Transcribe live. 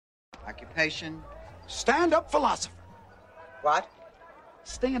Occupation? Stand-up philosopher. What?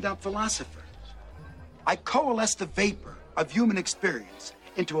 Stand-up philosopher. I coalesce the vapor of human experience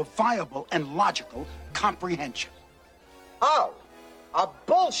into a viable and logical comprehension. Oh, a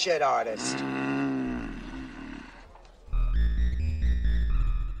bullshit artist.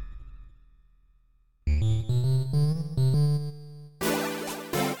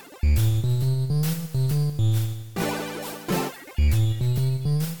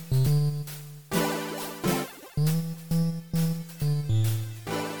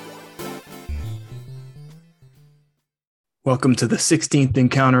 Welcome to the 16th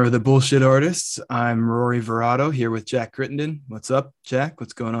encounter of the bullshit artists. I'm Rory Verado here with Jack Crittenden. What's up, Jack?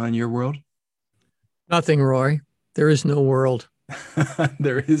 What's going on in your world? Nothing, Rory. There is no world.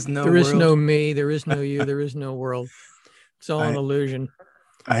 There is no There world. is no me. There is no you. There is no world. It's all an illusion.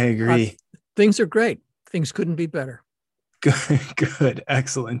 I agree. Things are great. Things couldn't be better. Good.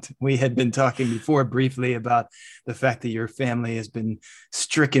 Excellent. We had been talking before briefly about the fact that your family has been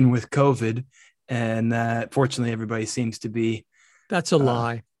stricken with COVID. And that fortunately, everybody seems to be. That's a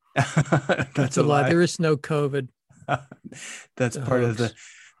lie. That's a lie. There is no COVID. That's part of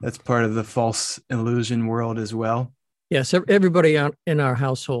the false illusion world as well. Yes, everybody in our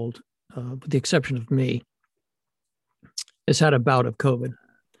household, with the exception of me, has had a bout of COVID.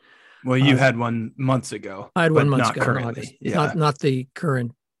 Well, you had one months ago. I had one months not ago. Currently. Yeah. Not the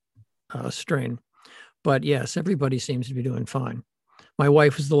current strain, but yes, everybody seems to be doing fine. My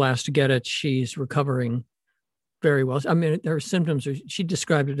wife was the last to get it. She's recovering very well. I mean, her symptoms she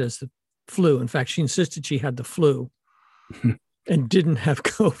described it as the flu. In fact, she insisted she had the flu and didn't have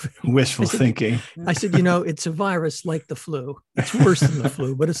COVID. Wishful thinking. I said, it's a virus like the flu. It's worse than the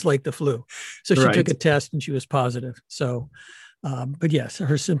flu, but it's like the flu. So she took a test and she was positive. So, but yes,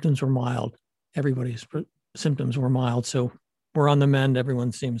 her symptoms were mild. Everybody's symptoms were mild. So we're on the mend.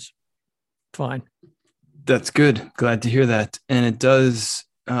 Everyone seems fine. That's good. Glad to hear that. And it does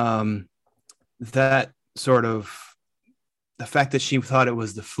that sort of the fact that she thought it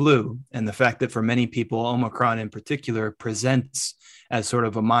was the flu and the fact that for many people, Omicron in particular presents as sort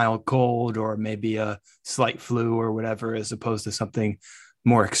of a mild cold or maybe a slight flu or whatever, as opposed to something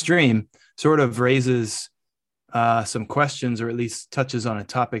more extreme, sort of raises some questions or at least touches on a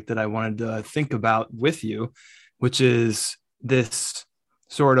topic that I wanted to think about with you, which is this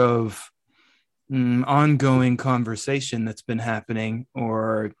sort of ongoing conversation that's been happening,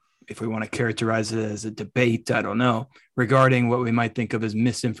 or if we want to characterize it as a debate, I don't know, regarding what we might think of as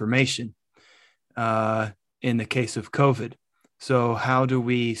misinformation in the case of COVID. So how do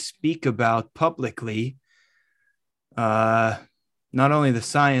we speak about publicly not only the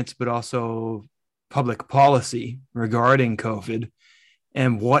science, but also public policy regarding COVID?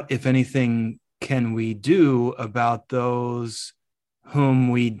 And what, if anything, can we do about those whom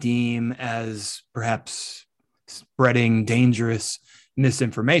we deem as perhaps spreading dangerous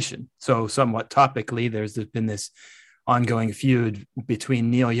misinformation? So somewhat topically, there's been this ongoing feud between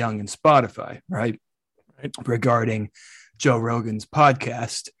Neil Young and Spotify, right? Regarding Joe Rogan's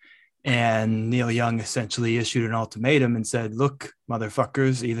podcast. And Neil Young essentially issued an ultimatum and said, look,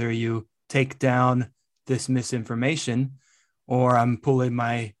 motherfuckers, either you take down this misinformation or I'm pulling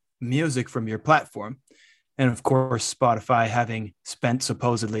my music from your platform. And of course, Spotify, having spent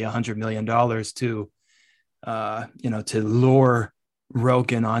supposedly $100 million to lure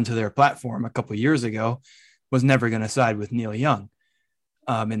Rogan onto their platform a couple of years ago, was never going to side with Neil Young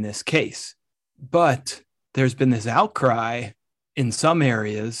in this case. But there's been this outcry in some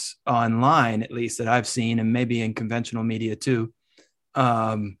areas online, at least that I've seen, and maybe in conventional media too,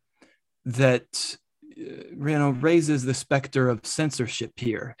 that raises the specter of censorship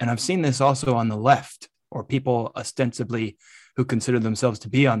here. And I've seen this also on the left, or people ostensibly who consider themselves to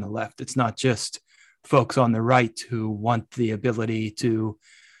be on the left. It's not just folks on the right who want the ability to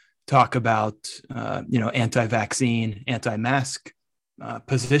talk about, anti-vaccine, anti-mask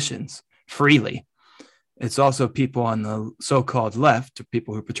positions freely. It's also people on the so-called left,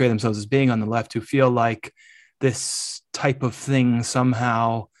 people who portray themselves as being on the left, who feel like this type of thing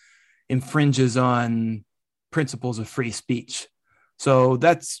somehow infringes on principles of free speech. So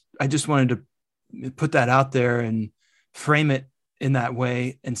I just wanted to put that out there and frame it in that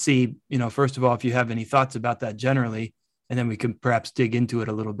way and see, first of all, if you have any thoughts about that generally, and then we can perhaps dig into it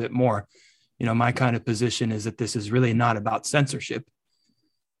a little bit more. My kind of position is that this is really not about censorship,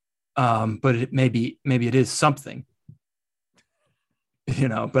 but maybe it is something,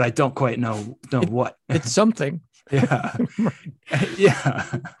 but I don't quite know what. It's something. Yeah.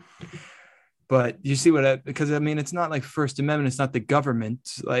 Yeah. But you see because it's not like First Amendment. It's not the government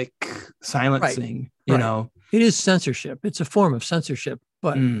like silencing, Right. It is censorship. It's a form of censorship,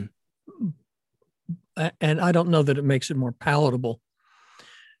 but And I don't know that it makes it more palatable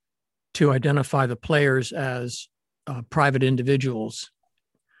to identify the players as private individuals.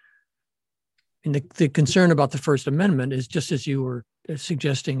 And the concern about the First Amendment is just as you were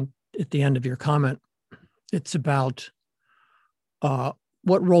suggesting at the end of your comment. It's about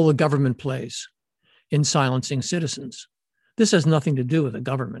what role the government plays in silencing citizens. This has nothing to do with the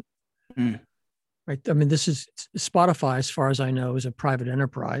government, right? I mean, this is Spotify, as far as I know, is a private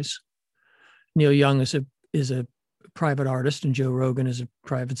enterprise. Neil Young is a private artist, and Joe Rogan is a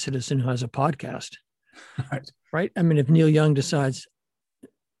private citizen who has a podcast. Right? I mean, if Neil Young decides,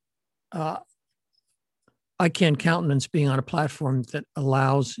 I can't countenance being on a platform that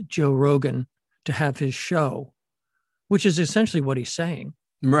allows Joe Rogan to have his show, which is essentially what he's saying.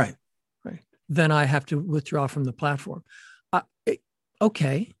 Right. Then I have to withdraw from the platform.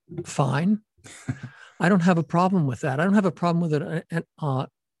 Okay, fine. I don't have a problem with that. I don't have a problem with it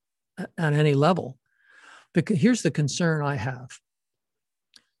at any level. Because here's the concern I have.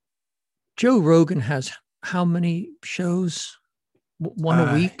 Joe Rogan has how many shows? One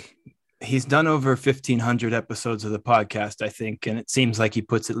a week? He's done over 1,500 episodes of the podcast, I think, and it seems like he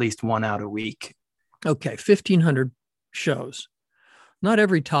puts at least one out a week. Okay, 1,500 shows. Not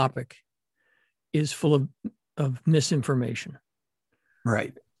every topic is full of misinformation.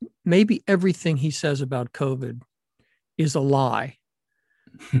 Right. Maybe everything he says about COVID is a lie.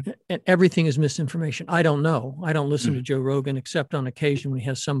 And everything is misinformation. I don't know. I don't listen to Joe Rogan except on occasion when he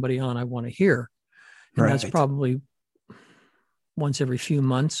has somebody on I want to hear. And that's probably once every few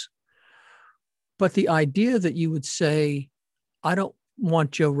months. But the idea that you would say, I don't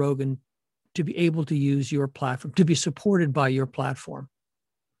want Joe Rogan to be able to use your platform, to be supported by your platform,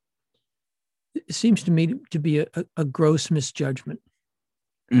 it seems to me to be a gross misjudgment.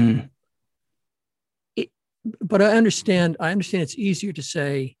 But I understand it's easier to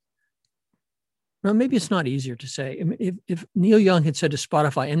say, well, maybe it's not easier to say. I mean, if Neil Young had said to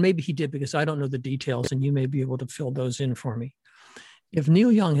Spotify, and maybe he did because I don't know the details and you may be able to fill those in for me. If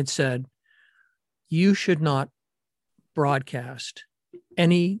Neil Young had said, you should not broadcast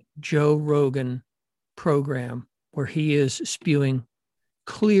any Joe Rogan program where he is spewing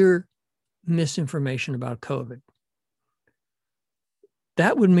clear misinformation about COVID,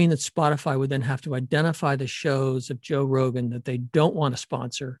 that would mean that Spotify would then have to identify the shows of Joe Rogan that they don't want to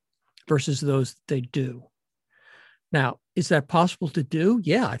sponsor versus those that they do. Now, is that possible to do?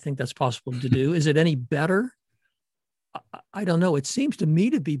 Yeah, I think that's possible to do. Is it any better? I don't know. It seems to me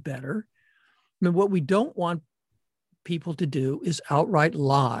to be better. I mean, what we don't want people to do is outright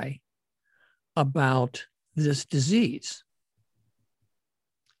lie about this disease.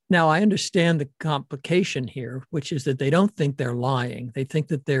 Now, I understand the complication here, which is that they don't think they're lying. They think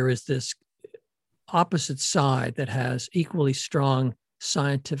that there is this opposite side that has equally strong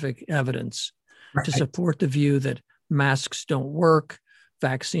scientific evidence to support the view that masks don't work,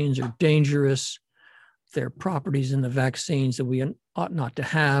 vaccines are dangerous, there are properties in the vaccines that we ought not to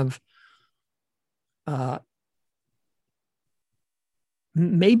have.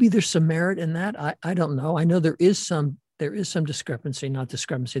 Maybe there's some merit in that. I don't know. I know there is some discrepancy, not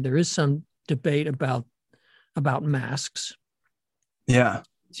discrepancy. There is some debate about masks. Yeah.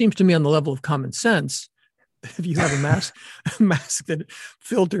 It seems to me on the level of common sense, if you have a mask that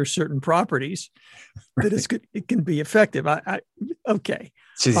filters certain properties, that it can be effective. Okay.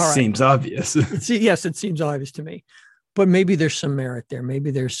 It seems obvious. Yes, it seems obvious to me. But maybe there's some merit there.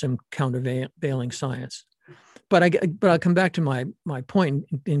 Maybe there's some countervailing science. But I'll come back to my point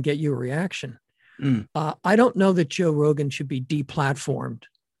and get your reaction. I don't know that Joe Rogan should be deplatformed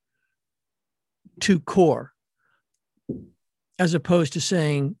to core, as opposed to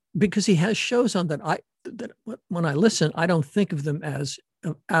saying, because he has shows on that when I listen, I don't think of them as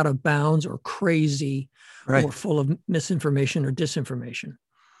out of bounds or crazy or full of misinformation or disinformation.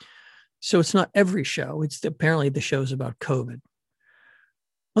 So it's not every show. It's apparently the shows about COVID.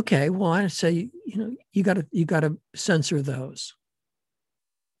 Okay, well, I say, you got to censor those.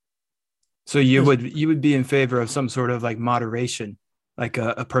 So you would be in favor of some sort of like moderation, like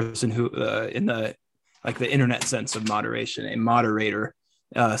a person who in the internet sense of moderation, a moderator,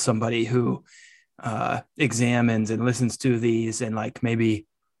 somebody who examines and listens to these and like maybe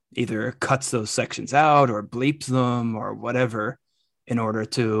either cuts those sections out or bleeps them or whatever in order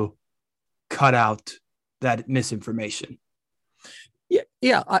to cut out that misinformation.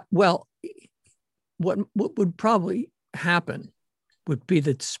 Yeah. Well, what would probably happen would be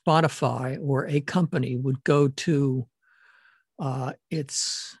that Spotify or a company would go to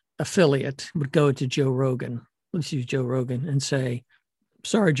its affiliate, would go to Joe Rogan. Let's use Joe Rogan and say,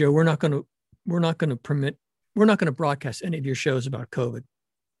 "Sorry, Joe, we're not going to broadcast any of your shows about COVID."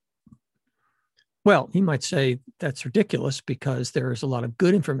 Well, he might say that's ridiculous because there's a lot of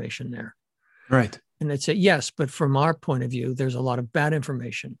good information there. Right. And they'd say, yes, but from our point of view, there's a lot of bad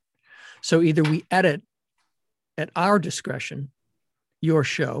information. So either we edit at our discretion your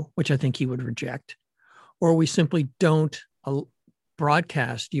show, which I think he would reject, or we simply don't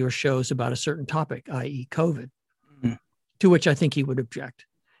broadcast your shows about a certain topic, i.e. COVID, to which I think he would object.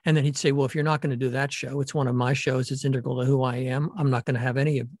 And then he'd say, well, if you're not going to do that show, it's one of my shows. It's integral to who I am. I'm not going to have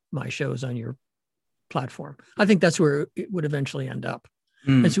any of my shows on your platform. I think that's where it would eventually end up.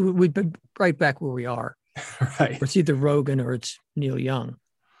 And so we'd be right back where we are. Right. Or it's either Rogan or it's Neil Young.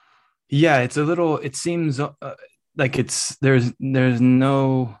 Yeah, it's a little, it seems like there's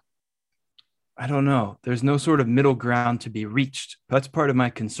no, I don't know, there's no sort of middle ground to be reached. That's part of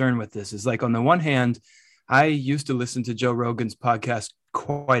my concern with this is like, on the one hand, I used to listen to Joe Rogan's podcast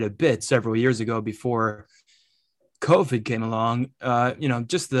quite a bit several years ago before COVID came along.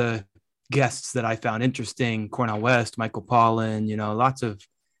 Just the guests that I found interesting, Cornel West, Michael Pollan, lots of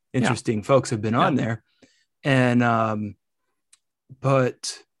interesting folks have been on there. And, and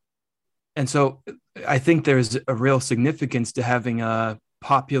so I think there's a real significance to having a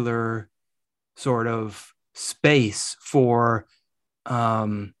popular sort of space for,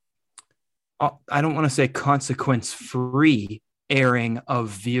 I don't want to say consequence-free airing of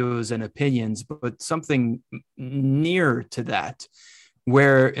views and opinions, but something near to that,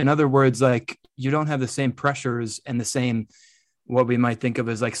 where, in other words, like you don't have the same pressures and the same, what we might think of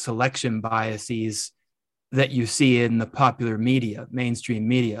as like selection biases that you see in the popular media, mainstream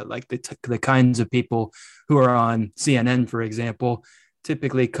media, like the kinds of people who are on CNN, for example,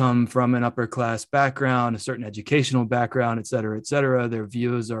 typically come from an upper class background, a certain educational background, et cetera, et cetera. Their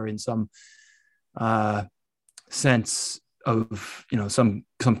views are in some sense of, some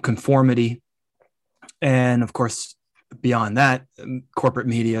conformity. And of course, beyond that, corporate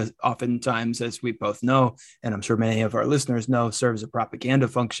media oftentimes, as we both know, and I'm sure many of our listeners know, serves a propaganda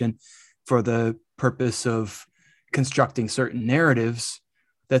function for the purpose of constructing certain narratives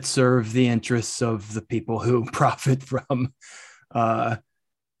that serve the interests of the people who profit from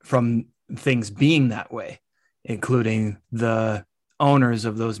things being that way, including the owners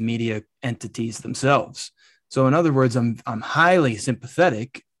of those media entities themselves. So in other words, I'm highly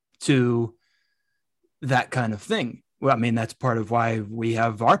sympathetic to that kind of thing. Well, I mean, that's part of why we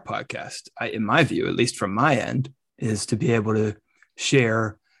have our podcast, in my view, at least from my end, is to be able to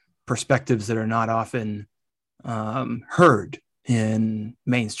share perspectives that are not often heard in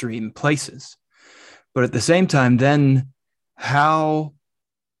mainstream places. But at the same time, then how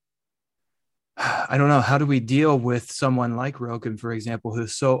do we deal with someone like Rogan, for example,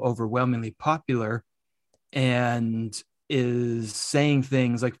 who's so overwhelmingly popular and is saying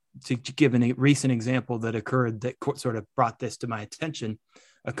things like, to give a recent example that occurred that sort of brought this to my attention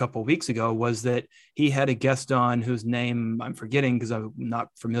a couple of weeks ago, was that he had a guest on whose name I'm forgetting because I'm not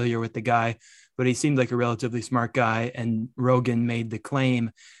familiar with the guy, but he seemed like a relatively smart guy. And Rogan made the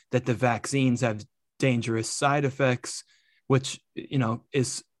claim that the vaccines have dangerous side effects, which,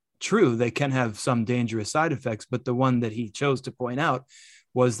 is true. They can have some dangerous side effects, but the one that he chose to point out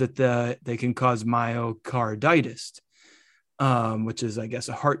was that they can cause myocarditis, which is, I guess,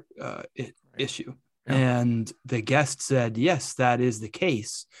 a heart issue. Yeah. And the guest said, yes, that is the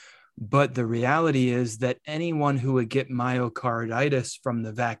case. But the reality is that anyone who would get myocarditis from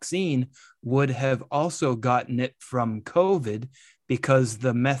the vaccine would have also gotten it from COVID, because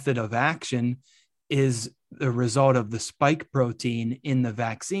the method of action is the result of the spike protein in the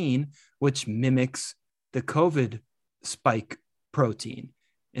vaccine, which mimics the COVID spike protein.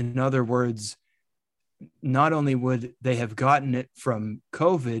 In other words, not only would they have gotten it from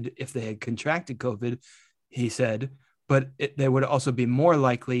COVID if they had contracted COVID, he said, but they would also be more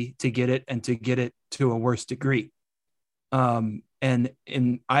likely to get it, and to get it to a worse degree. And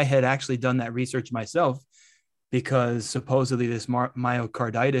I had actually done that research myself, because supposedly this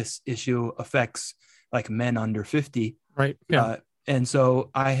myocarditis issue affects like men under 50. Right. Yeah. And so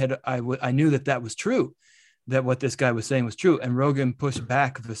I knew that was true, that what this guy was saying was true. And Rogan pushed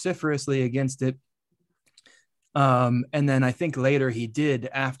back vociferously against it. And then I think later he did,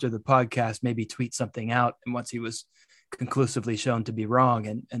 after the podcast, maybe tweet something out, and once he was conclusively shown to be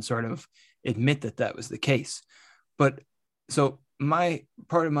wrong, and sort of admit that was the case. But so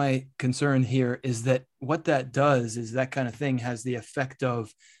part of my concern here is that what that does is that kind of thing has the effect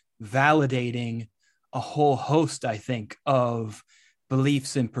of validating a whole host, I think, of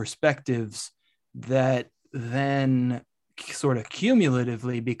beliefs and perspectives that then sort of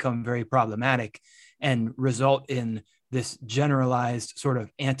cumulatively become very problematic and result in this generalized sort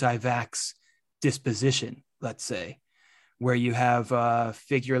of anti-vax disposition, let's say, where you have a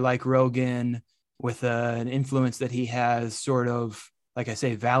figure like Rogan, with an influence that he has, sort of, like I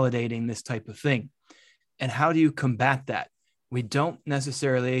say, validating this type of thing. And how do you combat that? We don't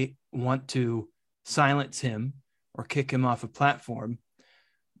necessarily want to silence him or kick him off a platform,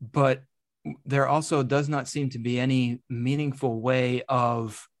 but there also does not seem to be any meaningful way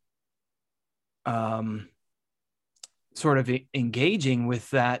of sort of engaging with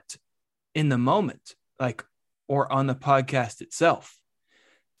that in the moment, like, or on the podcast itself,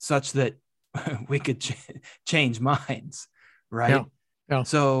 such that we could change minds, right? Yeah. Yeah.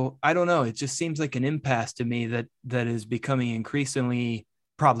 So I don't know. It just seems like an impasse to me that is becoming increasingly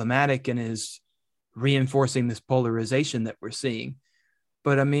problematic and is reinforcing this polarization that we're seeing.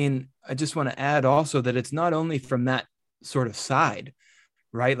 But I mean, I just want to add also that it's not only from that sort of side,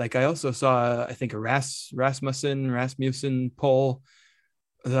 right? Like I also saw, I think, a Rasmussen poll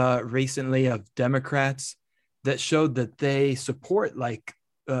recently of Democrats that showed that they support like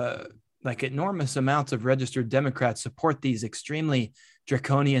enormous amounts of registered Democrats support these extremely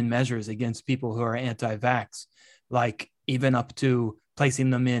draconian measures against people who are anti-vax, like even up to placing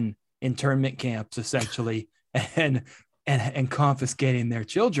them in internment camps, essentially, and confiscating their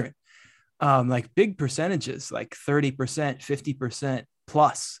children. Like big percentages, like 30%, 50%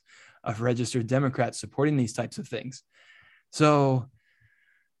 plus of registered Democrats supporting these types of things. So,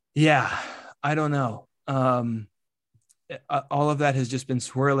 yeah, I don't know. All of that has just been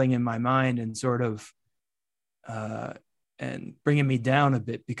swirling in my mind and sort of and bringing me down a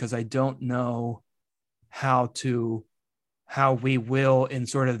bit, because I don't know how we will, in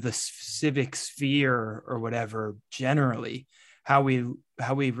sort of the civic sphere or whatever, generally, how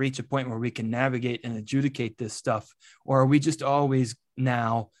we reach a point where we can navigate and adjudicate this stuff. Or are we just always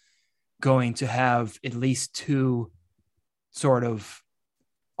now going to have at least two sort of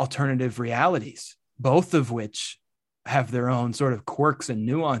alternative realities, both of which have their own sort of quirks and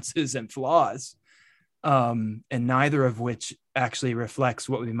nuances and flaws, and neither of which actually reflects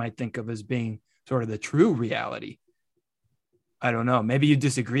what we might think of as being sort of the true reality? I don't know. Maybe you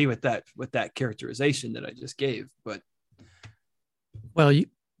disagree with that characterization that I just gave, but well,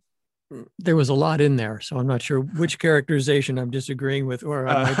 there was a lot in there, so I'm not sure which characterization I'm disagreeing with, or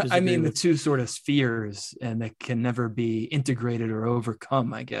I might disagree I mean, with. the two sort of spheres, and that can never be integrated or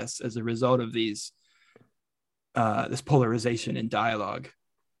overcome, I guess, as a result of these this polarization in dialogue.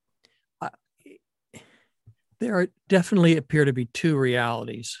 There definitely appear to be two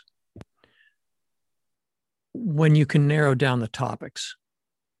realities when you can narrow down the topics.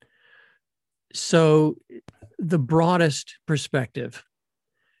 So the broadest perspective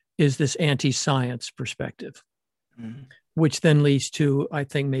is this anti-science perspective, which then leads to, I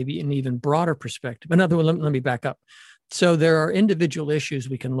think, maybe an even broader perspective. Another one, let me back up. So there are individual issues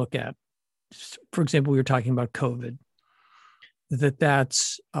we can look at. For example, we were talking about COVID,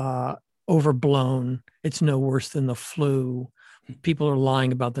 that's overblown. It's no worse than the flu. People are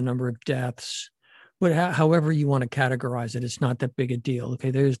lying about the number of deaths. But however you want to categorize it, it's not that big a deal.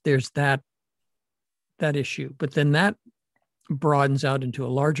 Okay, there's that issue. But then that broadens out into a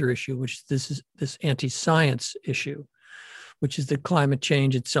larger issue, which is this anti-science issue, which is that climate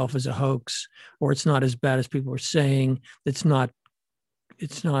change itself is a hoax, or it's not as bad as people are saying. It's not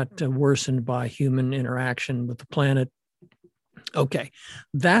worsened by human interaction with the planet. Okay,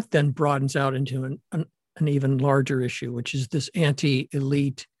 that then broadens out into an even larger issue, which is this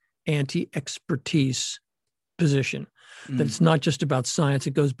anti-elite, anti-expertise position. That it's not just about science,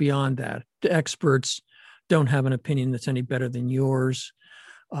 it goes beyond that. The experts don't have an opinion that's any better than yours,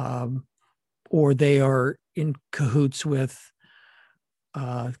 or they are in cahoots with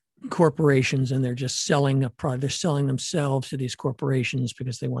corporations, and they're just selling a product. They're selling themselves to these corporations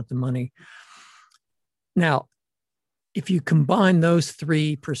because they want the money. Now, if you combine those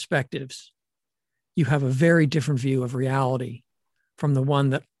three perspectives, you have a very different view of reality from the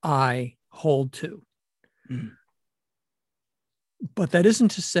one that I hold to. But that isn't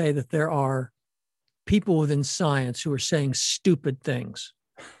to say that there are people within science who are saying stupid things.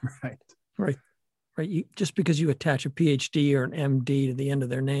 Right. Just because you attach a PhD or an MD to the end of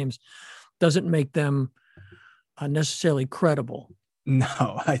their names doesn't make them necessarily credible.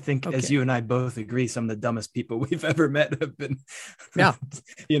 No, I think, as you and I both agree, some of the dumbest people we've ever met have been,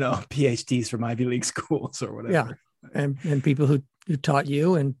 PhDs from Ivy League schools or whatever. Yeah, and people who taught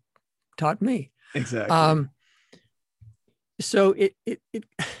you and taught me. Exactly. So it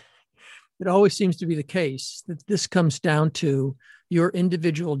always seems to be the case that this comes down to your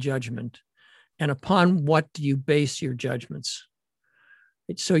individual judgment, and upon what do you base your judgments?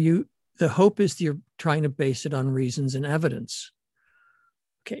 So the hope is you're trying to base it on reasons and evidence.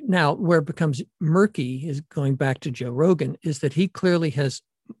 Okay, now where it becomes murky is, going back to Joe Rogan, is that he clearly has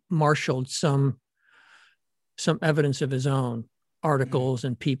marshaled some some evidence of his own, articles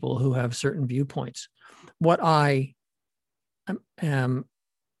and people who have certain viewpoints. What I am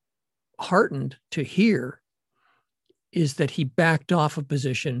heartened to hear is that he backed off a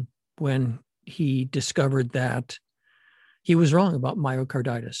position when he discovered that he was wrong about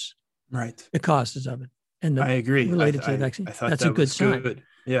myocarditis, Right. the causes of it. And I agree. Related to the vaccine. I thought that's that a good was sign. good.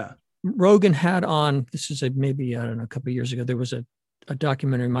 Yeah. Rogan had on, this is maybe, I don't know, a couple of years ago, there was a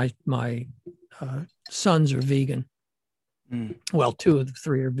documentary. My sons are vegan. Well, 2 of the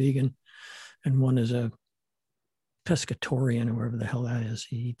 3 are vegan, and one is a pescatorian, or wherever the hell that is.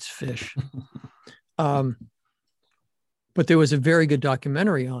 He eats fish. But there was a very good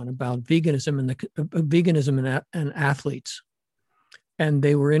documentary on about veganism and athletes. And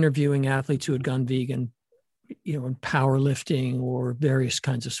they were interviewing athletes who had gone vegan, in powerlifting or various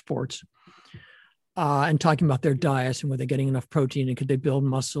kinds of sports, and talking about their diets and were they getting enough protein and could they build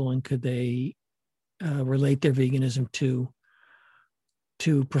muscle and could they relate their veganism to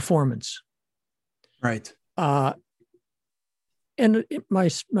performance. Right. And my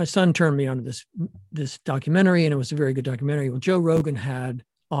son turned me on to this documentary, and it was a very good documentary. Well, Joe Rogan had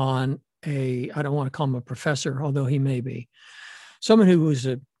on I don't want to call him a professor, although he may be, someone who was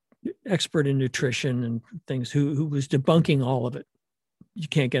an expert in nutrition and things, who was debunking all of it. You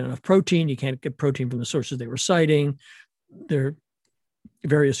can't get enough protein. You can't get protein from the sources they were citing. There are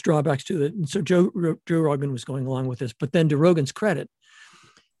various drawbacks to it. And so Joe Rogan was going along with this. But then to Rogan's credit,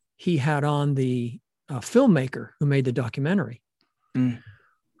 he had on the filmmaker who made the documentary,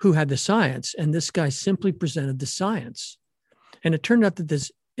 who had the science. And this guy simply presented the science. And it turned out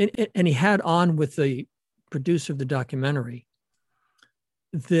that and he had on with the producer of the documentary,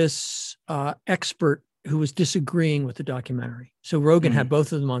 this expert who was disagreeing with the documentary. So Rogan had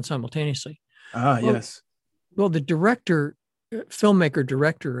both of them on simultaneously. Yes. Well, the filmmaker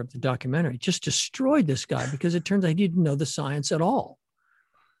director of the documentary just destroyed this guy because it turns out he didn't know the science at all.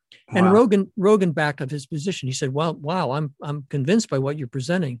 Wow. And Rogan backed up his position. He said, "Well, wow, I'm convinced by what you're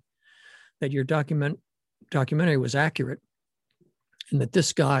presenting that your documentary was accurate and that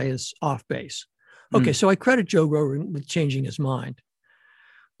this guy is off base." Okay, so I credit Joe Rogan with changing his mind.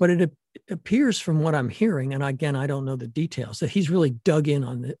 But it appears from what I'm hearing, and again, I don't know the details, that he's really dug in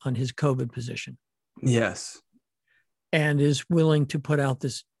on his COVID position. Yes. And is willing to put out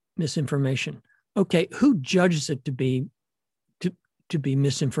this misinformation. Okay, who judges it to be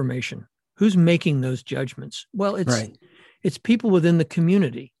misinformation? Who's making those judgments? Well, it's people within the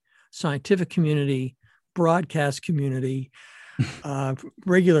community, scientific community, broadcast community,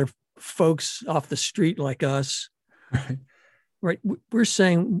 regular folks off the street like us. Right. We're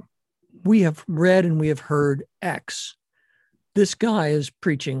saying we have read and we have heard X. This guy is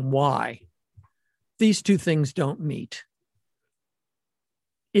preaching Y. These two things don't meet.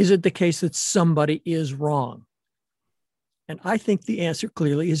 Is it the case that somebody is wrong? And I think the answer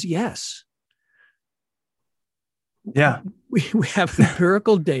clearly is yes. Yeah. We have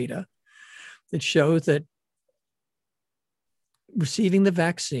empirical data that shows that receiving the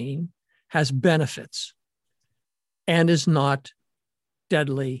vaccine has benefits and is not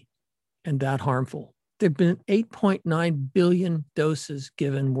deadly and that harmful. There have been 8.9 billion doses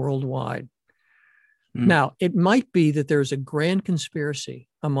given worldwide. Now, it might be that there's a grand conspiracy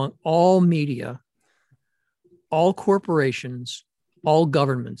among all media, all corporations, all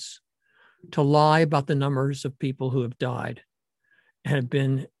governments to lie about the numbers of people who have died and have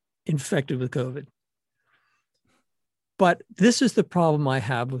been infected with COVID. But this is the problem I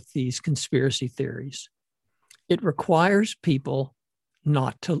have with these conspiracy theories. It requires people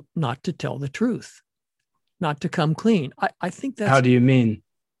not to tell the truth, not to come clean. I think that's... How do you mean?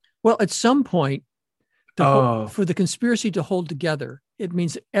 Well, at some point, for the conspiracy to hold together, it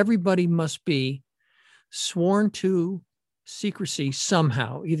means that everybody must be sworn to secrecy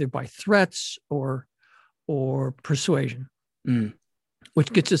somehow, either by threats or persuasion,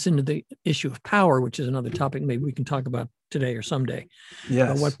 which gets us into the issue of power, which is another topic maybe we can talk about today or someday. Yes.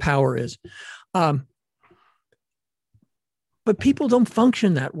 About what power is. But people don't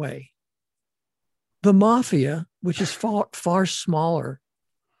function that way. The mafia, which is far smaller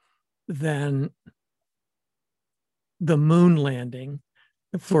than the moon landing,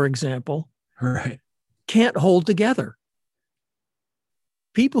 for example, right, can't hold together.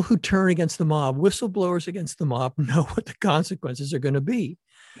 People who turn against the mob, whistleblowers against the mob, know what the consequences are going to be.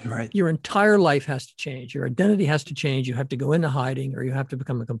 Right. Your entire life has to change. Your identity has to change. You have to go into hiding or you have to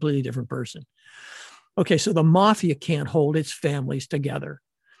become a completely different person. Okay, so the mafia can't hold its families together.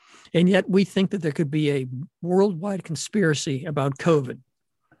 And yet we think that there could be a worldwide conspiracy about COVID.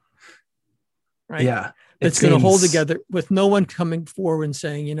 right? Yeah. That's going to hold together with no one coming forward and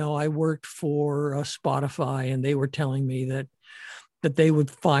saying, you know, I worked for Spotify and they were telling me that they would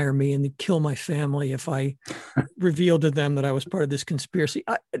fire me and kill my family if I revealed to them that I was part of this conspiracy.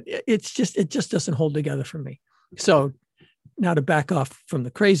 It just doesn't hold together for me. So now to back off from the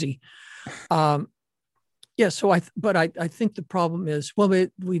crazy. So I think the problem is, well,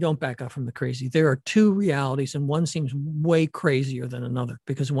 we don't back off from the crazy. There are two realities and one seems way crazier than another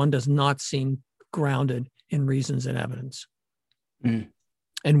because one does not seem grounded in reasons and evidence. And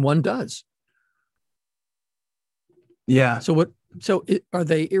one does. Yeah. So are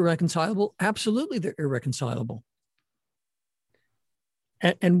they irreconcilable? Absolutely, they're irreconcilable.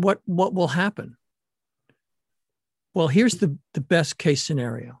 And what will happen? Well, here's the best case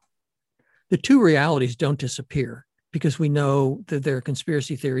scenario. The two realities don't disappear because we know that there are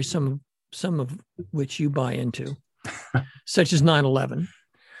conspiracy theories, some of which you buy into, such as 9/11.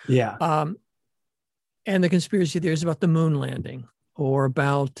 Yeah. And the conspiracy theories about the moon landing or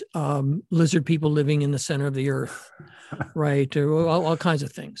about lizard people living in the center of the earth, right? Or all kinds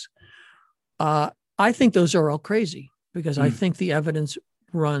of things. I think those are all crazy because I think the evidence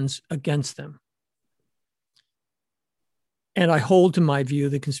runs against them. And I hold to my view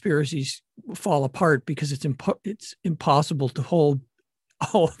that conspiracies fall apart because it's impossible to hold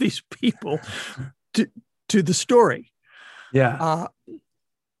all of these people to the story. Yeah.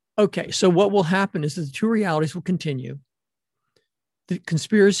 Okay, so what will happen is that the two realities will continue. The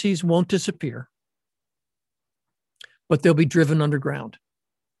conspiracies won't disappear, but they'll be driven underground.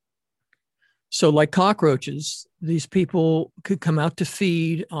 So like cockroaches, these people could come out to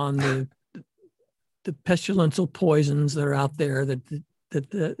feed on the pestilential poisons that are out there that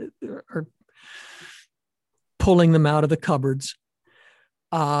are pulling them out of the cupboards.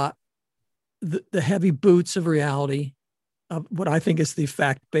 The heavy boots of reality, of what I think is the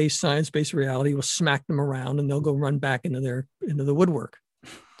fact-based, science-based reality, will smack them around and they'll go run back into the woodwork.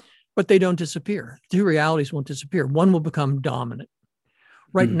 But they don't disappear. Two realities won't disappear. One will become dominant.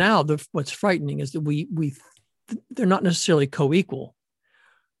 Right now, what's frightening is that they're not necessarily co-equal,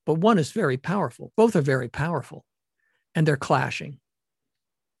 but one is very powerful. Both are very powerful, and they're clashing.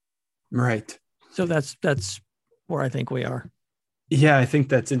 Right. So that's where I think we are. Yeah, I think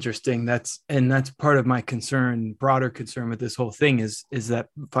that's interesting. That's part of my concern, broader concern with this whole thing is that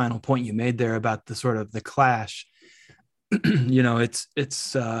final point you made there about the sort of the clash. You know, it's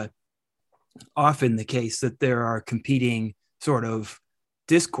often the case that there are competing sort of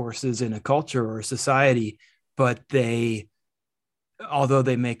discourses in a culture or a society, but although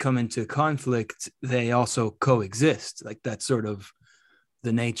they may come into conflict, they also coexist. Like that's sort of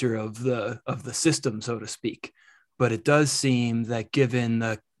the nature of the system, so to speak. But it does seem that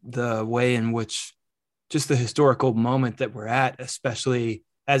given the way in which just the historical moment that we're at, especially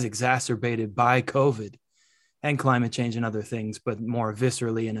as exacerbated by COVID and climate change and other things, but more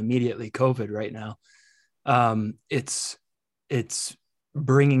viscerally and immediately COVID right now, it's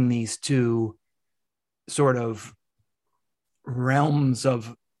bringing these two sort of realms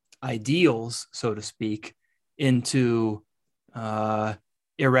of ideals, so to speak, into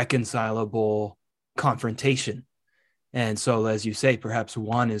irreconcilable confrontation. And so, as you say, perhaps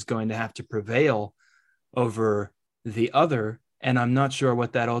one is going to have to prevail over the other. And I'm not sure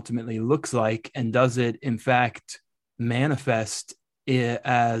what that ultimately looks like. And does it, in fact, manifest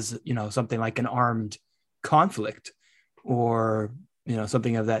as, you know, something like an armed conflict or, you know,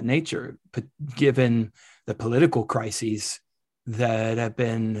 something of that nature, but given the political crises that have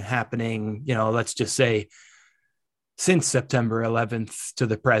been happening, you know, let's just say since September 11th to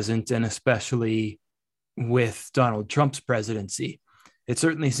the present, and especially with Donald Trump's presidency. It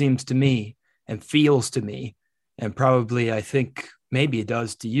certainly seems to me and feels to me, and probably I think maybe it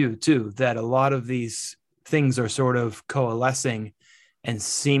does to you too, that a lot of these things are sort of coalescing and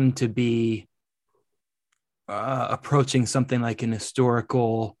seem to be approaching something like an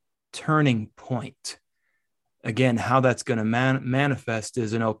historical turning point. Again, how that's going to manifest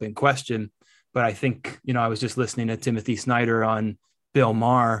is an open question. But I think, you know, I was just listening to Timothy Snyder on Bill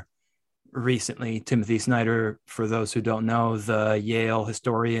Maher recently. Timothy Snyder, for those who don't know, the Yale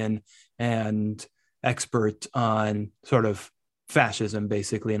historian and expert on sort of fascism,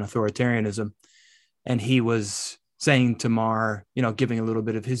 basically, and authoritarianism. And he was saying to Maher, you know, giving a little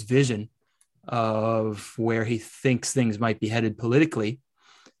bit of his vision of where he thinks things might be headed politically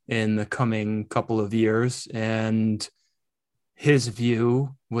in the coming couple of years. And his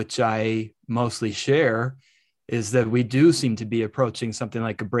view, which I mostly share, is that we do seem to be approaching something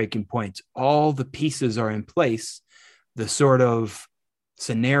like a breaking point. All the pieces are in place. The sort of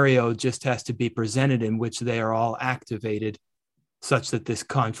scenario just has to be presented in which they are all activated such that this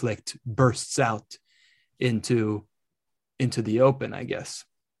conflict bursts out into the open, I guess,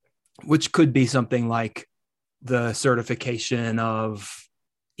 which could be something like the certification of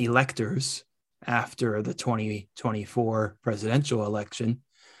electors after the 2024 presidential election,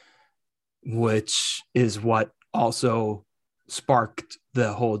 which is what also sparked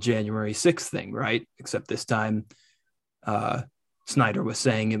the whole January 6th thing, right? Except this time, Snyder was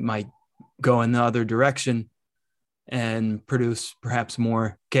saying it might go in the other direction and produce perhaps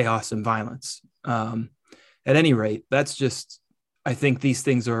more chaos and violence. At any rate, that's just, I think these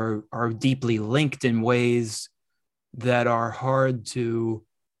things are deeply linked in ways that are hard to,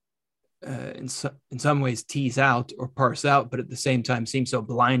 in some ways, tease out or parse out, but at the same time seem so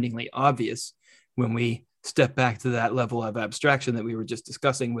blindingly obvious when we step back to that level of abstraction that we were just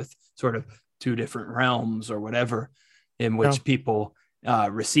discussing, with sort of two different realms or whatever in which people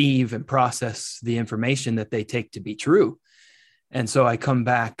receive and process the information that they take to be true. And so I come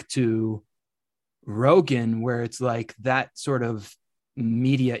back to Rogan, where it's like that sort of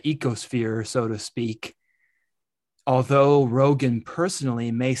media ecosphere, so to speak, although Rogan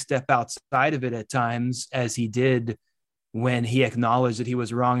personally may step outside of it at times, as he did when he acknowledged that he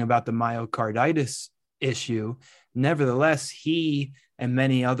was wrong about the myocarditis issue, nevertheless, he and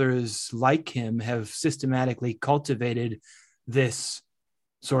many others like him have systematically cultivated this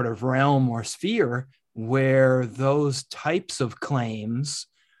sort of realm or sphere where those types of claims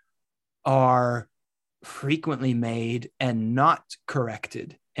are frequently made and not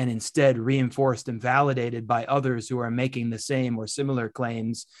corrected, and instead reinforced and validated by others who are making the same or similar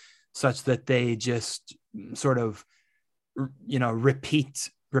claims, such that they just sort of,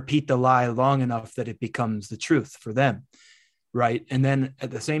 repeat the lie long enough that it becomes the truth for them, right? And then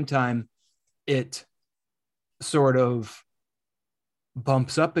at the same time, it sort of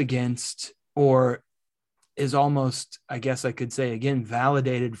bumps up against, or is almost, I guess I could say again,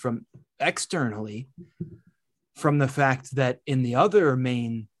 validated from externally, from the fact that in the other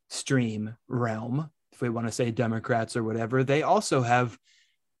mainstream realm, if we want to say Democrats or whatever, they also have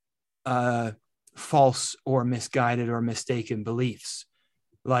false or misguided or mistaken beliefs,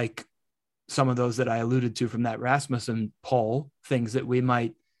 like some of those that I alluded to from that Rasmussen poll, things that we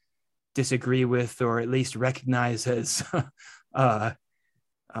might disagree with or at least recognize as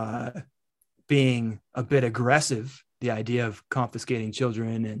being a bit aggressive, the idea of confiscating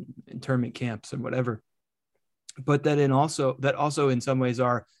children and internment camps and whatever, but that also in some ways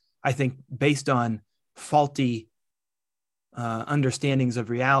are, I think, based on faulty understandings of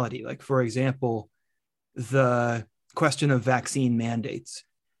reality. Like, for example, the question of vaccine mandates,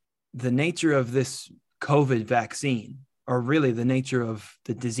 the nature of this COVID vaccine, or really the nature of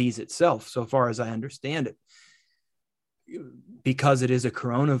the disease itself, so far as I understand it, because it is a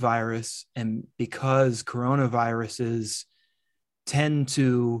coronavirus, and because coronaviruses tend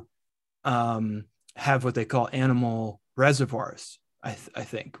to have what they call animal reservoirs, I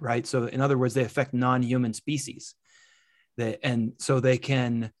think, right? So in other words, they affect non-human species. And so they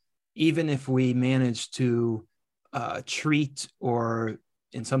can, even if we manage to treat or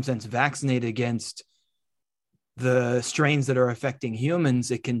in some sense vaccinate against the strains that are affecting humans,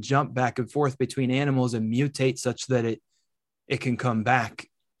 it can jump back and forth between animals and mutate such that it can come back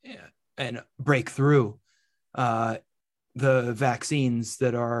and break through the vaccines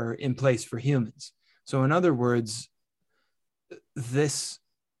that are in place for humans. So in other words, this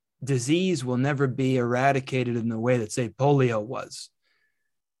disease will never be eradicated in the way that, say, polio was.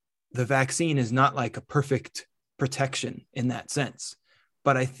 The vaccine is not like a perfect protection in that sense.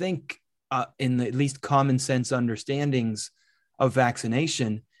 But I think in the at least common sense understandings of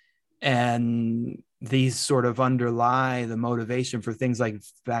vaccination, and these sort of underlie the motivation for things like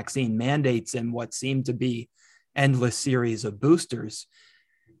vaccine mandates and what seem to be endless series of boosters,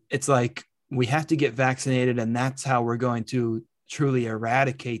 it's like we have to get vaccinated, and that's how we're going to truly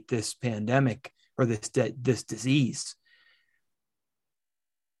eradicate this pandemic or this disease.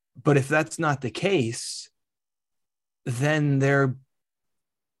 But if that's not the case, then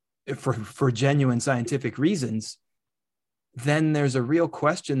for genuine scientific reasons, then there's a real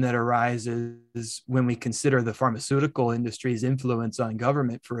question that arises when we consider the pharmaceutical industry's influence on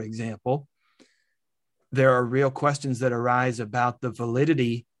government, for example. There are real questions that arise about the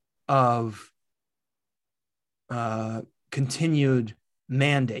validity of continued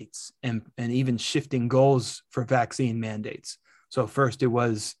mandates and even shifting goals for vaccine mandates. So first it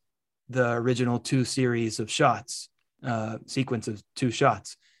was the original 2 series of shots, sequence of 2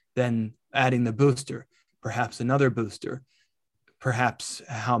 shots, then adding the booster, perhaps another booster, perhaps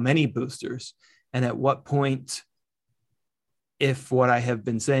how many boosters, and at what point, if what I have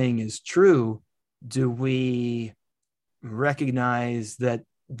been saying is true, do we recognize that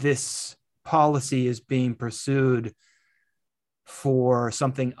this policy is being pursued for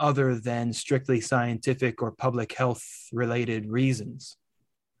something other than strictly scientific or public health related reasons?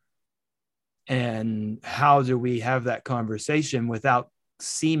 And how do we have that conversation without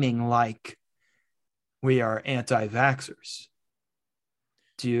seeming like we are anti-vaxxers?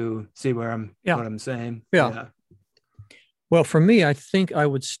 Do you see where what I'm saying? Yeah. Well, for me, I think I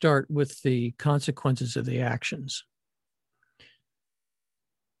would start with the consequences of the actions.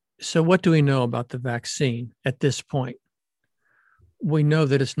 So what do we know about the vaccine at this point? We know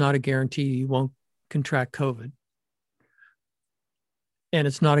that it's not a guarantee you won't contract COVID. And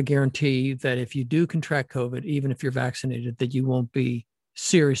it's not a guarantee that if you do contract COVID, even if you're vaccinated, that you won't be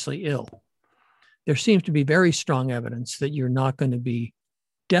seriously ill. There seems to be very strong evidence that you're not going to be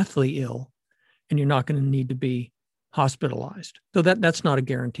deathly ill and you're not going to need to be hospitalized. So that's not a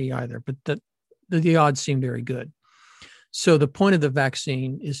guarantee either, but the odds seem very good. So the point of the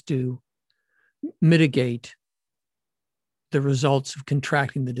vaccine is to mitigate the results of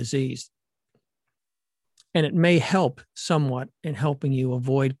contracting the disease. And it may help somewhat in helping you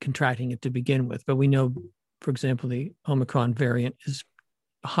avoid contracting it to begin with. But we know, for example, the Omicron variant is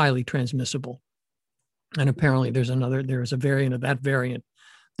highly transmissible. And apparently there is a variant of that variant,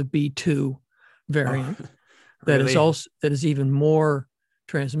 the B2 variant, really? that is even more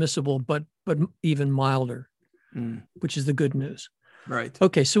transmissible, but even milder, which is the good news. Right.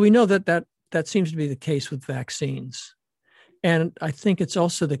 Okay, so we know that seems to be the case with vaccines. And I think it's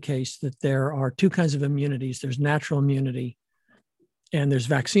also the case that there are two kinds of immunities. There's natural immunity and there's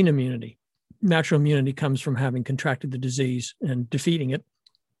vaccine immunity. Natural immunity comes from having contracted the disease and defeating it.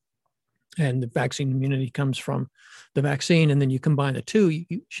 And the vaccine immunity comes from the vaccine. And then you combine the two,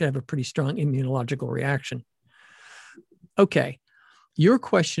 you should have a pretty strong immunological reaction. Okay. Your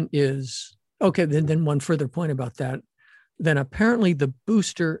question is, okay, then one further point about that. Then apparently the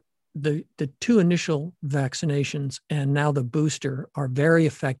booster, the two initial vaccinations and now the booster are very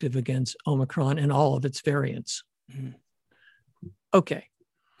effective against Omicron and all of its variants. Okay.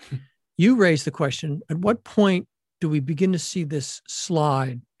 You raised the question, at what point do we begin to see this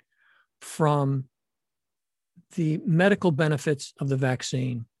slide from the medical benefits of the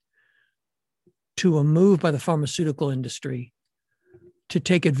vaccine to a move by the pharmaceutical industry to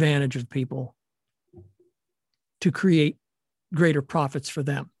take advantage of people to create greater profits for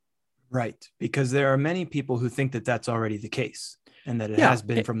them? Right. Because there are many people who think that that's already the case and that it has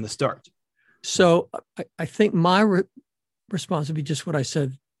been from the start. So I think my response would be just what I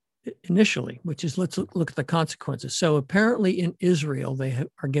said initially, which is let's look at the consequences. So apparently in Israel, they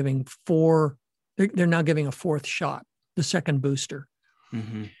are giving they're now giving a fourth shot, the second booster.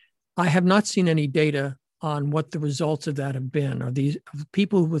 Mm-hmm. I have not seen any data on what the results of that have been. Are these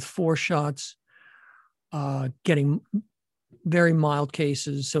people with 4 shots getting very mild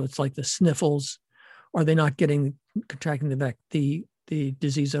cases? So it's like the sniffles. Are they not contracting the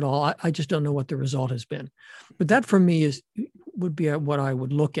disease at all? I just don't know what the result has been. But that for me would be what I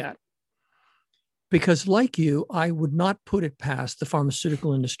would look at. Because like you, I would not put it past the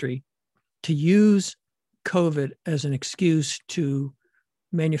pharmaceutical industry to use COVID as an excuse to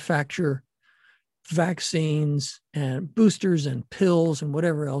manufacture vaccines and boosters and pills and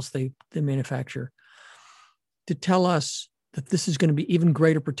whatever else they manufacture to tell us that this is going to be even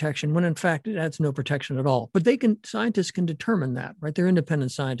greater protection, when in fact it adds no protection at all. But scientists can determine that, right? They're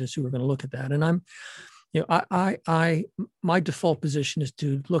independent scientists who are going to look at that. And my default position is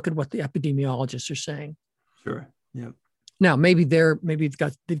to look at what the epidemiologists are saying. Sure. Yeah. Now, maybe they've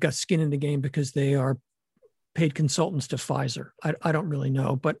got skin in the game because they are paid consultants to Pfizer. I don't really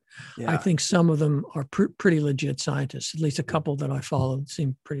know, but I think some of them are pretty legit scientists. At least a couple that I follow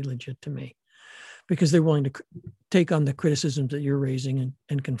seem pretty legit to me, because they're willing to take on the criticisms that you're raising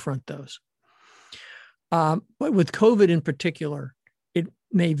and confront those. But with COVID in particular, it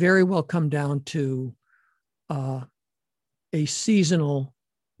may very well come down to a seasonal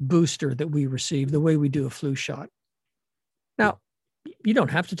booster that we receive, the way we do a flu shot. Now, you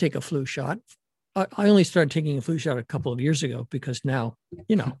don't have to take a flu shot. I only started taking a flu shot a couple of years ago because now,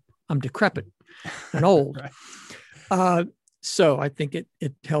 I'm decrepit and old. Right. So I think it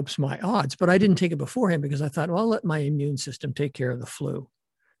helps my odds, but I didn't take it beforehand because I thought, well, I'll let my immune system take care of the flu.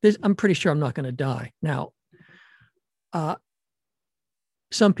 I'm pretty sure I'm not going to die. Now,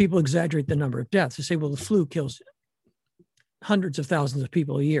 some people exaggerate the number of deaths. They say, well, the flu kills hundreds of thousands of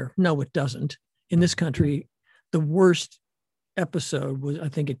people a year. No, it doesn't. In this country, the worst episode was, I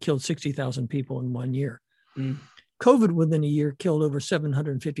think it killed 60,000 people in 1 year. COVID within a year killed over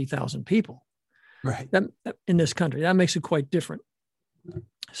 750,000 people. Right. That, in this country, that makes it quite different.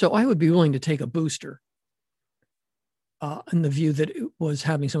 So I would be willing to take a booster in the view that it was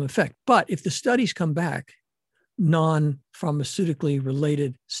having some effect. But if the studies come back, non-pharmaceutically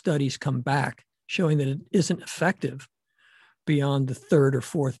related studies come back showing that it isn't effective beyond the third or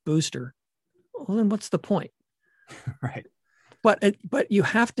fourth booster, well, then what's the point? Right. But you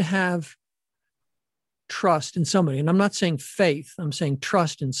have to have trust in somebody. And I'm not saying faith, I'm saying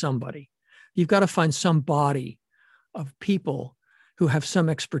trust in somebody. You've got to find some body of people who have some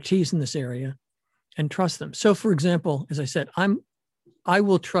expertise in this area and trust them. So, for example, as I said, I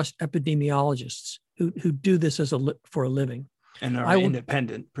will trust epidemiologists who do this for a living. And are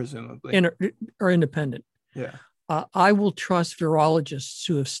independent, presumably. Are independent. Yeah. I will trust virologists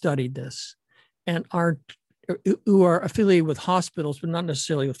who have studied this and who are affiliated with hospitals, but not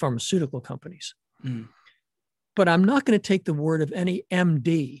necessarily with pharmaceutical companies. Mm. But I'm not going to take the word of any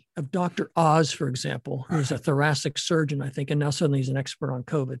MD, of Dr. Oz, for example, who's a thoracic surgeon, I think, and now suddenly he's an expert on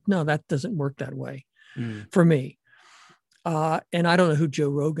COVID. No, that doesn't work that way for me. And I don't know who Joe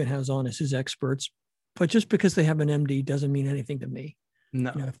Rogan has on as his experts, but just because they have an MD doesn't mean anything to me.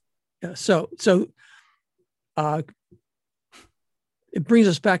 No. You know, so it brings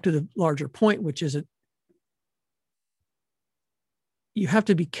us back to the larger point, which is that you have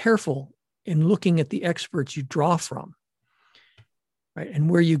to be careful in looking at the experts you draw from, right, and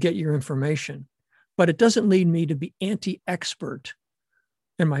where you get your information. But it doesn't lead me to be anti-expert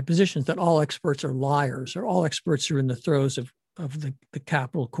in my positions that all experts are liars or all experts are in the throes of the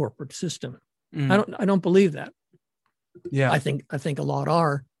capital corporate system. I don't believe that. Yeah, I think a lot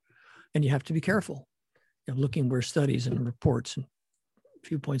are, and you have to be careful, you know, looking where studies and reports and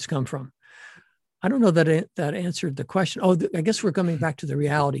viewpoints come from. I don't know that that answered the question. Oh, I guess we're coming back to the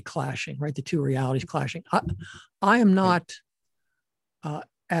reality clashing, right? The two realities clashing. I am not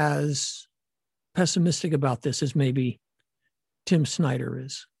as pessimistic about this as maybe Tim Snyder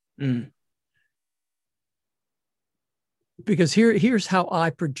is. Because here's how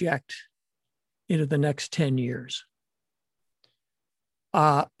I project into the next 10 years.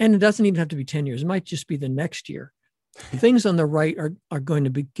 And it doesn't even have to be 10 years. It might just be the next year. Things on the right are going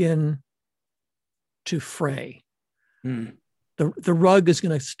to begin to fray. The rug is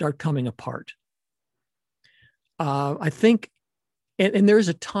going to start coming apart. I think, and there is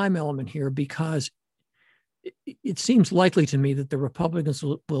a time element here because it seems likely to me that the Republicans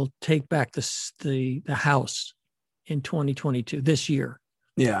will take back the House in 2022, this year.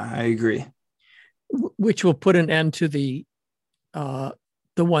 Yeah, I agree. Which will put an end to the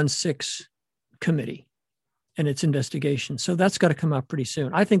 1-6 committee and its investigation. So that's got to come out pretty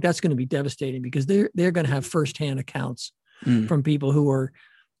soon. I think that's going to be devastating because they're going to have firsthand accounts from people who are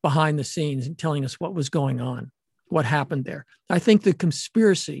behind the scenes and telling us what was going on, what happened there. I think the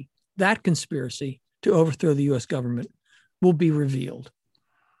conspiracy to overthrow the U.S. government will be revealed.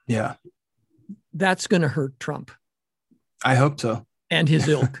 Yeah. That's going to hurt Trump. I hope so. And his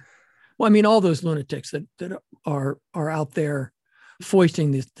ilk. Well, I mean, all those lunatics that are out there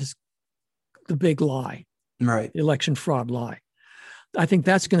foisting the big lie. Right. The election fraud lie. I think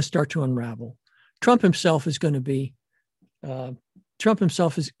that's going to start to unravel. Trump himself is going to be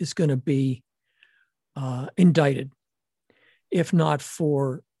indicted, if not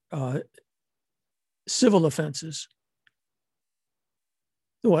for civil offenses.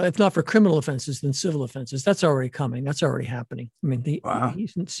 Well, if not for criminal offenses, then civil offenses. That's already coming. That's already happening. I mean,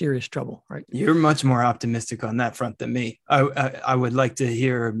 he's in serious trouble, right? You're much more optimistic on that front than me. I would like to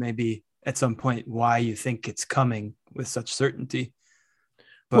hear maybe at some point why you think it's coming with such certainty.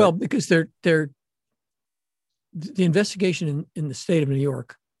 But, well, because the investigation in the state of New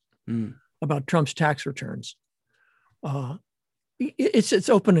York about Trump's tax returns, it's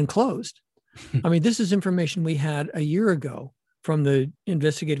open and closed. I mean, this is information we had a year ago from the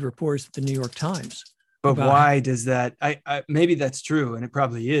investigative reports at the New York Times. But why does that? I maybe that's true, and it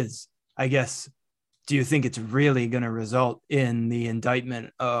probably is. I guess. Do you think it's really going to result in the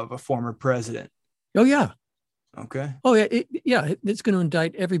indictment of a former president? Oh yeah. Okay. Oh yeah. It's going to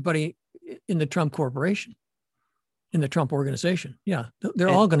indict everybody in the Trump Corporation, in the Trump organization. Yeah, they're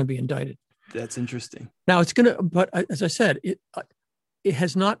all going to be indicted. That's interesting. Now it's going to, but as I said, it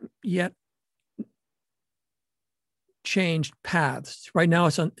has not yet changed paths. Right now,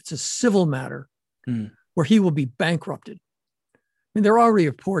 it's a civil matter where he will be bankrupted. I mean, there are already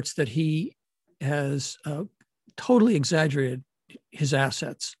reports that he has totally exaggerated his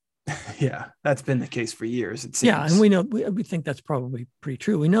assets. Yeah, that's been the case for years, it seems. Yeah, and we know we think that's probably pretty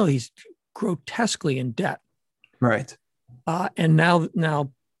true. We know he's grotesquely in debt. Right. And now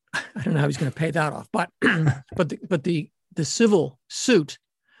I don't know how he's going to pay that off, but the civil suit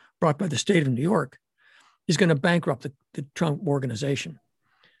brought by the state of New York is going to bankrupt the Trump organization.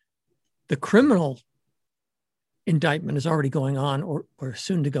 The criminal indictment is already going on or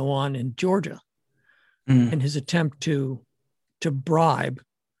soon to go on in Georgia, Mm. in his attempt to bribe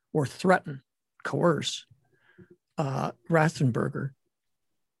or threaten, coerce Ratzenberger,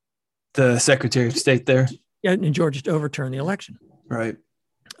 The Secretary of State there. in Georgia, to overturn the election. Right.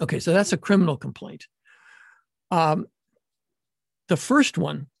 Okay, so that's a criminal complaint. The first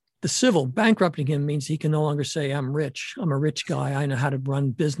one, the civil, bankrupting him means he can no longer say, I'm rich, I'm a rich guy, I know how to run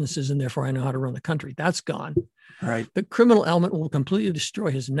businesses, and therefore I know how to run the country. That's gone. Right. The criminal element will completely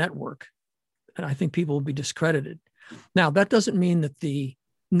destroy his network, and I think people will be discredited. Now, that doesn't mean that the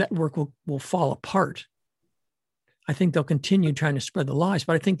network will fall apart. I think they'll continue trying to spread the lies,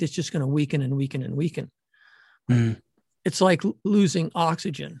 but I think it's just going to weaken and weaken and weaken. Mm. It's like losing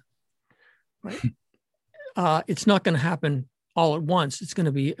oxygen, right? It's not going to happen all at once. It's going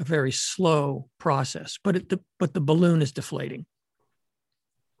to be a very slow process, but the balloon is deflating.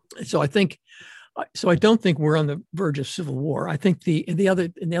 So I don't think we're on the verge of civil war. I think the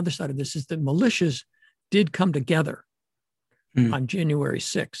other side of this is that militias did come together on January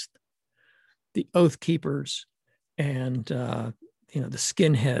 6th. The Oath Keepers and the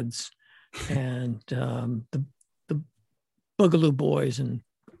skinheads and the Boogaloo Boys and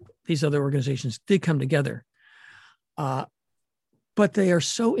these other organizations did come together. But they are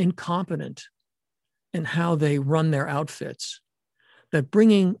so incompetent in how they run their outfits that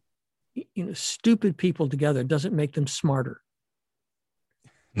bringing stupid people together doesn't make them smarter.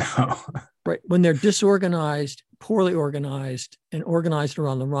 No. Right. When they're disorganized, poorly organized, and organized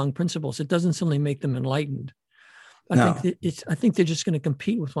around the wrong principles, it doesn't suddenly make them enlightened. I think they're just going to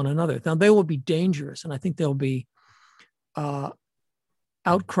compete with one another. Now, they will be dangerous, and I think there'll be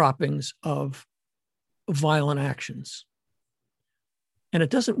outcroppings of violent actions. And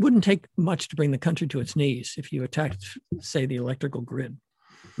it wouldn't take much to bring the country to its knees if you attacked, say, the electrical grid.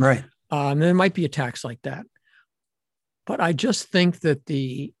 Right. There might be attacks like that. But I just think that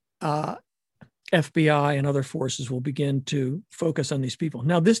the FBI and other forces will begin to focus on these people.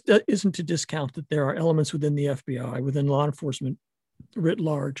 Now, this isn't to discount that there are elements within the FBI, within law enforcement writ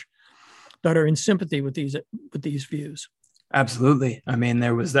large, that are in sympathy with these views. Absolutely. I mean,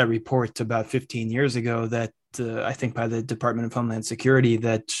 there was that report about 15 years ago that I think by the Department of Homeland Security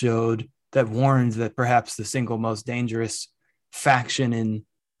that warned that perhaps the single most dangerous faction in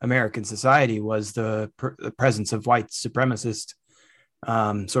American society was the presence of white supremacist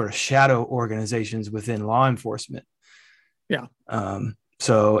sort of shadow organizations within law enforcement. Yeah. And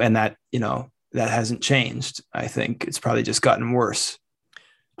that hasn't changed. I think it's probably just gotten worse.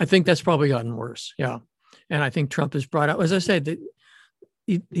 I think that's probably gotten worse. Yeah. And I think Trump has brought out, as I said,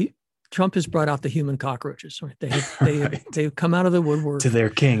 Trump has brought out the human cockroaches. Right? They've come out of the woodwork to their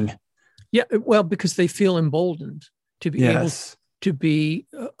king. Yeah, well, because they feel emboldened to be able Yes. to be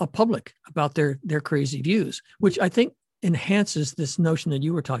a public about their crazy views, which I think enhances this notion that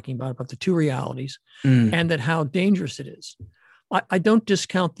you were talking about the two realities and that how dangerous it is. I don't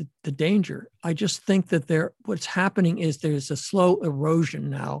discount the danger. I just think that what's happening is there's a slow erosion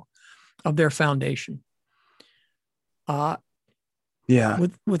now of their foundation.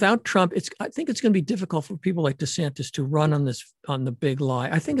 Without Trump, I think it's going to be difficult for people like DeSantis to run on the big lie.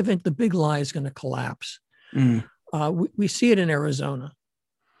 I think the big lie is going to collapse. We see it in Arizona,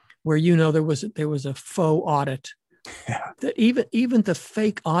 where there was a faux audit. Yeah. That even the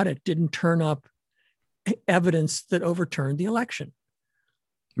fake audit didn't turn up evidence that overturned the election.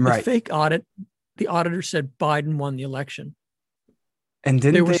 Right. The fake audit, the auditor said Biden won the election. And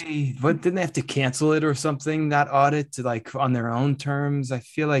didn't they have to cancel it or something, that audit, on their own terms? I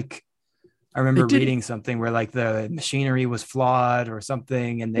feel like I remember reading something where the machinery was flawed or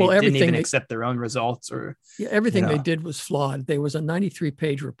something, and they didn't even accept their own results everything they did was flawed. There was a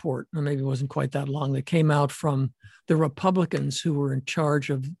 93-page report, or maybe it wasn't quite that long, that came out from the Republicans who were in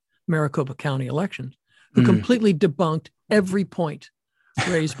charge of Maricopa County elections, who completely debunked every point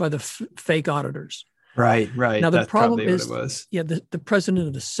raised by the fake auditors. Right. Now, the problem is, what it was. The president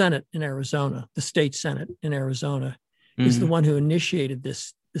of the Senate in Arizona, the state Senate in Arizona, is the one who initiated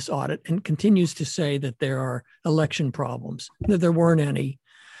this audit and continues to say that there are election problems, that there weren't any.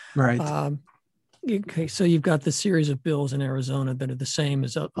 Right. Okay, so you've got the series of bills in Arizona that are the same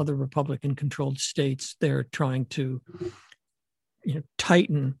as other Republican-controlled states. They're trying to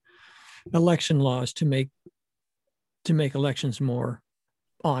tighten election laws to make elections more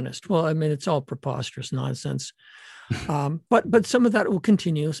honest. Well, I mean, it's all preposterous nonsense. But some of that will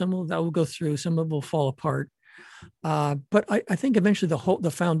continue. Some of that will go through. Some of it will fall apart. But I think eventually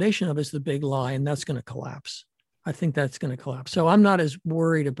the foundation of it is the big lie, and that's going to collapse. I think that's going to collapse. So I'm not as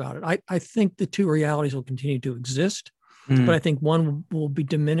worried about it. I think the two realities will continue to exist, but I think one will be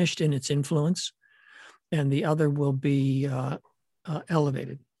diminished in its influence, and the other will be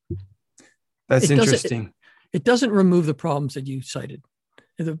elevated. That's interesting. It doesn't remove the problems that you cited,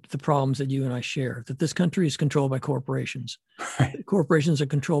 the problems that you and I share, that this country is controlled by corporations. Right. Corporations are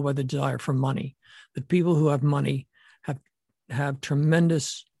controlled by the desire for money, that people who have money have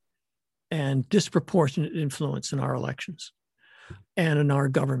tremendous and disproportionate influence in our elections and in our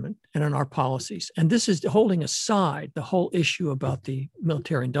government and in our policies. And this is holding aside the whole issue about the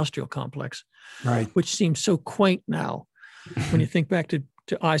military-industrial complex, Right. which seems so quaint now when you think back to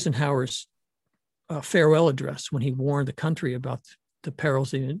Eisenhower's farewell address when he warned the country about the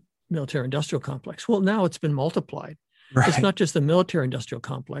perils of the military-industrial complex. Well, now it's been multiplied. Right. It's not just the military-industrial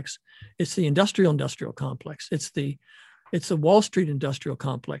complex; it's the industrial complex. It's the Wall Street industrial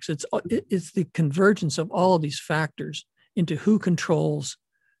complex. It's the convergence of all of these factors into who controls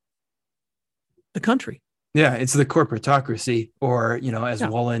the country. Yeah, it's the corporatocracy, or as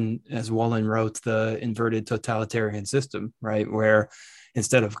Wolin wrote, the inverted totalitarian system, right? Where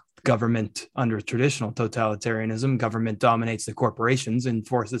instead of government under traditional totalitarianism, government dominates the corporations and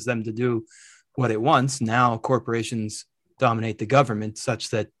forces them to do what it wants. Now corporations dominate the government such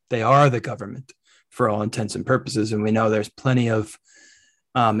that they are the government for all intents and purposes. And we know there's plenty of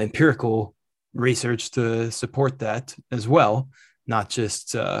empirical research to support that as well, not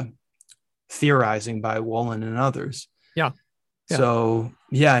just theorizing by Wolin and others. Yeah. So,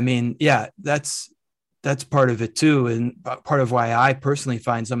 that's part of it too. And part of why I personally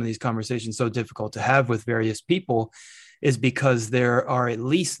find some of these conversations so difficult to have with various people is because there are at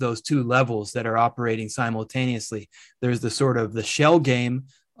least those two levels that are operating simultaneously. There's the sort of the shell game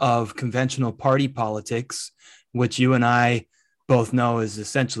of conventional party politics, which you and I both know is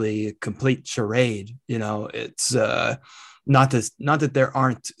essentially a complete charade. It's not that there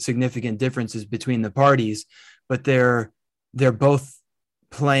aren't significant differences between the parties, but they're both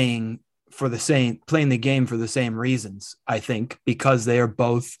playing the game for the same reasons, I think, because they are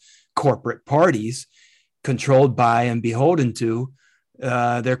both corporate parties controlled by and beholden to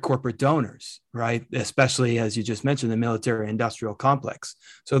their corporate donors, right? Especially, as you just mentioned, the military industrial complex.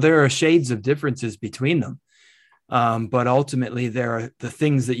 So there are shades of differences between them. But ultimately, the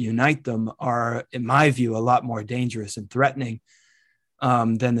things that unite them are, in my view, a lot more dangerous and threatening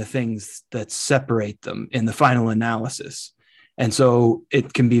than the things that separate them in the final analysis. And so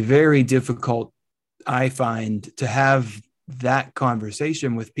it can be very difficult, I find, to have that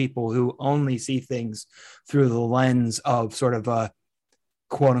conversation with people who only see things through the lens of sort of a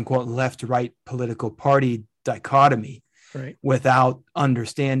quote unquote left-right political party dichotomy, right, without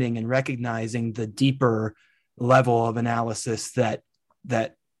understanding and recognizing the deeper level of analysis that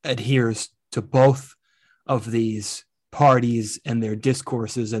adheres to both of these parties and their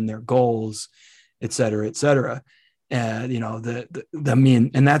discourses and their goals, et cetera, et cetera. And,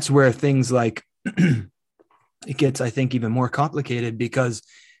 and that's where things like it gets, I think, even more complicated, because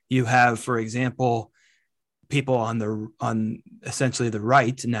you have, for example, people on essentially the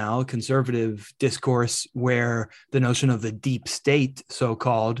right now, conservative discourse, where the notion of the deep state,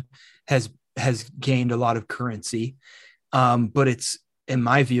 so-called, has gained a lot of currency. But it's, in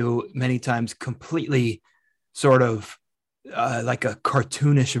my view, many times completely sort of like a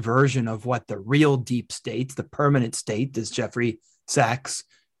cartoonish version of what the real deep state, the permanent state, as Jeffrey Sachs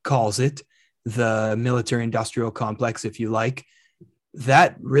calls it, the military industrial complex, if you like,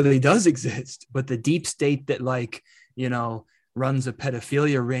 that really does exist. But the deep state that, runs a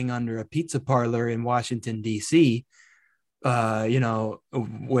pedophilia ring under a pizza parlor in Washington, D.C., that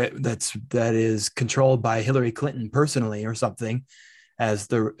is controlled by Hillary Clinton personally or something, as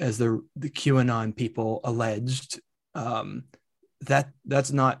the QAnon people alleged,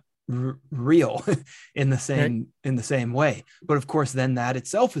 that's not real in the same way. But of course, then that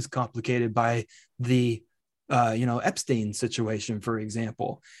itself is complicated by the Epstein situation, for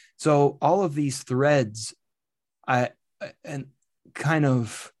example. So all of these threads, and kind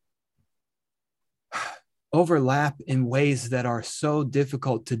of overlap in ways that are so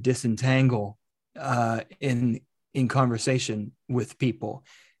difficult to disentangle in conversation with people,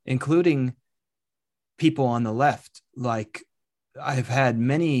 including people on the left. Like, I've had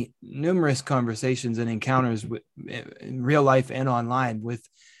numerous conversations and encounters in real life and online with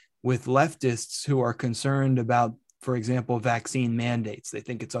leftists who are concerned about, for example, vaccine mandates. They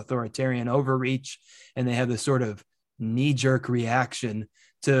think it's authoritarian overreach, and they have this sort of knee-jerk reaction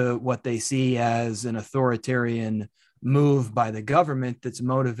to what they see as an authoritarian move by the government that's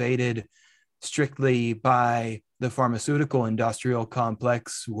motivated strictly by the pharmaceutical industrial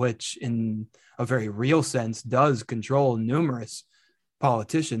complex, which in a very real sense does control numerous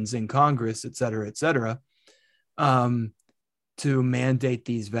politicians in Congress, et cetera, to mandate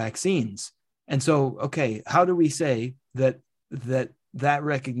these vaccines. And so, okay, how do we say that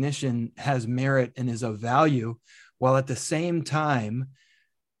recognition has merit and is of value, while at the same time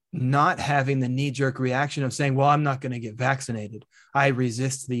not having the knee-jerk reaction of saying, well, I'm not going to get vaccinated. I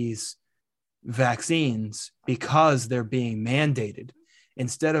resist these vaccines because they're being mandated,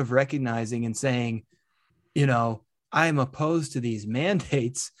 instead of recognizing and saying, you know, I'm opposed to these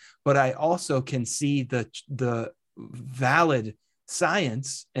mandates, but I also can see the valid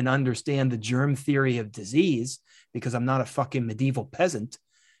science and understand the germ theory of disease, because I'm not a fucking medieval peasant,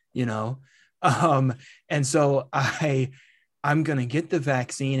 you know? And so I'm going to get the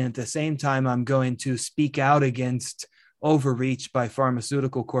vaccine. And at the same time, I'm going to speak out against overreach by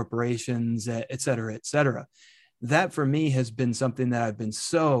pharmaceutical corporations, et cetera, et cetera. That for me has been something that I've been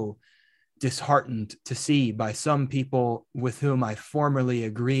so disheartened to see by some people with whom I formerly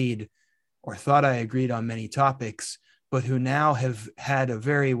agreed or thought I agreed on many topics, but who now have had a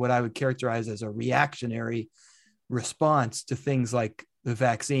very, what I would characterize as a reactionary response to things like the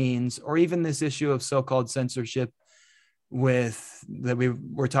vaccines, or even this issue of so-called censorship that we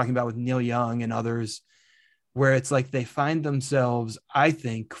were talking about with Neil Young and others, where it's like they find themselves, I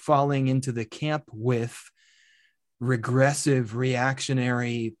think, falling into the camp with regressive,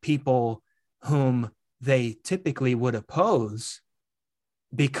 reactionary people whom they typically would oppose,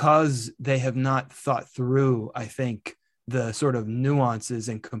 because they have not thought through, I think, the sort of nuances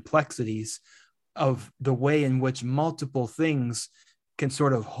and complexities of the way in which multiple things can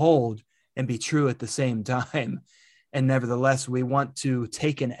sort of hold and be true at the same time. And nevertheless, we want to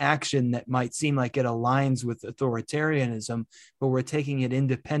take an action that might seem like it aligns with authoritarianism, but we're taking it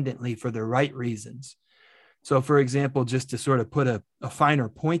independently for the right reasons. So, for example, just to sort of put a finer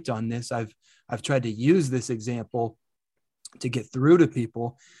point on this, I've tried to use this example to get through to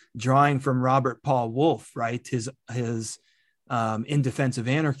people, drawing from Robert Paul Wolff, right? His In Defense of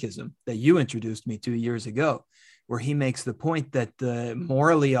Anarchism that you introduced me to years ago, where he makes the point that the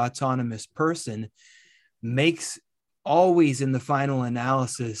morally autonomous person always in the final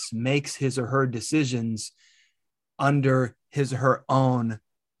analysis makes his or her decisions under his or her own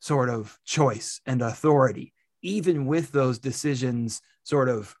sort of choice and authority, even with those decisions sort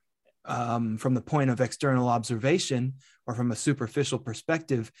of from the point of external observation or from a superficial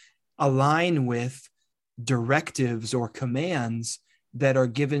perspective, align with directives or commands that are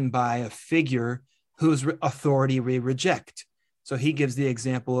given by a figure whose authority we reject. So he gives the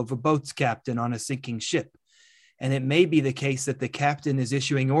example of a boat's captain on a sinking ship. And it may be the case that the captain is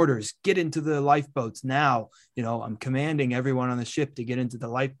issuing orders, get into the lifeboats now. You know, I'm commanding everyone on the ship to get into the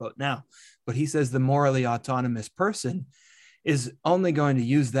lifeboat now. But he says the morally autonomous person is only going to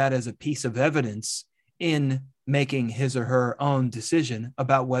use that as a piece of evidence in making his or her own decision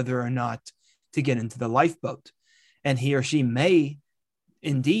about whether or not to get into the lifeboat. And he or she may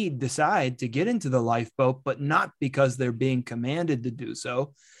indeed decide to get into the lifeboat, but not because they're being commanded to do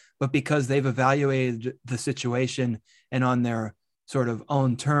so, but because they've evaluated the situation and on their sort of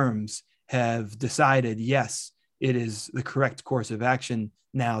own terms have decided, yes, it is the correct course of action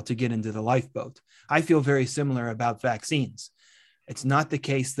now to get into the lifeboat. I feel very similar about vaccines. It's not the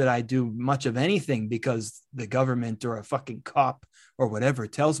case that I do much of anything because the government or a fucking cop or whatever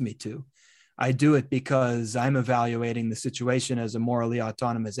tells me to. I do it because I'm evaluating the situation as a morally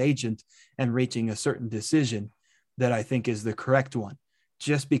autonomous agent and reaching a certain decision that I think is the correct one,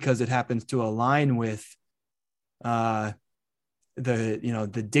 just because it happens to align with the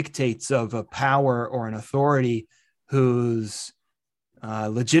dictates of a power or an authority whose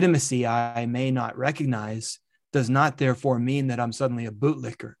legitimacy I may not recognize, does not therefore mean that I'm suddenly a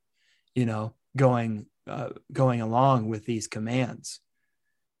bootlicker, going along with these commands.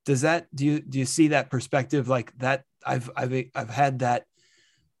 Do you see that perspective like that? I've had that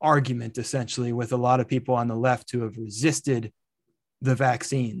argument essentially with a lot of people on the left who have resisted the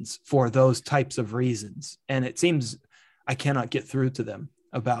vaccines for those types of reasons. And it seems I cannot get through to them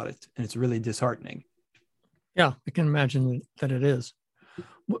about it. And it's really disheartening. Yeah, I can imagine that it is.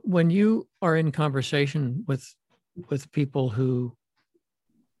 When you are in conversation with people who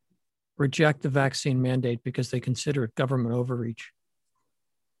reject the vaccine mandate because they consider it government overreach,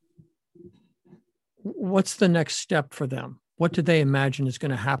 what's the next step for them? What do they imagine is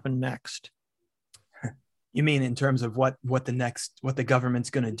going to happen next? You mean in terms of what the government's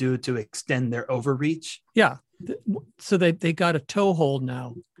going to do to extend their overreach? Yeah. So they got a toehold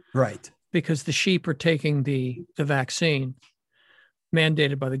now. Right. Because the sheep are taking the vaccine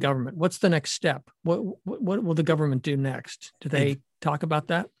mandated by the government. What's the next step? What will the government do next? Do they talk about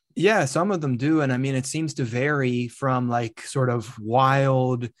that? Yeah, some of them do. And I mean, it seems to vary from like sort of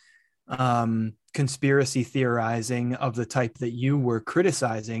wild conspiracy theorizing of the type that you were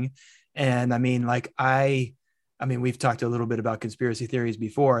criticizing. And I mean, like, I mean, we've talked a little bit about conspiracy theories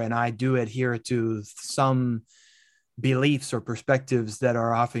before, and I do adhere to some beliefs or perspectives that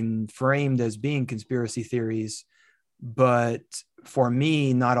are often framed as being conspiracy theories. But for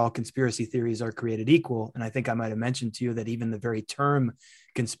me, not all conspiracy theories are created equal. And I think I might have mentioned to you that even the very term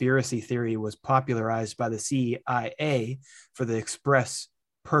conspiracy theory was popularized by the CIA for the express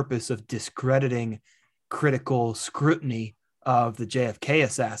purpose of discrediting critical scrutiny of the JFK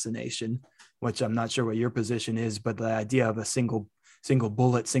assassination, which I'm not sure what your position is, but the idea of a single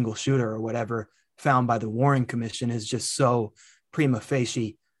bullet, single shooter or whatever found by the Warren Commission is just so prima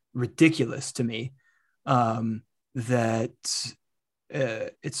facie ridiculous to me, that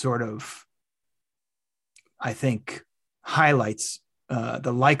it sort of, I think, highlights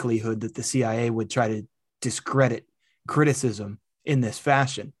the likelihood that the CIA would try to discredit criticism in this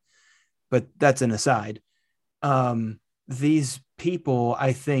fashion. But that's an aside. These people,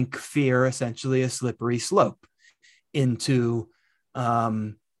 I think, fear essentially a slippery slope into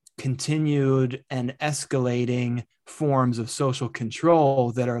continued and escalating forms of social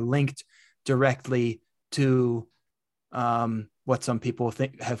control that are linked directly to what some people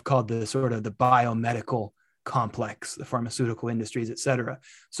have called the sort of the biomedical complex, the pharmaceutical industries, et cetera.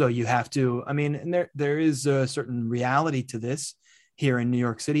 So you have to, I mean, and there is a certain reality to this. Here in New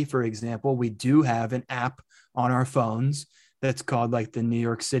York City, for example, we do have an app on our phones that's called like the New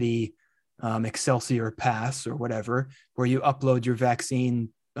York City Excelsior Pass or whatever, where you upload your vaccine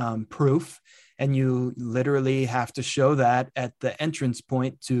proof, and you literally have to show that at the entrance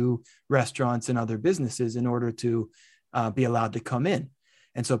point to restaurants and other businesses in order to be allowed to come in.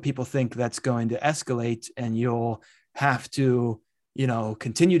 And so people think that's going to escalate, and you'll have to,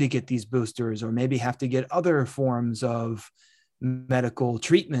 continue to get these boosters, or maybe have to get other forms of medical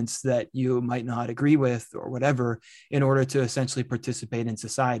treatments that you might not agree with or whatever in order to essentially participate in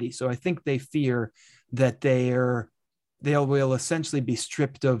society. So I think they fear that they will essentially be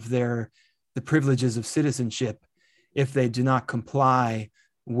stripped of the privileges of citizenship if they do not comply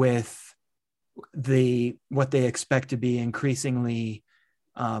with what they expect to be increasingly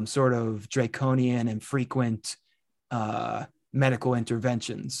sort of draconian and frequent medical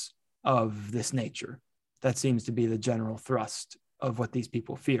interventions of this nature. That seems to be the general thrust of what these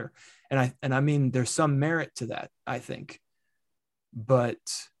people fear. And I mean, there's some merit to that, I think, but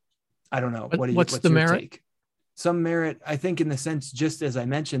I don't know. What's the your merit? take? Some merit, I think, in the sense, just as I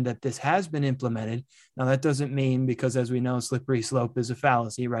mentioned, that this has been implemented. Now, that doesn't mean, because as we know, slippery slope is a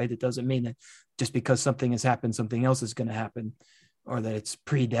fallacy, right? It doesn't mean that just because something has happened, something else is going to happen, or that it's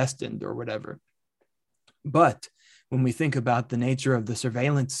predestined or whatever. But when we think about the nature of the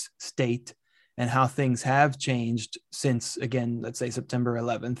surveillance state and how things have changed since, again, let's say September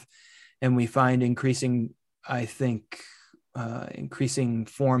 11th, and we find increasing, I think, increasing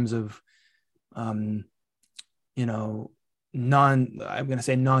forms of, I'm going to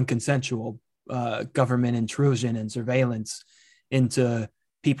say non-consensual government intrusion and surveillance into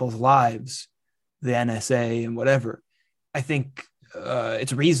people's lives, the NSA and whatever. I think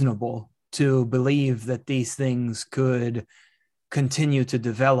it's reasonable to believe that these things could continue to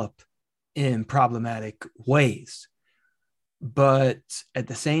develop in problematic ways. But at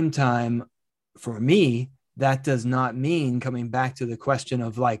the same time, for me, that does not mean, coming back to the question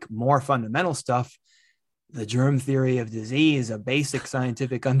of like more fundamental stuff, the germ theory of disease, a basic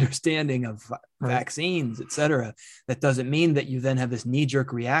scientific understanding of vaccines, et cetera. That doesn't mean that you then have this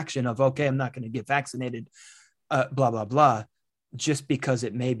knee-jerk reaction of, okay, I'm not going to get vaccinated, blah, blah, blah, just because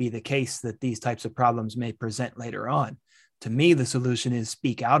it may be the case that these types of problems may present later on. To me, the solution is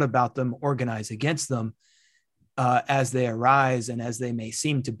speak out about them, organize against them as they arise and as they may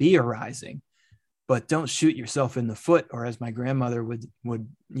seem to be arising. But don't shoot yourself in the foot, or as my grandmother would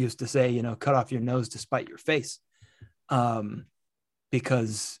used to say, cut off your nose to spite your face.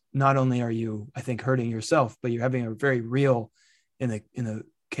 Because not only are you, I think, hurting yourself, but you're having a very real, in the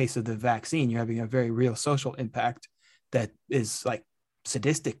case of the vaccine, you're having a very real social impact that is like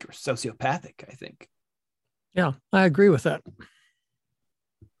sadistic or sociopathic, I think. Yeah, I agree with that.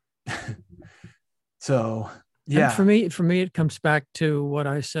 So, yeah. And for me, it comes back to what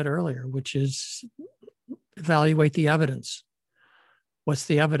I said earlier, which is evaluate the evidence. What's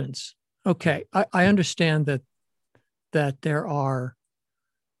the evidence? Okay, I understand that there are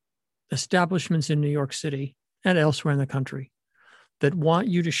establishments in New York City and elsewhere in the country that want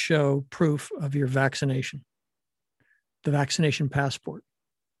you to show proof of your vaccination, the vaccination passport.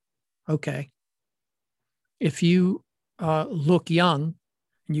 Okay. If you look young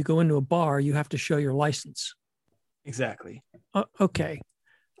and you go into a bar, you have to show your license. Exactly. Okay.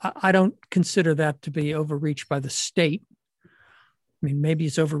 I don't consider that to be overreach by the state. I mean, maybe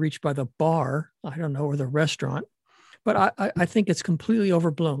it's overreached by the bar, I don't know, or the restaurant, but I think it's completely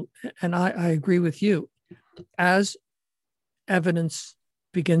overblown. And I agree with you. As evidence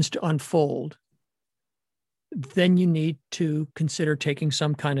begins to unfold, then you need to consider taking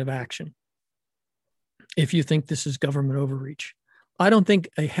some kind of action if you think this is government overreach. I don't think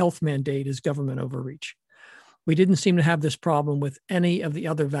a health mandate is government overreach. We didn't seem to have this problem with any of the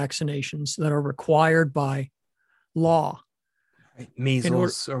other vaccinations that are required by law. Right.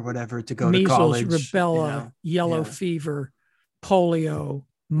 Measles or whatever to go to college. Measles, rubella, yellow fever, polio,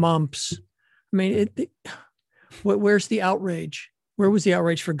 mumps. I mean, where's the outrage? Where was the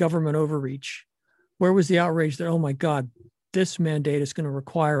outrage for government overreach? Where was the outrage that, oh my God, this mandate is going to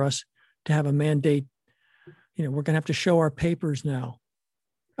require us to have a mandate? We're going to have to show our papers now.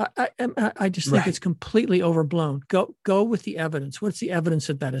 I just think it's completely overblown. Go with the evidence. What's the evidence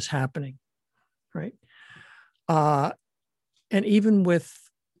that is happening, right? And even with,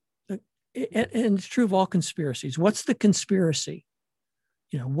 and it's true of all conspiracies. What's the conspiracy?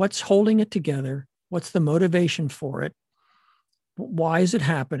 What's holding it together? What's the motivation for it? Why is it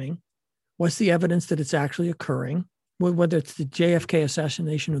happening? What's the evidence that it's actually occurring? Whether it's the JFK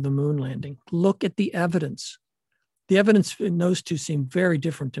assassination or the moon landing, look at the evidence. The evidence in those two seem very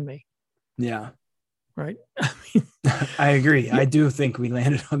different to me. Yeah. Right. I agree. I do think we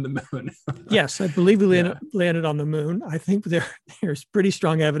landed on the moon. Yes, I believe we landed on the moon. I think there's pretty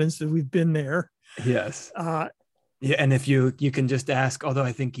strong evidence that we've been there. Yes. Yeah, and if you can just ask, although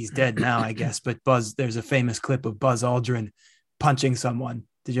I think he's dead now, I guess, but there's a famous clip of Buzz Aldrin punching someone.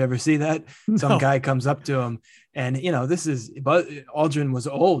 Did you ever see that? No. Some guy comes up to him, and Aldrin was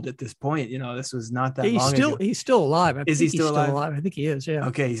old at this point. This was not that long ago. He's still alive. Is he still alive? I think he is. Yeah.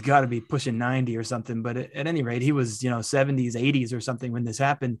 Okay, he's got to be pushing 90 or something. But at any rate, he was 70s, 80s or something when this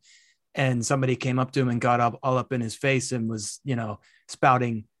happened, and somebody came up to him and got all up in his face and was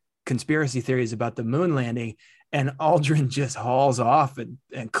spouting conspiracy theories about the moon landing. And Aldrin just hauls off and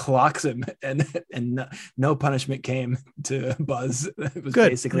clocks him, and no punishment came to Buzz. It was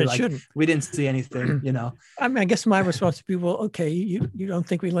basically like, we didn't see anything, I mean, I guess my response to people, okay, you don't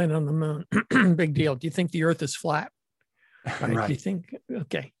think we landed on the moon? Big deal. Do you think the Earth is flat? Right. Do you think?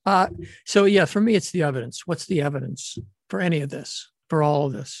 Okay. So yeah, for me, it's the evidence. What's the evidence for any of this? For all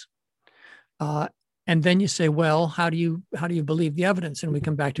of this? And then you say, well, how do you believe the evidence? And we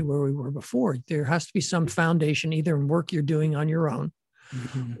come back to where we were before. There has to be some foundation, either in work you're doing on your own,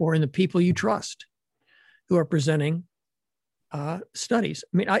 or in the people you trust who are presenting studies.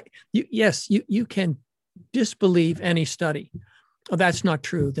 I mean, you can disbelieve any study. Oh, that's not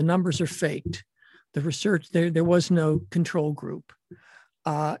true. The numbers are faked. The research, there was no control group.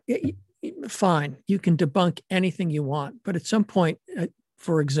 Fine, you can debunk anything you want. But at some point,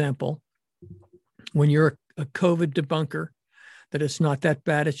 for example, when you're a COVID debunker, that it's not that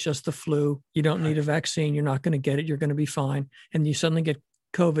bad, it's just the flu, you don't need a vaccine, you're not going to get it, you're going to be fine, and you suddenly get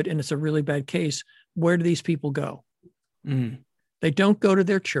COVID and it's a really bad case, where do these people go? They don't go to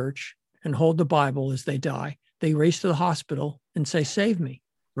their church and hold the Bible as they die. They race to the hospital and say, save me.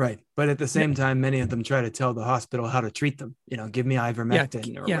 Right. But at the same time, many of them try to tell the hospital how to treat them, give me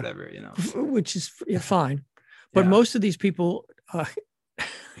ivermectin or whatever, Which is fine. But most of these people,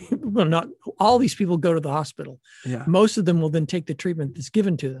 well, not all these people go to the hospital. Yeah. Most of them will then take the treatment that's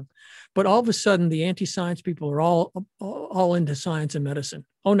given to them. But all of a sudden, the anti-science people are all into science and medicine.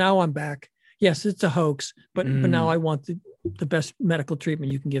 Oh, now I'm back. Yes, it's a hoax, but now I want the best medical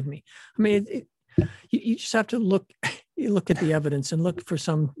treatment you can give me. I mean, you just have to look at the evidence and look for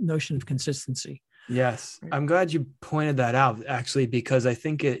some notion of consistency. Yes. I'm glad you pointed that out, actually, because I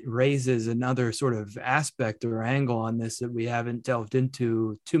think it raises another sort of aspect or angle on this that we haven't delved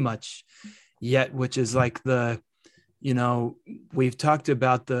into too much yet, which is like we've talked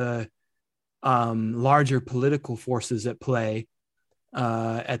about the larger political forces at play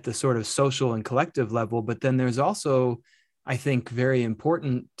at the sort of social and collective level. But then there's also, I think, very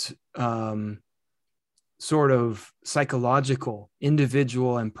important sort of psychological,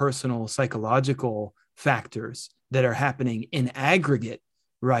 individual and personal psychological factors that are happening in aggregate,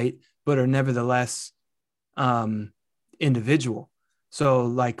 right? But are nevertheless individual. So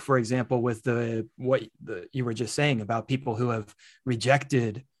like, for example, with what you were just saying about people who have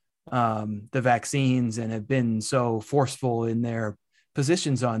rejected the vaccines and have been so forceful in their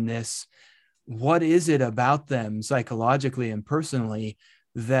positions on this, what is it about them psychologically and personally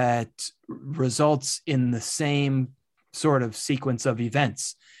that results in the same sort of sequence of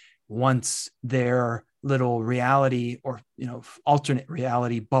events once their little reality or alternate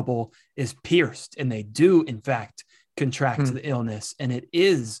reality bubble is pierced and they do in fact contract the illness and it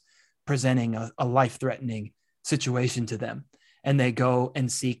is presenting a life-threatening situation to them? and they go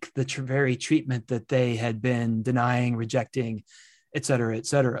and seek the very treatment that they had been denying, rejecting, et cetera, et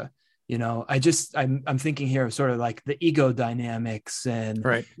cetera. I'm thinking here of sort of like the ego dynamics and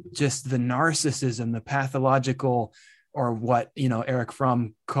Right. just the narcissism, the pathological, or what, Eric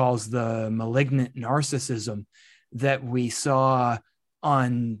Fromm calls the malignant narcissism that we saw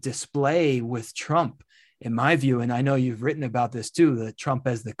on display with Trump, in my view. And I know you've written about this too, the Trump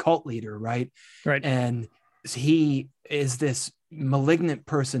as the cult leader, right? Right. And he is this malignant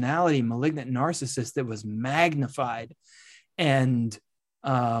personality, malignant narcissist that was magnified and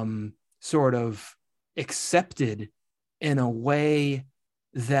sort of accepted in a way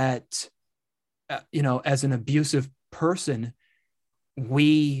that, as an abusive person,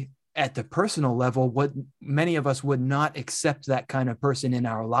 we at the personal level, many of us would not accept that kind of person in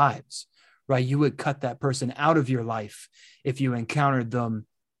our lives, right? You would cut that person out of your life if you encountered them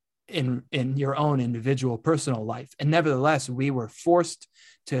in your own individual personal life. And nevertheless, we were forced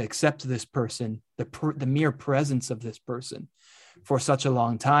to accept this person, the mere presence of this person for such a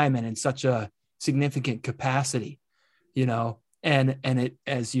long time and in such a significant capacity, and it,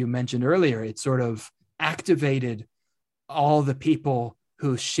 as you mentioned earlier, it sort of activated all the people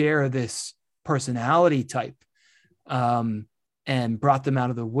who share this personality type, and brought them out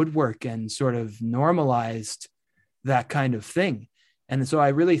of the woodwork and sort of normalized that kind of thing. And so I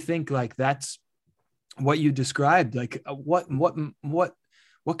really think like that's what you described, like what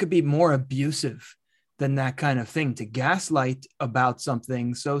could be more abusive than that kind of thing, to gaslight about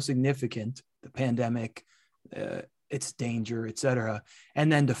something so significant, the pandemic, its danger, et cetera,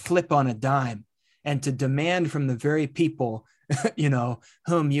 and then to flip on a dime and to demand from the very people,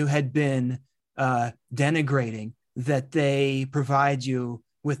 whom you had been denigrating, that they provide you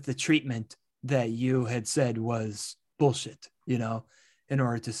with the treatment that you had said was bullshit, in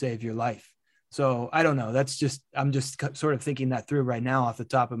order to save your life. So I don't know. I'm just sort of thinking that through right now off the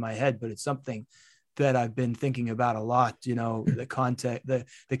top of my head, but it's something that I've been thinking about a lot, the context,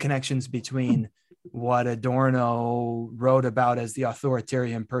 the connections between what Adorno wrote about as the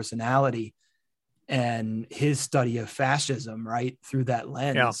authoritarian personality and his study of fascism, right, through that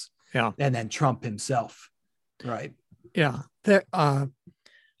lens. Yeah. And then Trump himself, right? Yeah.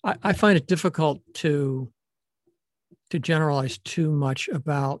 I find it difficult to generalize too much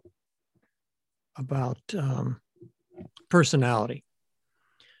about personality.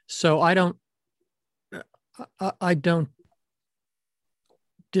 So I don't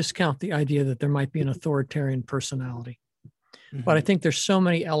discount the idea that there might be an authoritarian personality, but I think there's so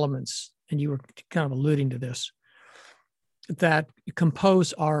many elements, and you were kind of alluding to this, that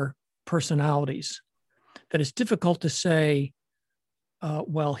compose our personalities that it's difficult to say,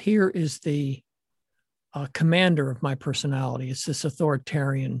 well, here is the commander of my personality. It's this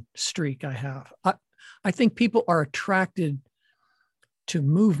authoritarian streak I have. I think people are attracted to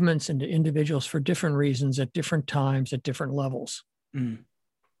movements and to individuals for different reasons at different times, at different levels.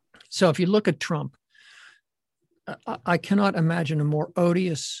 So if you look at Trump, I cannot imagine a more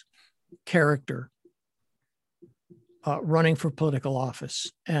odious character running for political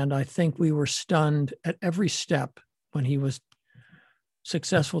office. And I think we were stunned at every step when he was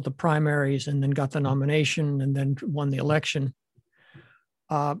successful at the primaries and then got the nomination and then won the election.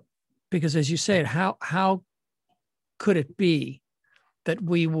 Because as you said, how could it be that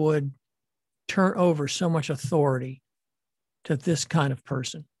we would turn over so much authority to this kind of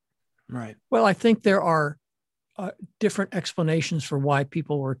person? Right. Well, I think there are different explanations for why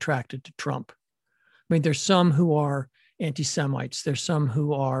people were attracted to Trump. I mean, there's some who are anti-Semites. There's some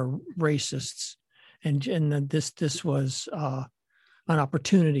who are racists. And this was an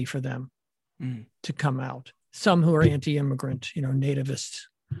opportunity for them to come out. Some who are anti-immigrant, nativists.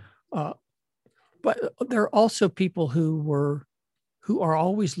 But there are also people who are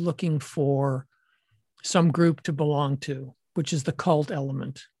always looking for some group to belong to, which is the cult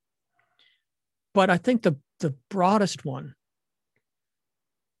element. But I think the broadest one,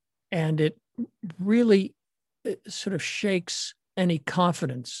 and it really sort of shakes any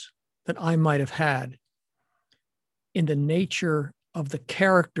confidence that I might have had in the nature of the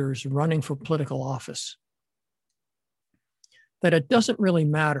characters running for political office, that it doesn't really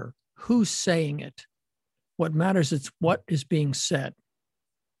matter who's saying it. What matters is what is being said.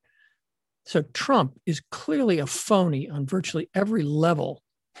 So Trump is clearly a phony on virtually every level,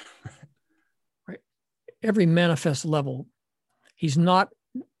 right? Every manifest level. He's not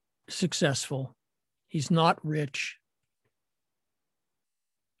successful. He's not rich.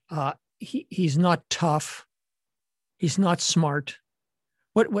 He's not tough. He's not smart.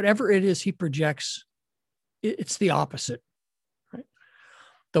 Whatever it is he projects, it's the opposite. Right?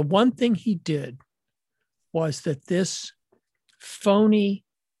 The one thing he did was that this phony,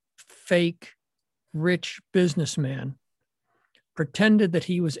 fake, rich businessman pretended that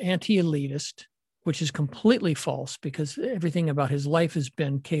he was anti-elitist, which is completely false because everything about his life has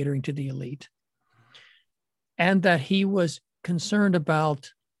been catering to the elite, and that he was concerned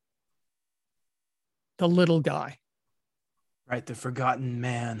about the little guy. Right, the forgotten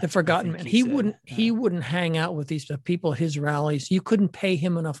man. The forgotten man. He wouldn't hang out with these people at his rallies. You couldn't pay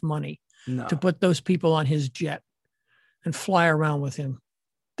him enough money to put those people on his jet and fly around with him.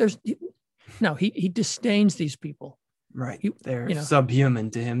 He disdains these people. Right. They're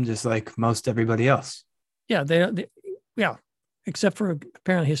subhuman to him, just like most everybody else. Yeah, they except for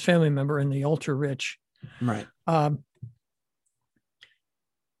apparently his family member and the ultra rich. Right. But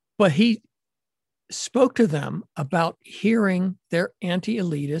he spoke to them about hearing their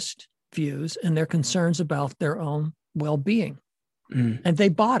anti-elitist views and their concerns about their own well-being. And they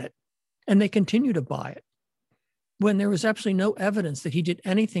bought it, and they continue to buy it when there was absolutely no evidence that he did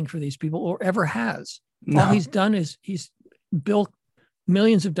anything for these people or ever has. No. All he's done is he's built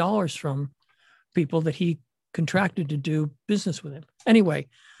millions of dollars from people that he contracted to do business with him. Anyway,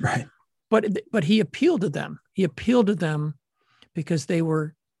 right. But he appealed to them. He appealed to them because they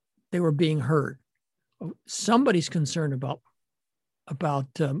were being heard. Somebody's concerned about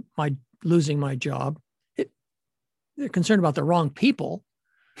my losing my job. They're concerned about the wrong people,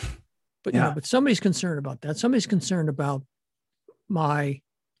 but but somebody's concerned about that. Somebody's concerned about my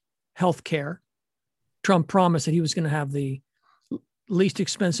health care. Trump promised that he was going to have the least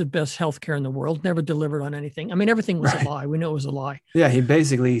expensive, best health care in the world, never delivered on anything. I mean, everything was a lie. We know it was a lie. Yeah, he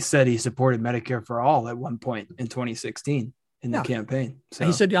basically said he supported Medicare for all at one point in 2016 in the campaign. So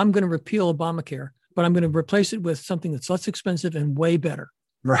he said, I'm going to repeal Obamacare, but I'm going to replace it with something that's less expensive and way better.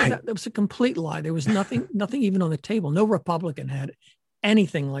 Right. That was a complete lie. There was nothing even on the table. No Republican had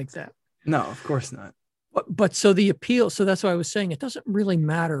anything like that. No, of course not. But so the appeal, so that's why I was saying it doesn't really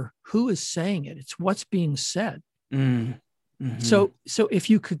matter who is saying it. It's what's being said. Mm-hmm. So if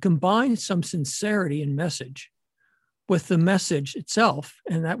you could combine some sincerity in message with the message itself,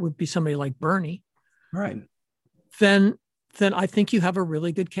 and that would be somebody like Bernie, right? Then I think you have a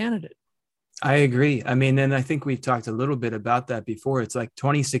really good candidate. I agree. I mean, and I think we've talked a little bit about that before. It's like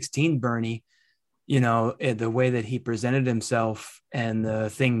 2016 Bernie, the way that he presented himself and the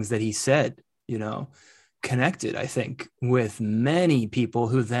things that he said, connected, I think, with many people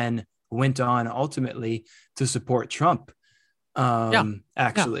who then went on ultimately to support Trump. But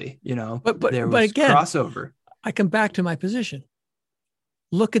there was again, crossover. I come back to my position.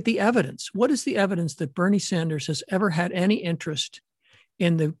 Look at the evidence. What is the evidence that Bernie Sanders has ever had any interest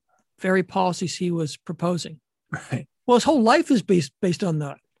in the very policies he was proposing? Right. Well, his whole life is based on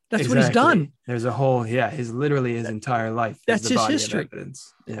that. That's what he's done. There's a whole, his entire life. That's his history.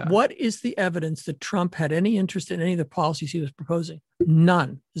 Yeah. What is the evidence that Trump had any interest in any of the policies he was proposing?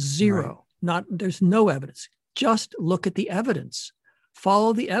 None. Zero. Right. There's no evidence. Just look at the evidence.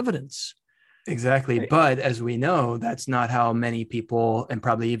 Follow the evidence. Exactly. Right. But as we know, that's not how many people, and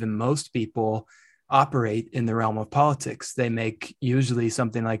probably even most people, operate in the realm of politics. They make usually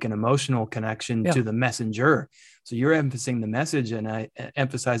something like an emotional connection to the messenger. So you're emphasizing the message,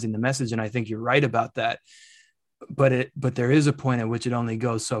 and I think you're right about that. But there is a point at which it only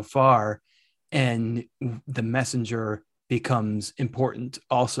goes so far, and the messenger becomes important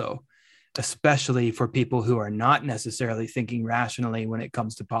also, especially for people who are not necessarily thinking rationally when it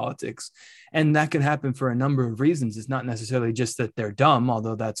comes to politics. And that can happen for a number of reasons. It's not necessarily just that they're dumb,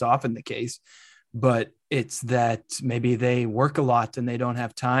 although that's often the case, but it's that maybe they work a lot and they don't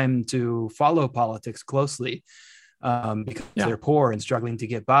have time to follow politics closely because they're poor and struggling to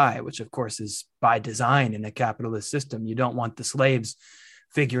get by, which of course is by design in a capitalist system. You don't want the slaves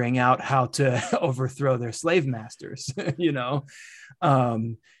figuring out how to overthrow their slave masters,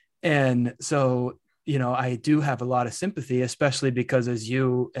 and so, I do have a lot of sympathy, especially because, as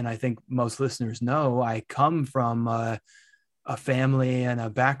you and I think most listeners know, I come from a family and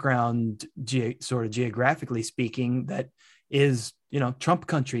a background, sort of geographically speaking, that is, Trump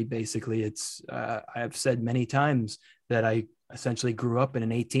country. Basically, it's I've said many times that I essentially grew up in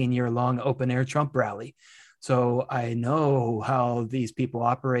an 18-year-long open air Trump rally. So I know how these people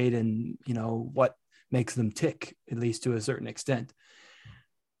operate and, what makes them tick, at least to a certain extent.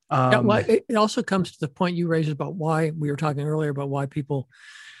 It also comes to the point you raised about why we were talking earlier about why people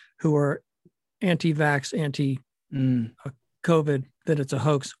who are anti-vax, anti-COVID, that it's a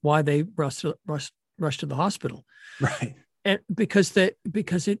hoax, why they rush to the hospital. Right. And because it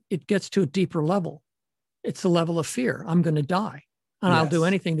gets to a deeper level. It's the level of fear. I'm going to die, and I'll do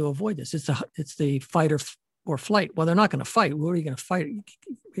anything to avoid this. It's the fight or flight. Well, they're not going to fight. What are you going to fight?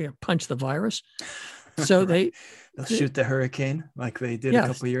 You punch the virus. So they'll shoot the hurricane like they did a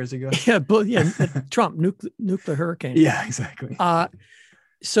couple of years ago. Yeah, but Trump nuke the hurricane. Yeah, exactly.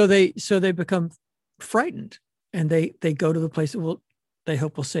 So they become frightened, and they go to the place that they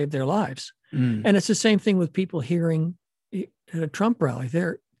hope will save their lives. And it's the same thing with people hearing at a Trump rally.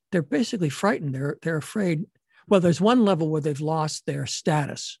 They're basically frightened. They're afraid. Well, there's one level where they've lost their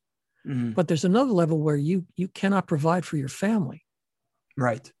status, but there's another level where you cannot provide for your family.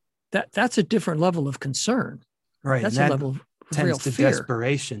 Right. That's a different level of concern. Right. That's a level of real to fear.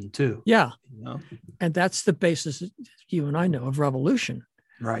 Desperation too. Yeah. And that's the basis, you and I know, of revolution.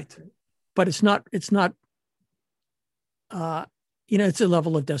 Right. But it's not, it's a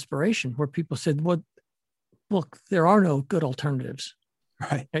level of desperation where people said, well, look, there are no good alternatives.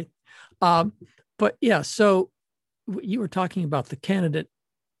 Right. Okay? But yeah, so you were talking about the candidate,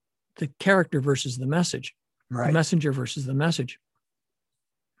 the character versus the message, right? The messenger versus the message.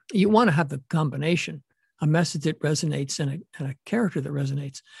 You want to have the combination, a message that resonates and a character that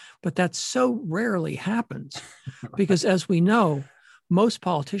resonates, but that so rarely happens because, as we know, most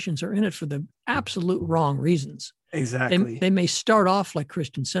politicians are in it for the absolute wrong reasons. Exactly. They may start off like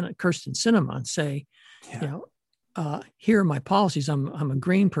Kirsten Sinema and say, here are my policies. I'm a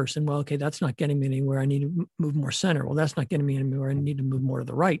green person. Well, okay, that's not getting me anywhere. I need to move more center. Well, that's not getting me anywhere. I need to move more to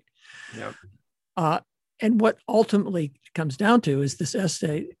the right. Yep. And what ultimately comes down to is this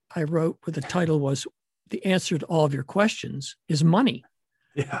essay I wrote where the title was "The Answer to All of Your Questions is Money."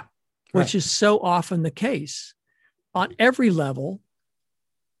 Yeah. Right. Which is so often the case on every level.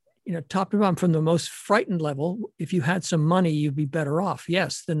 Top to bottom, from the most frightened level, if you had some money, you'd be better off.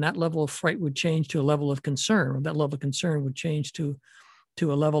 Yes, then that level of fright would change to a level of concern, or that level of concern would change to a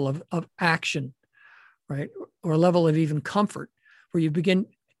level of action, right? Or a level of even comfort, where you begin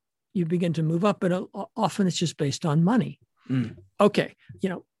to move up, but often it's just based on money. Okay,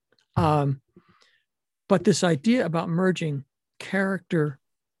 but this idea about merging character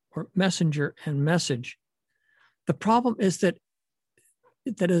or messenger and message, the problem is that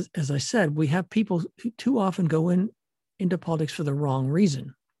is, as I said, we have people who too often go into politics for the wrong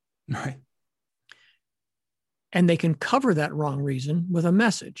reason. Right. And they can cover that wrong reason with a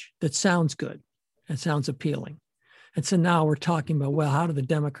message that sounds good and sounds appealing. And so now we're talking about, well, how do the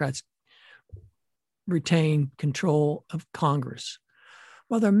Democrats retain control of Congress?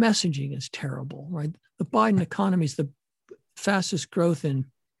 Well, their messaging is terrible, right? The Biden economy is the fastest growth in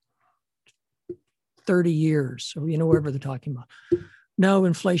 30 years, or whatever they're talking about. No,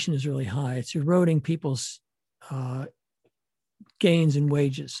 inflation is really high. It's eroding people's gains in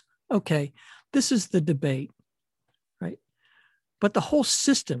wages. Okay, this is the debate, right? But the whole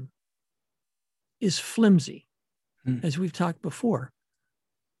system is flimsy, as we've talked before.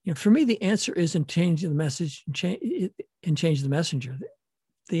 For me, the answer isn't change the message and change the messenger.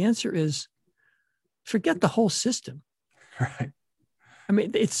 The answer is forget the whole system. Right. I mean,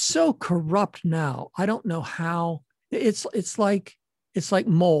 it's so corrupt now. I don't know how. It's like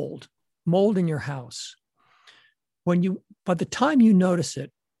mold in your house. By the time you notice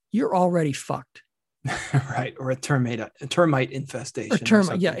it, you're already fucked. Right. Or a termite infestation.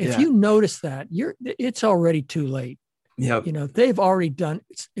 If you notice that, it's already too late. Yep. They've already done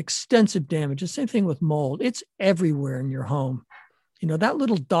extensive damage. The same thing with mold. It's everywhere in your home. That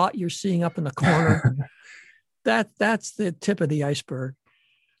little dot you're seeing up in the corner, that's the tip of the iceberg.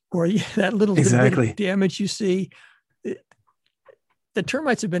 Or that little bit of damage you see. The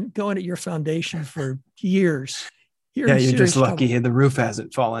termites have been going at your foundation for years. You're just lucky trouble. The roof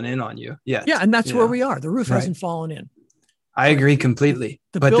hasn't fallen in on you yet. Yeah, and that's where we are. The roof hasn't fallen in. I agree completely.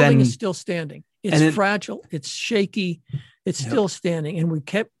 The building is still standing. It's fragile. It's shaky. It's still standing, and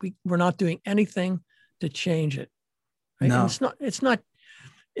we're not doing anything to change it. Right? No, and it's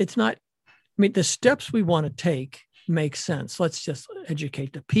not. I mean, the steps we want to take make sense. Let's just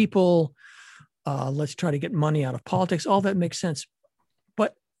educate the people. Let's try to get money out of politics. All that makes sense.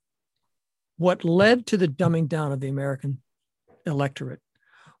 But what led to the dumbing down of the American electorate,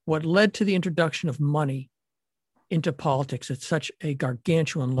 what led to the introduction of money into politics at such a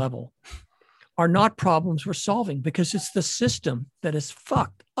gargantuan level, are not problems we're solving, because it's the system that is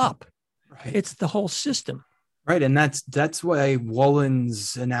fucked up. Right. It's the whole system. Right. And that's why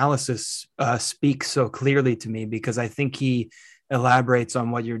Wollen's analysis speaks so clearly to me, because I think he elaborates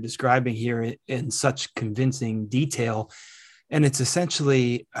on what you're describing here in such convincing detail. And it's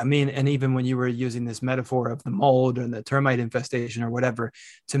essentially, and even when you were using this metaphor of the mold and the termite infestation or whatever,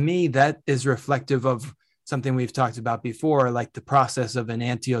 to me, that is reflective of something we've talked about before, like the process of an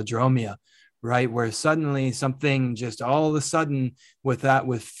antiodromia, right? Where suddenly something just all of a sudden with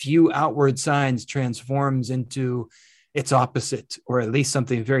few outward signs transforms into its opposite, or at least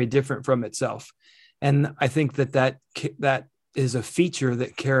something very different from itself. And I think that is a feature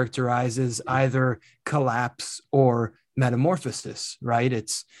that characterizes either collapse or metamorphosis, right?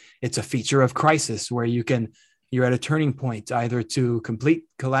 It's a feature of crisis where you're at a turning point, either to complete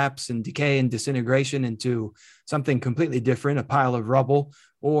collapse and decay and disintegration into something completely different, a pile of rubble,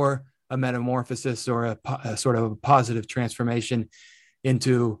 or a metamorphosis or a sort of a positive transformation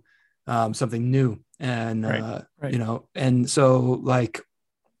into something new. And, right. you know, and so like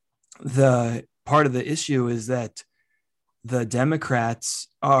the part of the issue is that the Democrats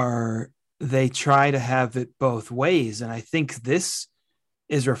they try to have it both ways. And I think this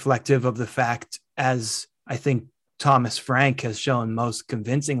is reflective of the fact, as I think Thomas Frank has shown most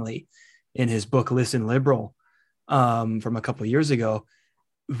convincingly in his book, Listen Liberal, from a couple of years ago,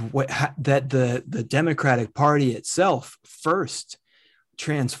 that the Democratic Party itself first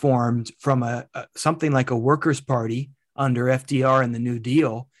transformed from something like a workers' party under FDR and the New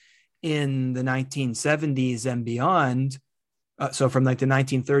Deal in the 1970s and beyond. So from like the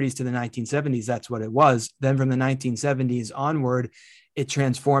 1930s to the 1970s, that's what it was. Then from the 1970s onward, it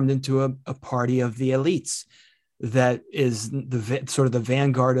transformed into a party of the elites that is sort of the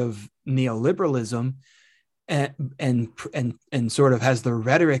vanguard of neoliberalism, and sort of has the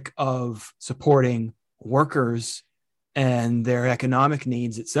rhetoric of supporting workers and their economic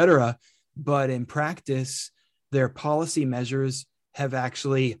needs, et cetera. But in practice, their policy measures have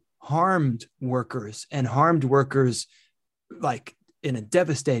actually harmed workers like in a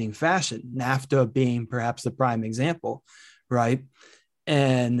devastating fashion, NAFTA being perhaps the prime example, right?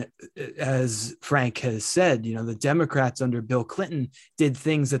 And as Frank has said, you know, the Democrats under Bill Clinton did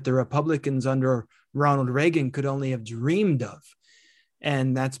things that the Republicans under Ronald Reagan could only have dreamed of.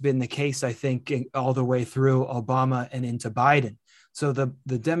 And that's been the case, I think, all the way through Obama and into Biden. So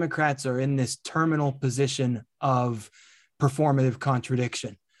the Democrats are in this terminal position of performative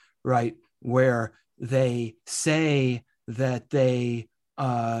contradiction, right? Where they say that they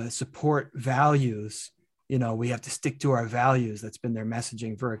support values. You know, we have to stick to our values. That's been their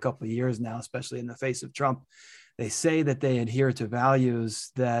messaging for a couple of years now, especially in the face of Trump. They say that they adhere to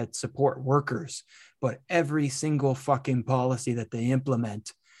values that support workers, but every single fucking policy that they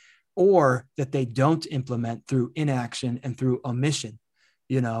implement or that they don't implement through inaction and through omission,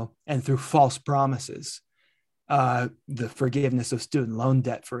 you know, and through false promises. The forgiveness of student loan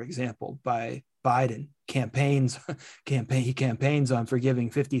debt, for example, by Biden he campaigns on forgiving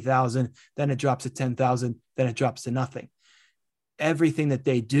 50,000, then it drops to 10,000, then it drops to nothing. Everything that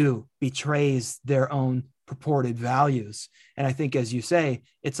they do betrays their own purported values. And I think, as you say,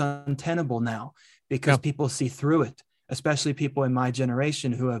 it's untenable now because people see through it, especially people in my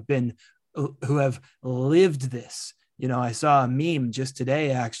generation who have lived this. You know, I saw a meme just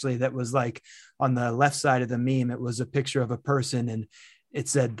today, actually, that was like on the left side of the meme, it was a picture of a person and it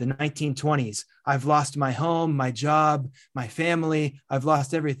said the 1920s, I've lost my home, my job, my family. I've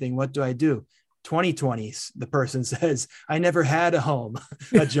lost everything. What do I do? 2020s, the person says, I never had a home,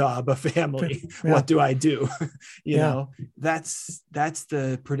 a job, a family. What do I do? You know, that's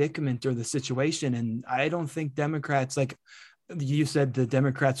the predicament or the situation. And I don't think Democrats, like you said, the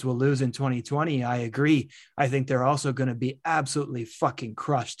Democrats will lose in 2020. I agree. I think they're also going to be absolutely fucking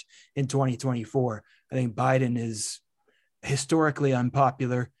crushed in 2024. I think Biden is historically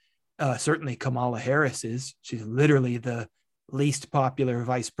unpopular. Certainly Kamala Harris is. She's literally the least popular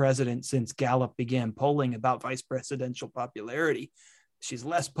vice president since Gallup began polling about vice presidential popularity. She's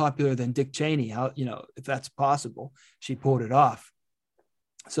less popular than Dick Cheney. How, you know, if that's possible, she pulled it off.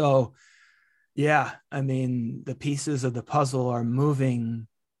 So, yeah, I mean, the pieces of the puzzle are moving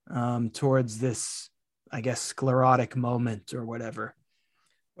towards this, I guess, sclerotic moment or whatever.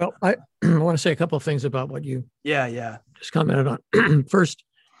 Well, I want to say a couple of things about what you just commented on. First,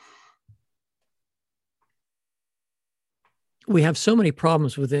 we have so many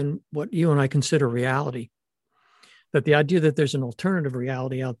problems within what you and I consider reality that the idea that there's an alternative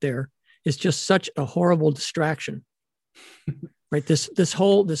reality out there is just such a horrible distraction, right? This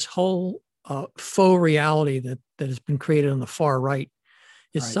whole faux reality that has been created on the far right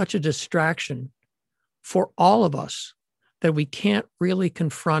is such a distraction for all of us that we can't really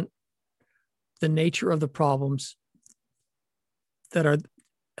confront the nature of the problems that are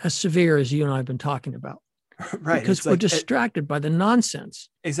as severe as you and I have been talking about. Right. Because we're distracted by the nonsense.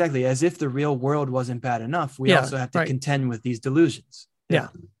 Exactly. As if the real world wasn't bad enough. We also have to contend with these delusions. Yeah.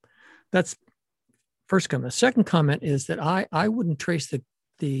 That's first comment. The second comment is that I wouldn't trace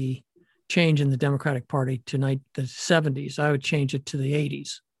the change in the Democratic Party to the 70s. I would change it to the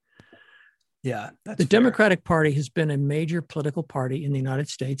 80s. Yeah. The Democratic Party has been a major political party in the United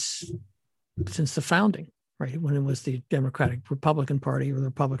States since the founding, right? When it was the Democratic Republican Party or the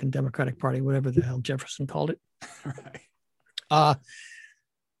Republican Democratic Party, whatever the hell Jefferson called it. Right.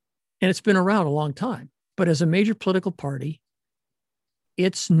 And it's been around a long time. But as a major political party,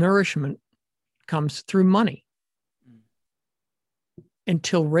 its nourishment comes through money.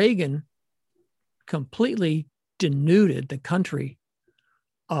 Until Reagan completely denuded the country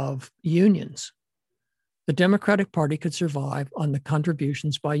of unions, the Democratic Party could survive on the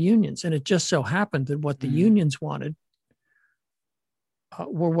contributions by unions. And it just so happened that what the unions wanted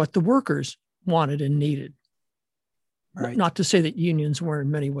were what the workers wanted and needed. Right. Not to say that unions were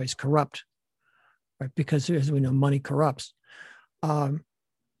in many ways corrupt, right? Because as we know, money corrupts. But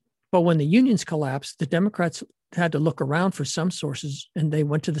when the unions collapsed, the Democrats had to look around for some sources, and they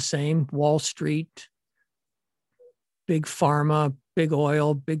went to the same Wall Street, big pharma, big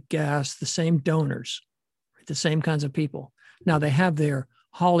oil, big gas, the same donors, right? The same kinds of people. Now they have their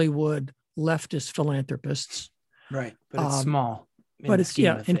Hollywood leftist philanthropists. Right. But it's small. But it's,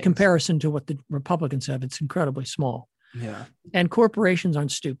 in comparison to what the Republicans have, it's incredibly small. Yeah. And corporations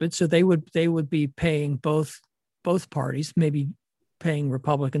aren't stupid. So they would be paying both parties, maybe paying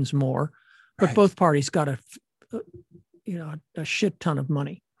Republicans more, but right. Both parties got a shit ton of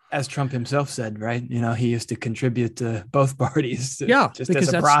money. As Trump himself said, right? He used to contribute to both parties. Just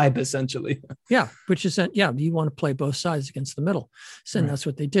as a bribe, essentially. Yeah. Which is, you want to play both sides against the middle. So right. That's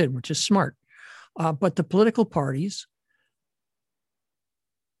what they did, which is smart. But the political parties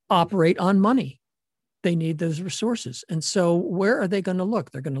operate on money. They need those resources. And so where are they going to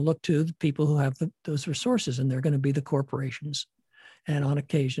look? They're going to look to the people who have those resources, and they're going to be the corporations. And on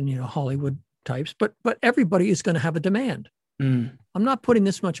occasion, Hollywood types, but everybody is going to have a demand. I'm not putting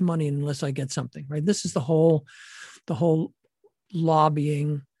this much money in unless I get something, right? This is the whole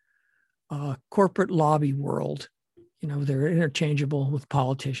lobbying, corporate lobby world. They're interchangeable with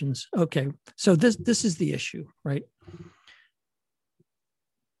politicians. Okay. So this is the issue, right?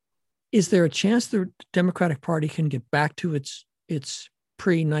 Is there a chance the Democratic Party can get back to its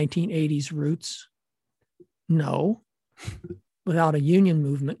pre-1980s roots? No. Without a union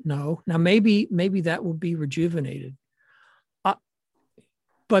movement, no. Now, maybe that will be rejuvenated.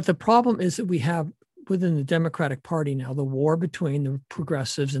 But the problem is that we have within the Democratic Party now the war between the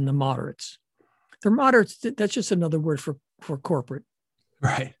progressives and the moderates. The moderates, that's just another word for corporate.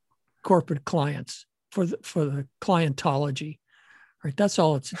 Right. Corporate clients, for the clientology. Right. That's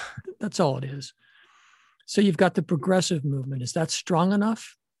all it is. So you've got the progressive movement. Is that strong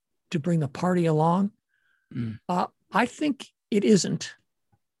enough to bring the party along? I think it isn't.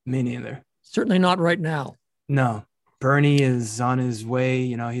 Me neither. Certainly not right now. No. Bernie is on his way.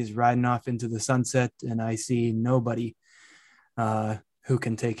 He's riding off into the sunset, and I see nobody who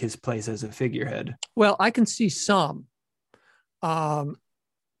can take his place as a figurehead. Well, I can see some. The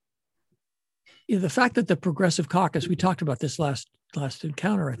fact that the Progressive Caucus, we talked about this last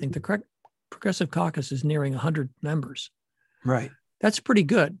encounter, I think the Progressive Caucus is nearing 100 members. Right. That's pretty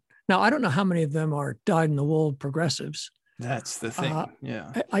good. Now, I don't know how many of them are dyed-in-the-wool progressives. That's the thing.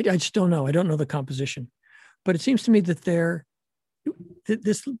 Yeah. I just don't know. I don't know the composition. But it seems to me that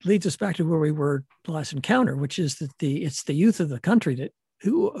this leads us back to where we were the last encounter, which is that it's the youth of the country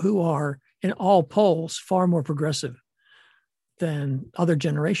who are in all polls far more progressive than other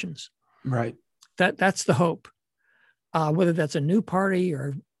generations. Right. That's the hope. Whether that's a new party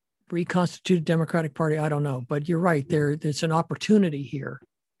or reconstituted Democratic Party, I don't know. But you're right. There's an opportunity here,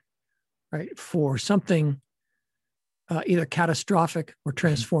 right, for something either catastrophic or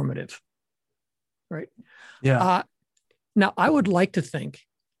transformative. Right. Yeah. Now, I would like to think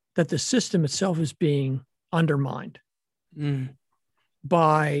that the system itself is being undermined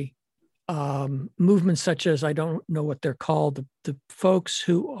by movements such as, I don't know what they're called, the folks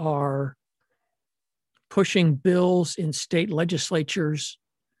who are pushing bills in state legislatures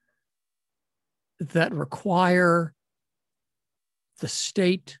that require the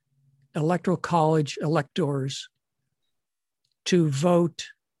state electoral college electors to vote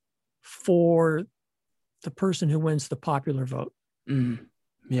for the person who wins the popular vote.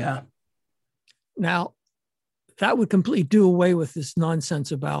 Yeah. Now, that would completely do away with this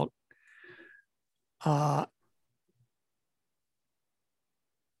nonsense about who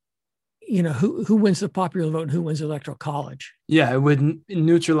wins the popular vote and who wins the electoral college. Yeah, it would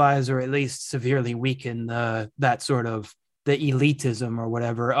neutralize or at least severely weaken that sort of the elitism or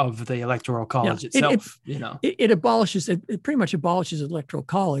whatever of the electoral college itself. It pretty much abolishes the electoral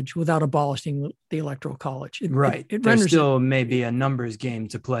college without abolishing the electoral college. There's still maybe a numbers game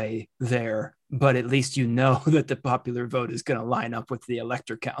to play there, but at least that the popular vote is going to line up with the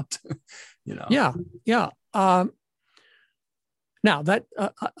elector count. Yeah. Now that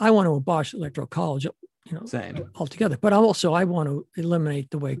I want to abolish electoral college, Same. altogether. But I want to eliminate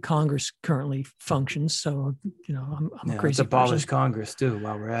the way Congress currently functions. So, I'm a crazy let's abolish person. Congress too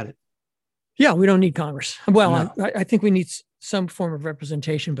while we're at it. Yeah, we don't need Congress. Well, No. I think we need some form of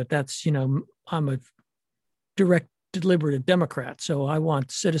representation, but that's, I'm a direct deliberative Democrat. So I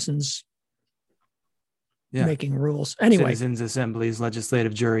want citizens making rules. Anyway. Citizens' assemblies,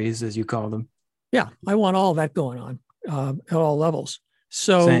 legislative juries, as you call them. Yeah, I want all that going on at all levels.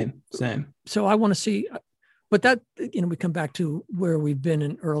 So Same. So I want to see, but that, we come back to where we've been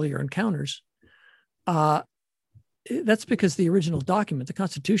in earlier encounters. That's because the original document, the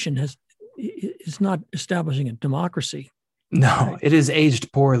Constitution, is not establishing a democracy. No, right? It is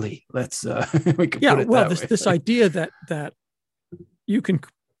aged poorly. Let's we can put it that way. This idea that you can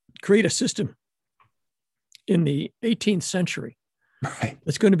create a system in the 18th century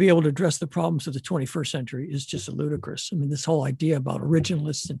that's going to be able to address the problems of the 21st century is just ludicrous. I mean, this whole idea about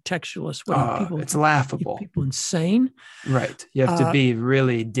originalists and textualists, it's laughable. People insane. Right. You have to be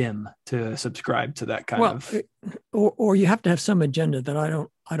really dim to subscribe to that kind of. Or you have to have some agenda that I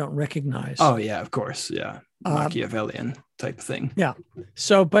don't recognize. Oh yeah, of course. Yeah. Machiavellian type thing. Yeah.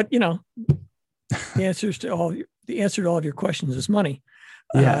 So, but the answer to all of your questions is money.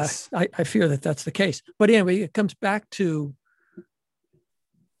 Yes. I fear that that's the case. But anyway, it comes back to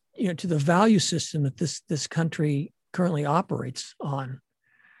to the value system that this country currently operates on.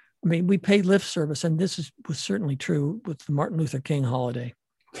 I mean, we pay lip service, and was certainly true with the Martin Luther King holiday.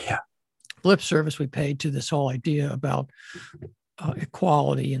 Yeah. Lip service we paid to this whole idea about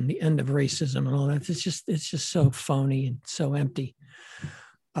equality and the end of racism and all that. It's just so phony and so empty.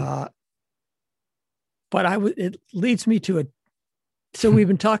 But it leads me to so we've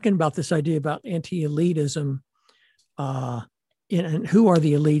been talking about this idea about anti-elitism, and who are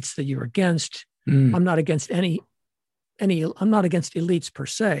the elites that you're against? I'm not against I'm not against elites per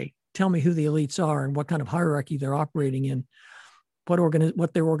se. Tell me who the elites are and what kind of hierarchy they're operating in,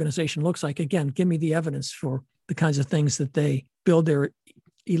 what their organization looks like. Again, give me the evidence for the kinds of things that they build their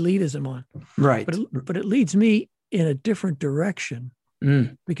elitism on. Right. But it leads me in a different direction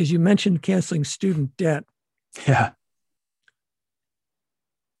because you mentioned canceling student debt. Yeah.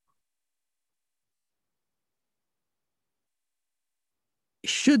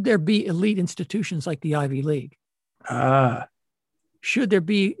 Should there be elite institutions like the Ivy League? Should there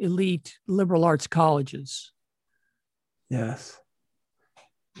be elite liberal arts colleges? Yes.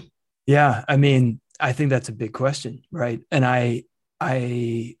 Yeah. I mean, I think that's a big question, right? And I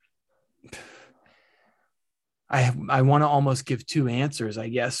want to almost give two answers, I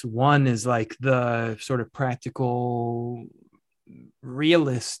guess. One is like the sort of practical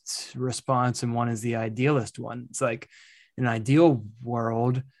realist response, and one is the idealist one. It's like, in an ideal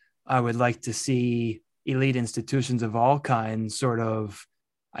world, I would like to see elite institutions of all kinds sort of,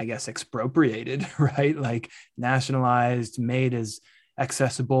 I guess, expropriated, right? Like nationalized, made as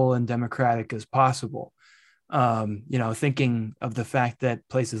accessible and democratic as possible. Thinking of the fact that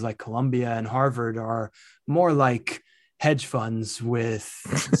places like Columbia and Harvard are more like hedge funds with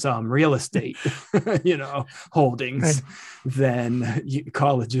some real estate, holdings than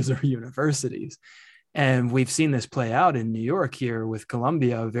colleges or universities. And we've seen this play out in New York here with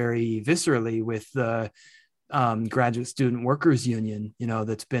Columbia very viscerally with the graduate student workers union,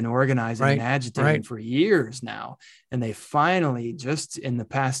 that's been organizing and agitating for years now. And they finally, just in the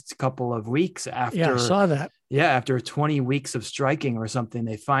past couple of weeks after, I saw that. Yeah, after 20 weeks of striking or something,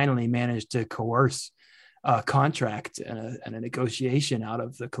 they finally managed to coerce a contract and a negotiation out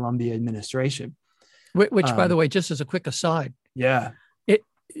of the Columbia administration. Which, by the way, just as a quick aside,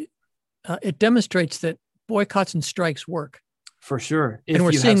 it demonstrates that boycotts and strikes work. For sure. And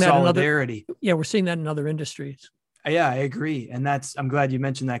we're seeing that solidarity. We're seeing that in other industries. Yeah, I agree. And I'm glad you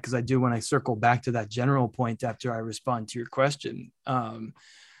mentioned that, because I do want to circle back to that general point after I respond to your question.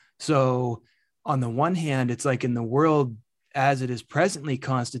 So on the one hand, it's like in the world as it is presently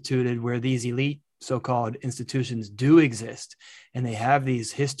constituted, where these elite so-called institutions do exist, and they have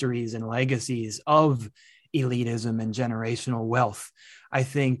these histories and legacies of elitism and generational wealth. I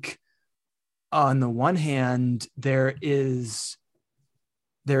think on the one hand, there is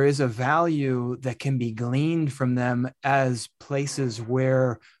a value that can be gleaned from them as places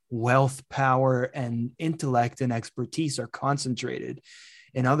where wealth, power, and intellect and expertise are concentrated.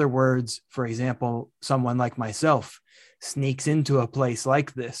 In other words, for example, someone like myself sneaks into a place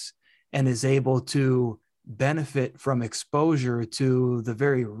like this and is able to benefit from exposure to the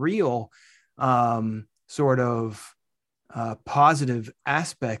very real positive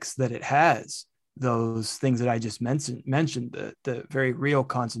aspects that it has. Those things that I just mentioned the very real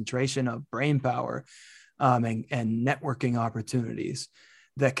concentration of brain power and networking opportunities.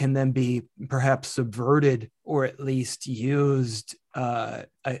 that can then be perhaps subverted or at least used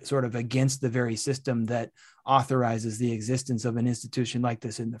sort of against the very system that authorizes the existence of an institution like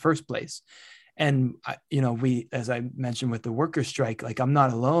this in the first place. And, we, as I mentioned with the workers' strike, like I'm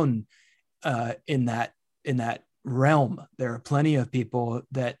not alone in that realm. There are plenty of people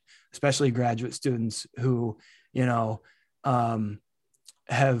that, especially graduate students, who,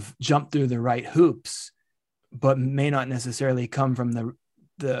 have jumped through the right hoops, but may not necessarily come from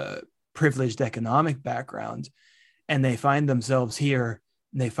the privileged economic background. And they find themselves here,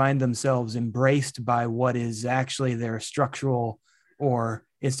 and they find themselves embraced by what is actually their structural or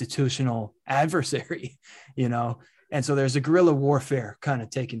institutional adversary, And so there's a guerrilla warfare kind of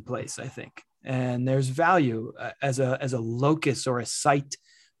taking place, I think. And there's value as a locus or a site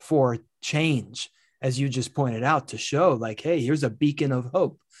for change, as you just pointed out, to show like, hey, here's a beacon of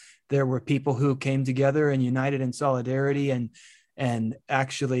hope. There were people who came together and united in solidarity and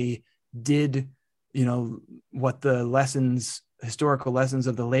actually did, what the historical lessons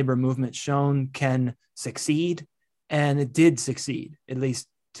of the labor movement shown can succeed. And it did succeed, at least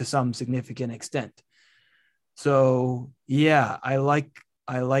to some significant extent. So yeah, I like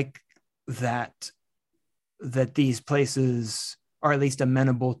that these places are at least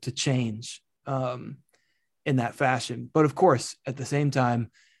amenable to change in that fashion. But of course, at the same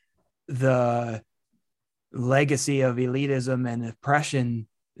time, the legacy of elitism and oppression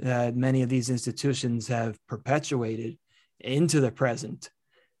that many of these institutions have perpetuated into the present.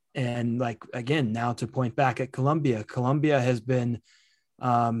 And like, again, now to point back at Columbia has been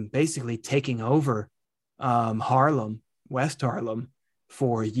basically taking over West Harlem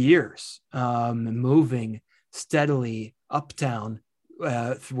for years, moving steadily uptown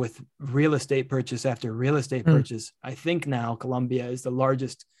with real estate purchase after real estate purchase. I think now Columbia is the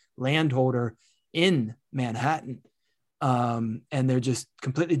largest landholder in Manhattan. And they're just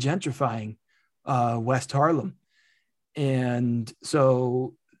completely gentrifying West Harlem. And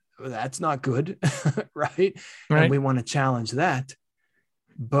so that's not good, right? And we want to challenge that.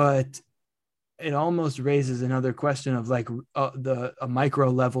 But it almost raises another question of like a micro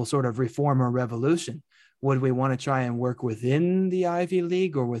level sort of reform or revolution. Would we want to try and work within the Ivy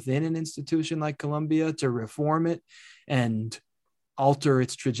League or within an institution like Columbia to reform it and alter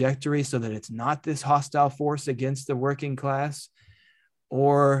its trajectory so that it's not this hostile force against the working class?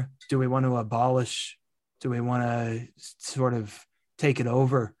 Or do we want to abolish? Do we want to sort of take it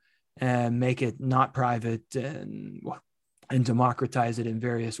over and make it not private and democratize it in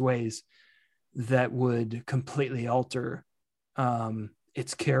various ways that would completely alter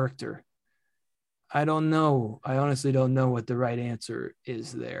its character? I don't know. I honestly don't know what the right answer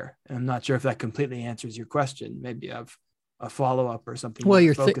is there. And I'm not sure if that completely answers your question. Maybe you have a follow-up or something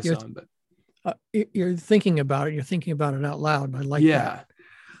you focus on. But you're thinking about it. You're thinking about it out loud. I like that.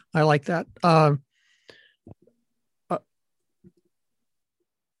 I like that. I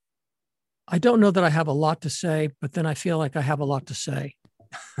don't know that I have a lot to say, but then I feel like I have a lot to say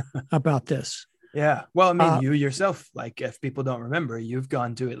about this. Yeah. Well, I mean, you yourself, like if people don't remember, you've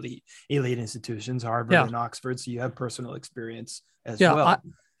gone to elite institutions, Harvard and Oxford. So you have personal experience as well.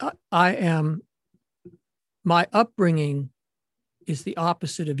 I am, my upbringing is the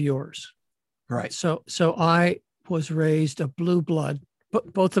opposite of yours. Right. So I was raised a blue blood,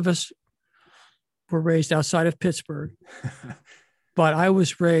 but both of us were raised outside of Pittsburgh, but I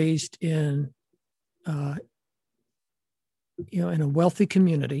was raised in a wealthy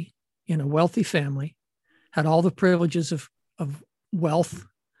community, in a wealthy family, had all the privileges of wealth,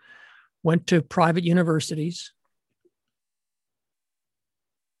 went to private universities.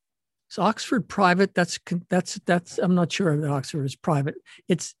 Is Oxford private? That's. I'm not sure that Oxford is private.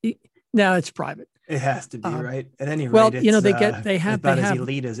 It's private. It has to be, right? At any rate, well, they have about as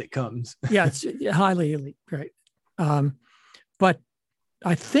elite as it comes. Yeah, it's highly elite, right? But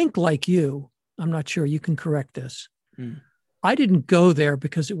I think, like you, I'm not sure. You can correct this. I didn't go there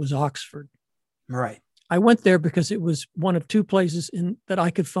because it was Oxford. Right. I went there because it was one of two places that I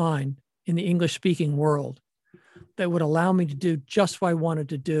could find in the English-speaking world that would allow me to do just what I wanted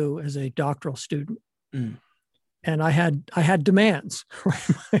to do as a doctoral student. And I had demands.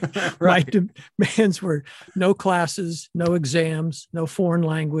 My demands were no classes, no exams, no foreign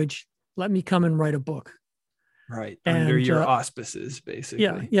language. Let me come and write a book. Right. Under your auspices,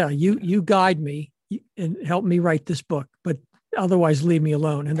 basically. Yeah. You guide me and help me write this book, but otherwise leave me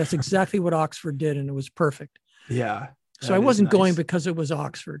alone. And that's exactly what Oxford did. And it was perfect. Yeah. So I wasn't going because it was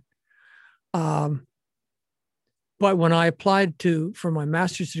Oxford. But when I applied for my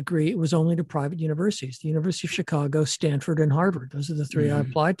master's degree, it was only to private universities, the University of Chicago, Stanford, and Harvard. Those are the three I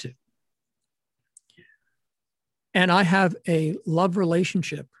applied to. And I have a love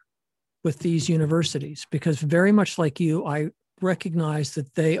relationship with these universities because, very much like you, I recognize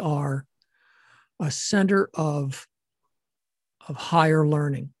that they are a center of higher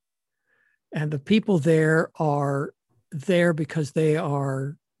learning. And the people there are there because they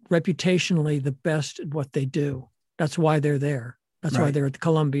are reputationally the best at what they do. That's why they're there. That's why they're at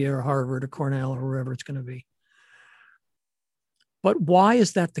Columbia or Harvard or Cornell or wherever it's going to be. But why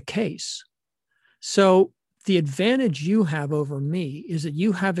is that the case? So the advantage you have over me is that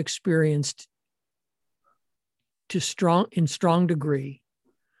you have experienced in strong degree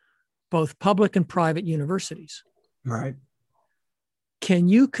both public and private universities. Right. Can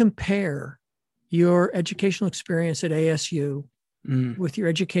you compare your educational experience at ASU with your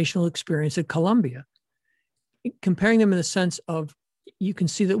educational experience at Columbia? Comparing them in the sense of, you can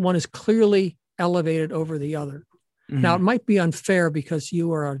see that one is clearly elevated over the other. Now, it might be unfair because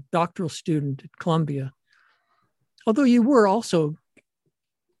you are a doctoral student at Columbia, although you were also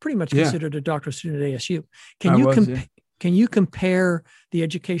pretty much considered a doctoral student at ASU. Can you compare the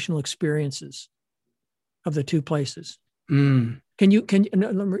educational experiences of the two places? Can you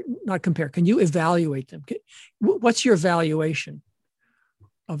not compare? Can you evaluate them? What's your evaluation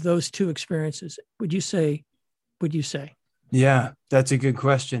of those two experiences? Would you say? Yeah, that's a good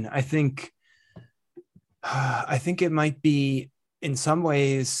question. I think it might be in some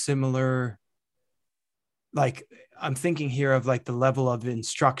ways similar. Like, I'm thinking here of like the level of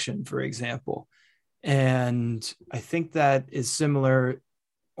instruction, for example. And I think that is similar,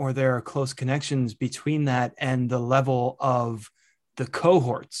 or there are close connections between that and the level of the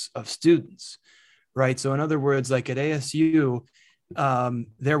cohorts of students, right? So in other words, like at ASU,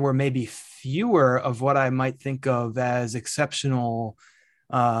 there were maybe fewer of what I might think of as exceptional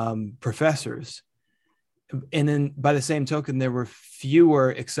professors. And then by the same token, there were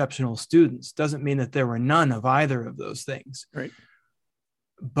fewer exceptional students. Doesn't mean that there were none of either of those things. Right.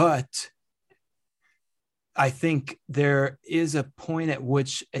 But I think there is a point at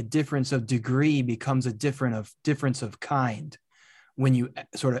which a difference of degree becomes a difference of kind when you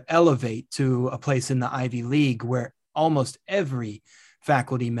sort of elevate to a place in the Ivy League where almost every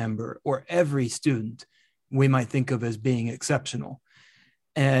faculty member or every student we might think of as being exceptional.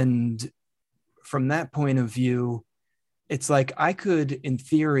 And from that point of view, it's like I could, in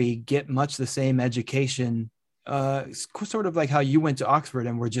theory, get much the same education, sort of like how you went to Oxford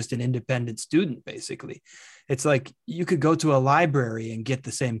and were just an independent student, basically. It's like you could go to a library and get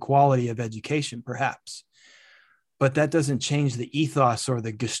the same quality of education, perhaps. But that doesn't change the ethos or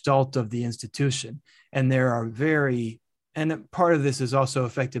the gestalt of the institution. And there are and part of this is also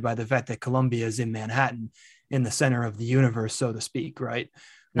affected by the fact that Columbia is in Manhattan, in the center of the universe, so to speak, right?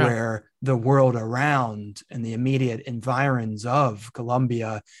 Yeah. Where the world around and the immediate environs of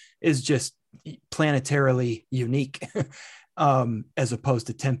Columbia is just planetarily unique, as opposed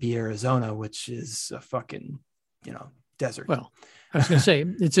to Tempe, Arizona, which is a fucking, desert. Well, I was going to say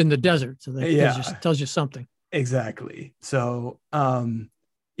it's in the desert, so that tells you something. Exactly. So, from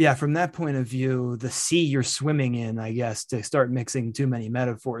that point of view, the sea you're swimming in, I guess, to start mixing too many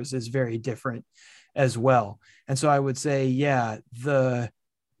metaphors, is very different as well. And so I would say,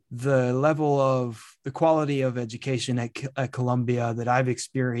 the level of the quality of education at Columbia that I've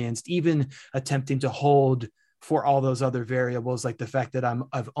experienced, even attempting to hold for all those other variables, like the fact that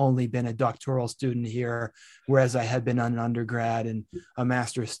I've only been a doctoral student here, whereas I had been an undergrad and a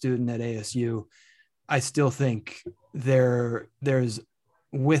master's student at ASU, I still think there's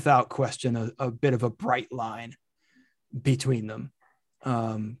without question a bit of a bright line between them,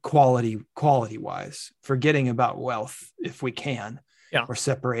 quality wise, forgetting about wealth if we can. Yeah. Or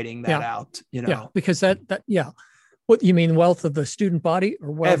separating that out, because what you mean, wealth of the student body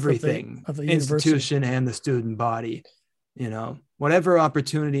or wealth everything of the institution and the student body, whatever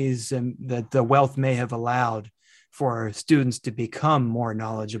opportunities that the wealth may have allowed for students to become more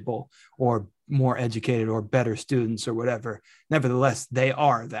knowledgeable or more educated or better students or whatever. Nevertheless, they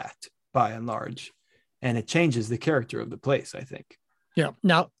are that by and large, and it changes the character of the place, I think. Yeah.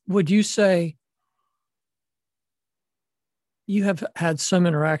 Now, would you say you have had some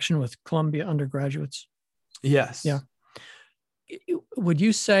interaction with Columbia undergraduates? Yes. Yeah. Would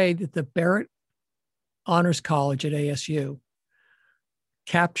you say that the Barrett Honors College at ASU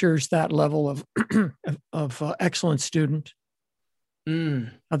captures that level of excellent student? Do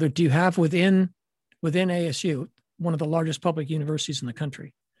you have within ASU, one of the largest public universities in the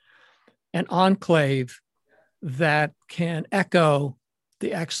country, an enclave that can echo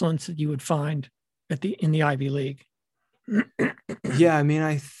the excellence that you would find in the Ivy League? Yeah, I mean,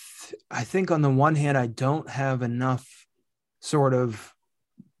 I think on the one hand, I don't have enough sort of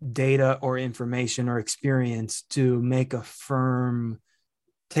data or information or experience to take a firm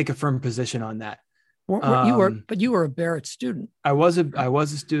position on that. But you were a Barrett student. I was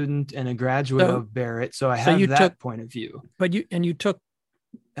a student and a graduate of Barrett, so I have that point of view.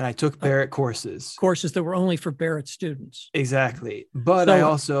 I took Barrett courses that were only for Barrett students. Exactly. But I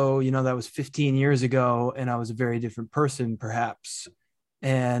also, that was 15 years ago, and I was a very different person, perhaps.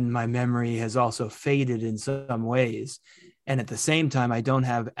 And my memory has also faded in some ways. And at the same time, I don't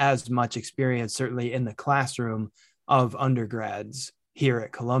have as much experience, certainly in the classroom, of undergrads here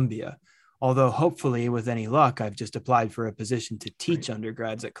at Columbia. Although hopefully, with any luck, I've just applied for a position to teach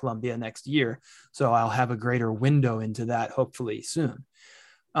undergrads at Columbia next year. So I'll have a greater window into that, hopefully soon.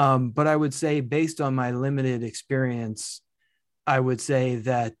 But I would say, based on my limited experience, I would say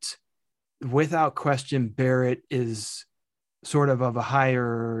that without question, Barrett is sort of a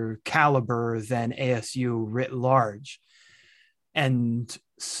higher caliber than ASU writ large. And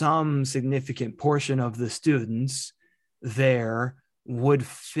some significant portion of the students there would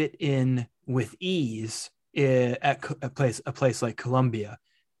fit in with ease at a place like Columbia.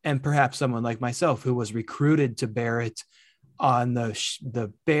 And perhaps someone like myself, who was recruited to Barrett on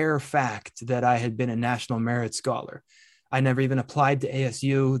the bare fact that I had been a National Merit Scholar. I never even applied to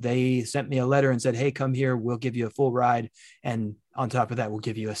ASU. They sent me a letter and said, hey, come here, we'll give you a full ride. And on top of that, we'll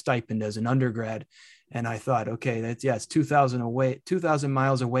give you a stipend as an undergrad. And I thought, okay, it's 2,000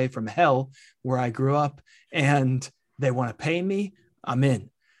 miles away from hell where I grew up, and they want to pay me. I'm in.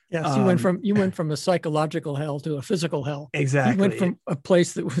 Yes, you went from a psychological hell to a physical hell. Exactly. You went from a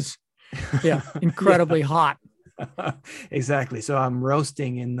place that was, incredibly hot. Exactly. So I'm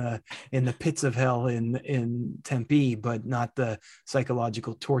roasting in the pits of hell in Tempe, but not the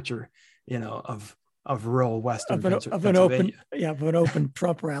psychological torture, of rural Western Pennsylvania. Of an open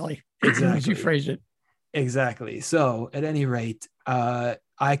Trump rally. Exactly. As you phrased it. Exactly. So at any rate,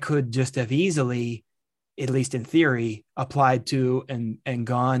 I could just have easily, at least in theory, applied to and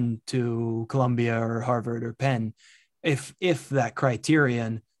gone to Columbia or Harvard or Penn, if that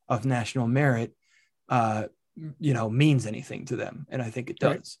criterion of national merit, means anything to them. And I think it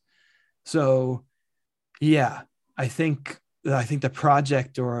does. Right. So, yeah, I think the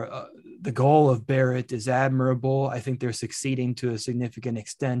project or the goal of Barrett is admirable. I think they're succeeding to a significant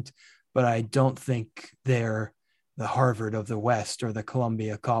extent, but I don't think they're the Harvard of the West or the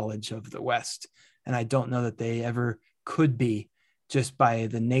Columbia College of the West. And I don't know that they ever could be, just by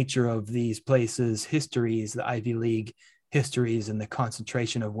the nature of these places' histories, the Ivy League histories, and the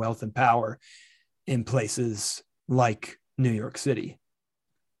concentration of wealth and power in places like New York City.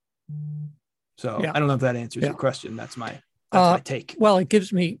 So I don't know if that answers your question. That's my take. Well, it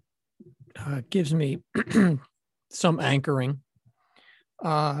gives me some anchoring.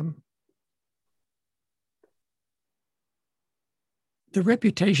 The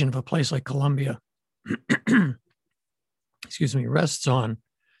reputation of a place like Columbia, rests on,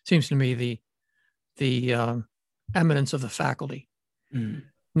 seems to me, the eminence of the faculty. Mm.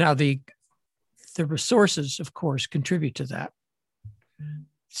 Now, the resources, of course, contribute to that.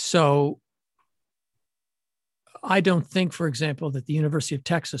 So I don't think, for example, that the University of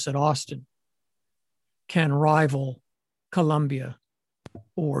Texas at Austin can rival Columbia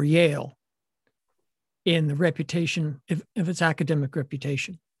or Yale in the reputation of its academic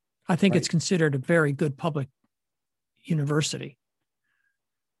reputation. I think it's considered a very good public university.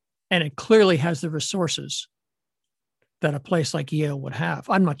 And it clearly has the resources that a place like Yale would have.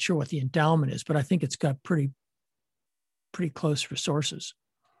 I'm not sure what the endowment is, but I think it's got pretty close resources.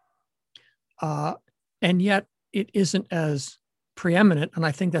 And yet it isn't as preeminent. And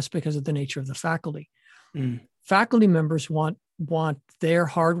I think that's because of the nature of the faculty. Mm. Faculty members want their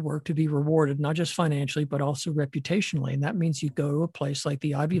hard work to be rewarded, not just financially, but also reputationally. And that means you go to a place like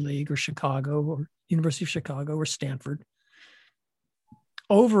the Ivy League or Chicago or University of Chicago or Stanford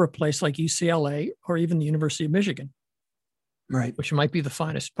over a place like UCLA or even the University of Michigan, right? Which might be the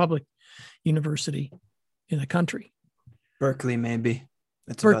finest public university in the country. Berkeley, maybe.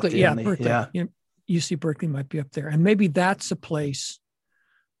 That's Berkeley, Berkeley. Yeah. UC Berkeley might be up there. And maybe that's a place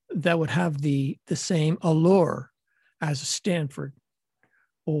that would have the same allure as a Stanford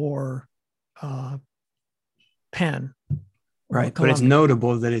or Penn. Right. But it's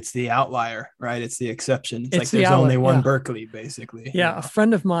notable that it's the outlier, right? It's the exception. It's like there's only one Berkeley, basically. Yeah. A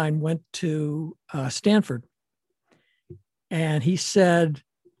friend of mine went to Stanford, and he said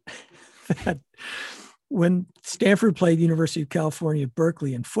that when Stanford played University of California,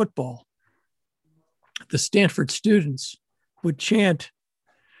 Berkeley in football, the Stanford students would chant,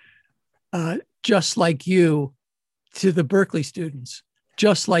 just like you, to the Berkeley students.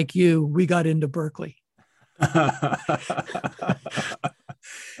 Just like you, we got into Berkeley.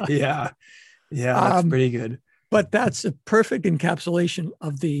 Yeah. Yeah, that's pretty good. But that's a perfect encapsulation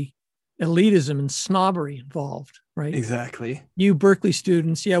of the elitism and snobbery involved, right? Exactly. You Berkeley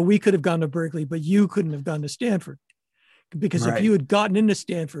students, yeah, we could have gone to Berkeley, but you couldn't have gone to Stanford. Because if you had gotten into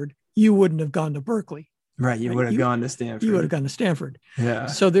Stanford, you wouldn't have gone to Berkeley. Right. You would have gone to Stanford. You would have gone to Stanford. Yeah.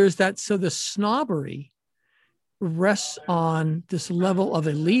 So there's that. So the snobbery rests on this level of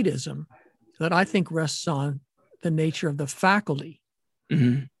elitism that I think rests on the nature of the faculty.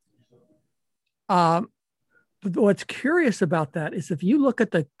 Mm-hmm. But what's curious about that is if you look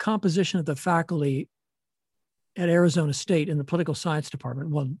at the composition of the faculty at Arizona State in the political science department,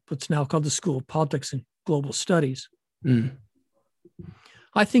 well, what's now called the School of Politics and Global Studies,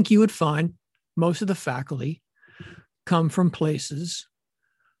 I think you would find most of the faculty come from places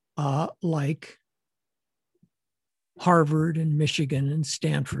like Harvard and Michigan and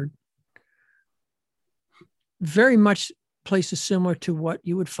Stanford, very much places similar to what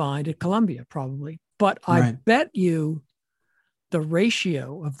you would find at Columbia, probably. But I bet you the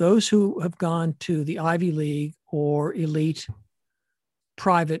ratio of those who have gone to the Ivy League or elite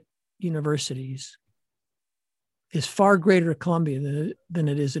private universities is far greater at Columbia than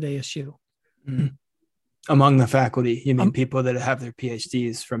it is at ASU. Mm-hmm. Among the faculty, you mean people that have their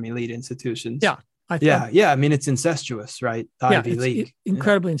PhDs from elite institutions? Yeah. I mean, it's incestuous, right? The Ivy League.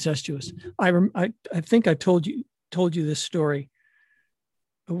 Incredibly incestuous. I think I told you this story.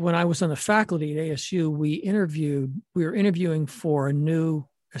 When I was on the faculty at ASU, we were interviewing for a new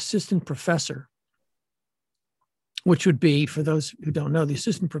assistant professor, which would be, for those who don't know, the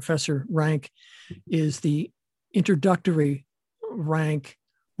assistant professor rank is the introductory rank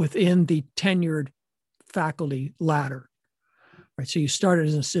within the tenured faculty ladder. Right. So you started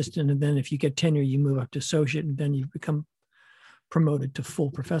as an assistant, and then if you get tenure, you move up to associate, and then you become promoted to full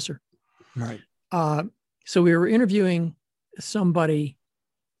professor. Right. So we were interviewing somebody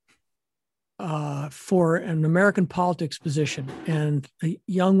for an American politics position, and a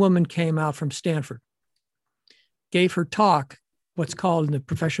young woman came out from Stanford, gave her talk, what's called in the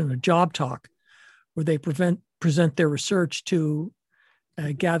profession a job talk, where they present their research to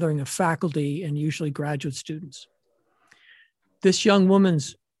a gathering of faculty and usually graduate students. This young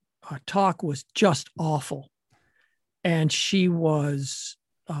woman's talk was just awful, and she was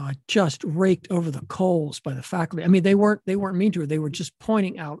just raked over the coals by the faculty. I mean, they weren't mean to her. They were just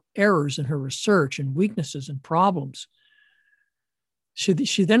pointing out errors in her research and weaknesses and problems.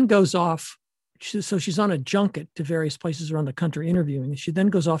 She then goes off. So she's on a junket to various places around the country interviewing. And she then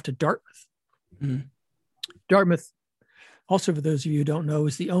goes off to Dartmouth. Mm-hmm. Dartmouth, also for those of you who don't know,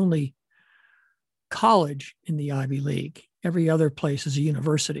 is the only college in the Ivy League. Every other place is a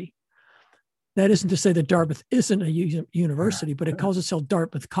university. That isn't to say that Dartmouth isn't a university, but it calls itself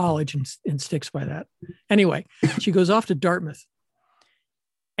Dartmouth College and sticks by that. Anyway, she goes off to Dartmouth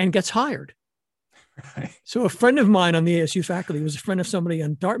and gets hired. Right. So a friend of mine on the ASU faculty was a friend of somebody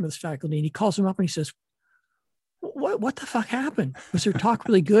on Dartmouth's faculty, and he calls him up and he says, what the fuck happened? Was her talk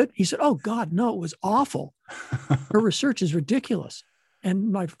really good? He said, oh God, no, it was awful. Her research is ridiculous.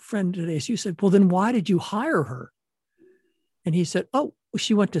 And my friend at ASU said, well, then why did you hire her? And he said, oh,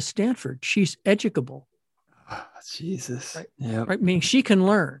 she went to Stanford. She's educable. Oh, Jesus. Right? Yep. Right. Meaning she can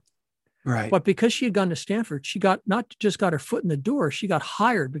learn. Right. But because she had gone to Stanford, she got not just got her foot in the door, she got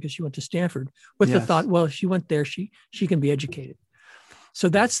hired because she went to Stanford with the thought, well, if she went there, she can be educated. So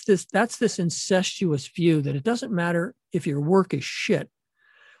that's this incestuous view that it doesn't matter if your work is shit.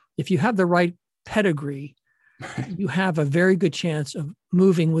 If you have the right pedigree, you have a very good chance of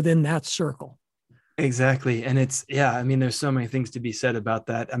moving within that circle. Exactly. And it's, I mean, there's so many things to be said about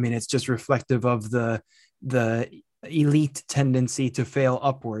that. I mean, it's just reflective of the elite tendency to fail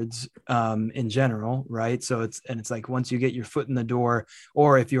upwards in general, right? So it's like once you get your foot in the door,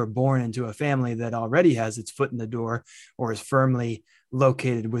 or if you're born into a family that already has its foot in the door or is firmly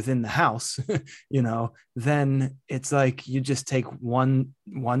located within the house, then it's like you just take one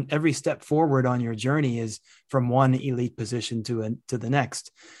every step forward on your journey is from one elite position to the next.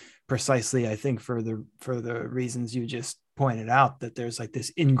 Precisely, I think for the reasons you just pointed out, that there's like this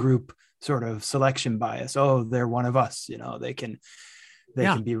in-group sort of selection bias. Oh, they're one of us, they can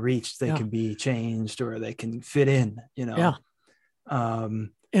be reached, they can be changed, or they can fit in, And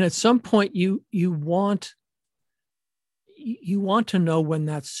at some point you want to know when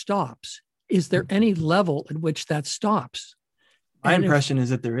that stops. Is there any level at which that stops? My impression is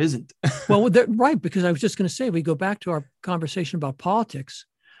that there isn't. Well, right, because I was just going to say, we go back to our conversation about politics.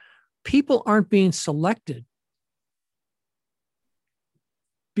 People aren't being selected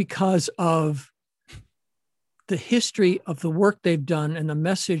because of the history of the work they've done and the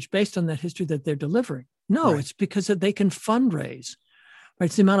message based on that history that they're delivering. No, It's because they can fundraise, right?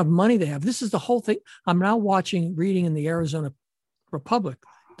 It's the amount of money they have. This is the whole thing. I'm now reading in the Arizona Republic,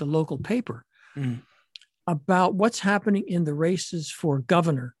 the local paper, about what's happening in the races for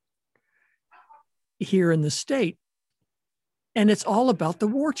governor here in the state. And it's all about the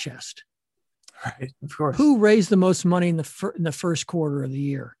war chest. Right, of course. Who raised the most money in the first quarter of the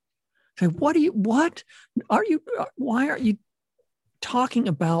year? So why aren't you talking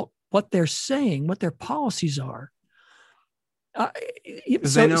about what they're saying, what their policies are?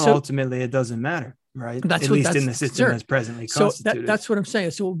 Because they know ultimately it doesn't matter, right? At least in the system as presently constituted. That's what I'm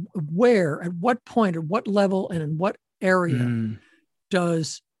saying. So where, at what point, at what level, and in what area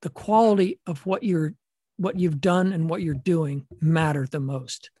does the quality of what you've done and what you're doing matter the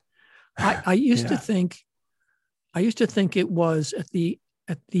most? I used to think it was at the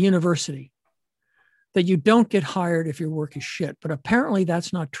university that you don't get hired if your work is shit, but apparently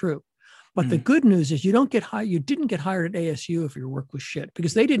that's not true. But the good news is you didn't get hired at ASU if your work was shit,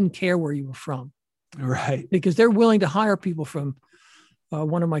 because they didn't care where you were from. Right. Because they're willing to hire people from,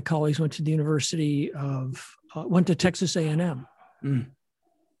 one of my colleagues went to the went to Texas A&M.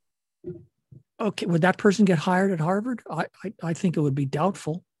 Okay, would that person get hired at Harvard? I think it would be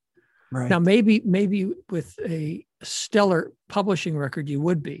doubtful. Right. Now, maybe with a stellar publishing record, you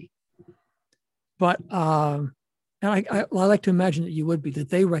would be. But and I like to imagine that you would be, that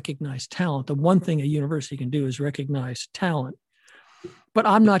they recognize talent. The one thing a university can do is recognize talent. But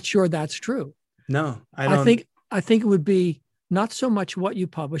I'm not sure that's true. No, I don't. I think it would be not so much what you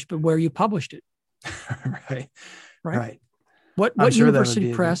published, but where you published it. Right. What sure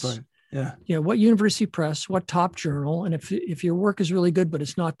university press? Yeah. What university press? What top journal? And if your work is really good, but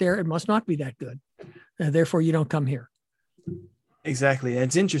it's not there, it must not be that good. And therefore, you don't come here. Exactly.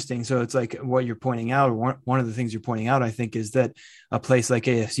 It's interesting. So it's like what you're pointing out, or one of the things you're pointing out, I think, is that a place like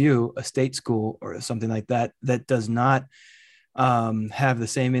ASU, a state school or something like that, that does not have the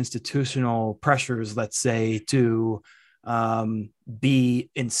same institutional pressures, let's say, to be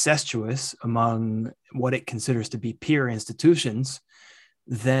incestuous among what it considers to be peer institutions,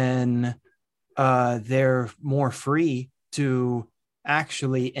 then they're more free to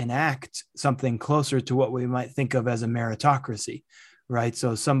actually enact something closer to what we might think of as a meritocracy, right?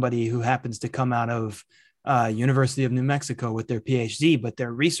 So somebody who happens to come out of University of New Mexico with their PhD, but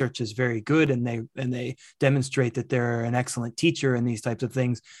their research is very good, and they demonstrate that they're an excellent teacher and these types of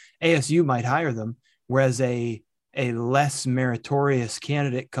things, ASU might hire them, whereas a less meritorious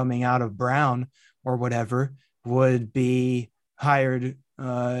candidate coming out of Brown or whatever would be hired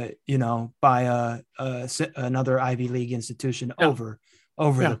by another Ivy League institution over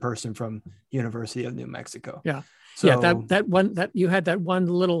the person from University of New Mexico. Yeah. So, that you had that one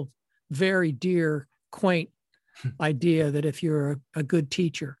little very dear, quaint idea that if you're a good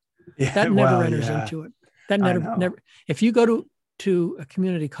teacher, that never enters into it. That never. If you go to a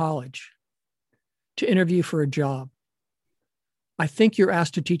community college to interview for a job, I think you're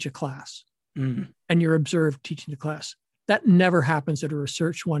asked to teach a class, and you're observed teaching the class. That never happens at a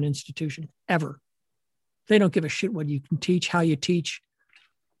research one institution, ever. They don't give a shit what you can teach, how you teach.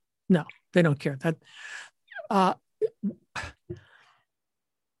 No, they don't care. That I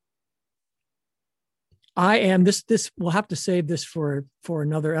am this. We'll have to save this for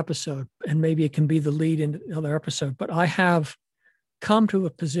another episode, and maybe it can be the lead in another episode. But I have come to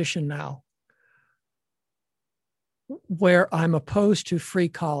a position now where I'm opposed to free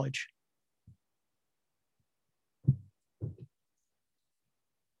college.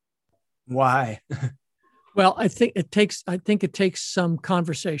 Why? Well, I think it takes some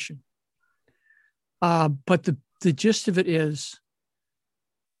conversation. But the gist of it is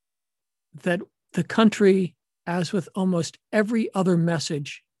that the country, as with almost every other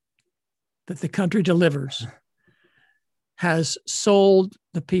message that the country delivers, has sold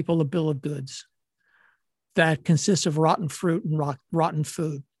the people a bill of goods that consists of rotten fruit and rotten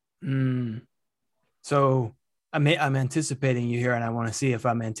food. So I'm anticipating you here, and I want to see if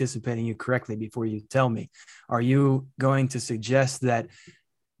I'm anticipating you correctly before you tell me. Are you going to suggest that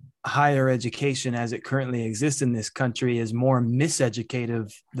higher education as it currently exists in this country is more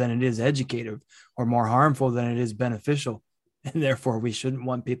miseducative than it is educative, or more harmful than it is beneficial, and therefore we shouldn't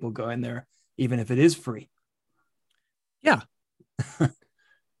want people going there even if it is free? Yeah.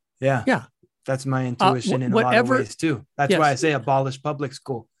 Yeah. That's my intuition in a lot of ways too. That's why I say abolish public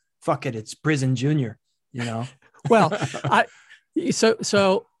school. Fuck it. It's prison junior, Well,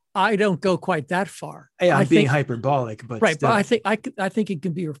 so I don't go quite that far. Yeah, I'm being hyperbolic, but right. Still. But I think it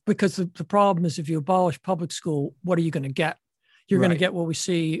can be, because the problem is, if you abolish public school, what are you going to get? You're going to get what we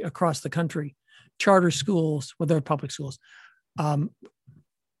see across the country: charter schools, well, they're public schools,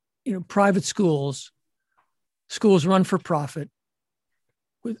 private schools run for profit,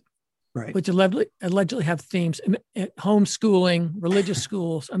 Right. which allegedly have themes, homeschooling, religious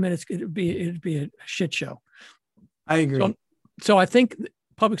schools. I mean, it'd be a shit show. I agree. So I think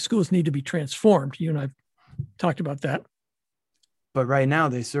public schools need to be transformed. You and I've talked about that. But right now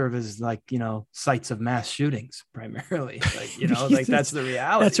they serve as like, sites of mass shootings primarily. Like, like that's the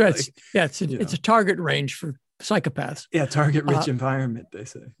reality. That's right. Like, it's a target range for psychopaths. Yeah. Target rich environment, they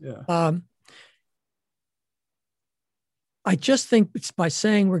say. Yeah. I just think it's by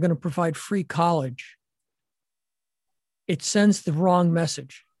saying we're going to provide free college, it sends the wrong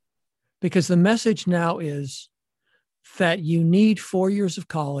message, because the message now is that you need 4 years of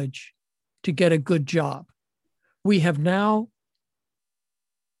college to get a good job. We have now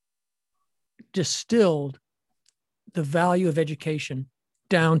distilled the value of education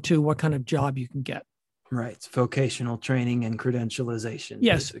down to what kind of job you can get. Right. It's vocational training and credentialization.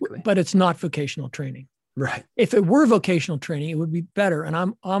 Yes, basically. But it's not vocational training. Right. If it were vocational training, it would be better. And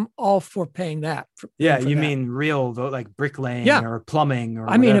I'm all for paying that. Mean real, like bricklaying or plumbing or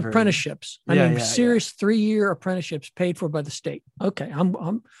mean whatever. Apprenticeships. Serious 3-year apprenticeships paid for by the state. Okay. I'm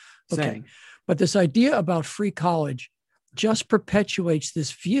okay. Same. But this idea about free college just perpetuates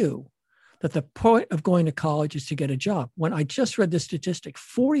this view that the point of going to college is to get a job. When I just read this statistic,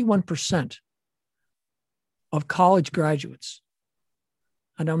 41% of college graduates,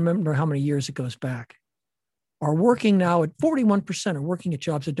 I don't remember how many years it goes back, are working now at 41% are working at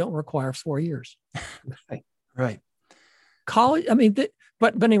jobs that don't require 4 years. Right. College. I mean,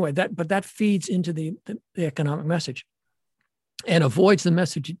 but anyway, that feeds into the economic message and avoids the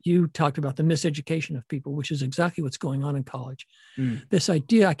message you talked about, the miseducation of people, which is exactly what's going on in college. This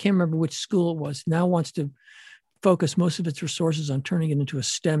idea, I can't remember which school it was, now wants to focus most of its resources on turning it into a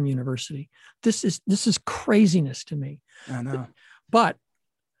STEM university. This is craziness to me. I know. But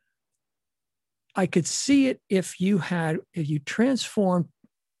I could see it if you transformed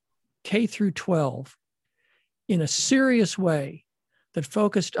K through 12 in a serious way that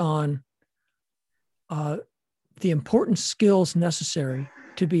focused on the important skills necessary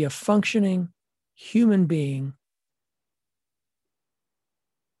to be a functioning human being,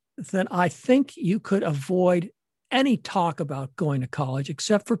 then I think you could avoid any talk about going to college,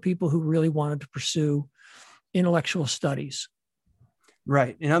 except for people who really wanted to pursue intellectual studies.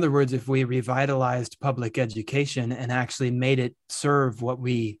 Right. In other words, if we revitalized public education and actually made it serve what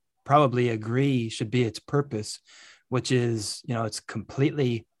we probably agree should be its purpose, which is, it's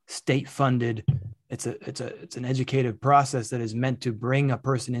completely state funded. It's an educative process that is meant to bring a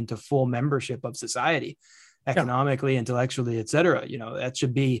person into full membership of society, economically, intellectually, et cetera.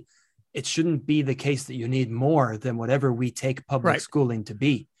 It shouldn't be the case that you need more than whatever we take public schooling to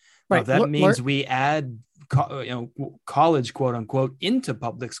be. Right. Now, if that means we add college, quote unquote, into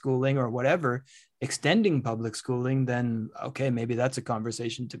public schooling or whatever, extending public schooling, then okay, maybe that's a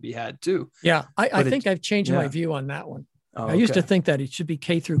conversation to be had too. Yeah, I think I've changed my view on that one. I used to think that it should be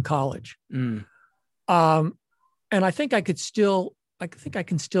K through college, and I think I can still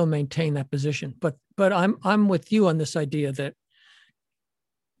maintain that position. But I'm with you on this idea that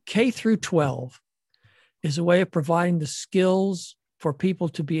K through 12 is a way of providing the skills for people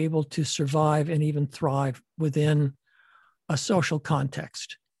to be able to survive and even thrive within a social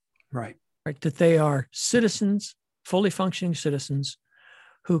context. Right. That they are citizens, fully functioning citizens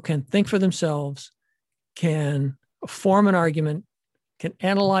who can think for themselves, can form an argument, can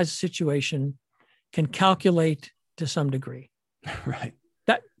analyze a situation, can calculate to some degree. Right.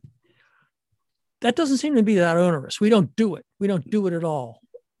 That doesn't seem to be that onerous. We don't do it. We don't do it at all.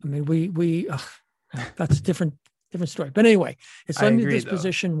 I mean, we that's a different story. But anyway, it's led me to this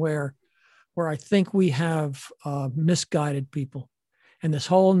position where I think we have misguided people. And this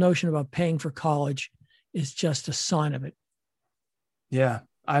whole notion about paying for college is just a sign of it. Yeah,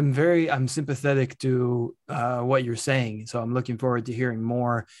 I'm sympathetic to what you're saying. So I'm looking forward to hearing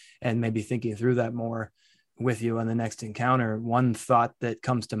more and maybe thinking through that more with you on the next encounter. One thought that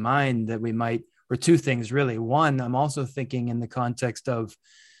comes to mind that we might, or two things really. One, I'm also thinking in the context of,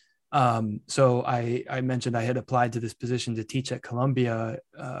 so I mentioned I had applied to this position to teach at Columbia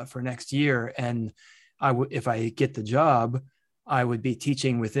for next year. And if I get the job, I would be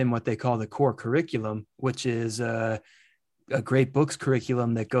teaching within what they call the core curriculum, which is a great books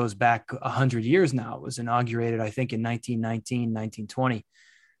curriculum that goes back 100 years now. It was inaugurated, I think, in 1919, 1920.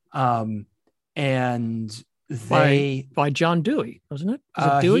 And by John Dewey, wasn't it? Was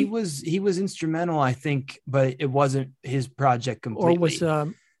it Dewey? He was instrumental, I think, but it wasn't his project completely. Or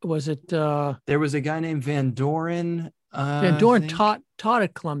was it? There was a guy named Van Doren. Van Doren taught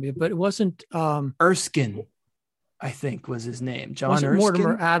at Columbia, but it wasn't Erskine. I think was his name. John Was it Erskine?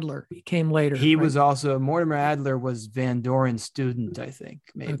 Mortimer Adler? He came later. He right? was also, Mortimer Adler was Van Doren's student, I think,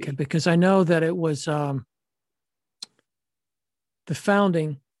 maybe. Okay, because I know that it was the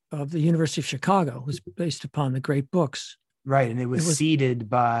founding of the University of Chicago was based upon the great books. Right, and it was seeded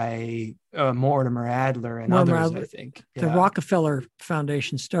by Mortimer Adler and Mortimer others, Adler. I think. The Rockefeller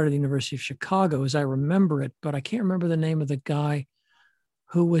Foundation started the University of Chicago, as I remember it, but I can't remember the name of the guy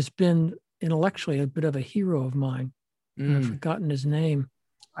who has been intellectually a bit of a hero of mine. I've forgotten his name.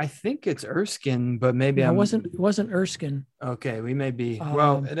 I think it's Erskine, but maybe it wasn't Erskine. Okay, we may be.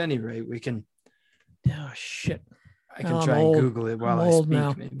 Well, at any rate, we can. Oh shit! I can try and Google it while I speak,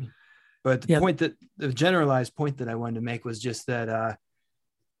 now. maybe. But the generalized point that I wanted to make was just that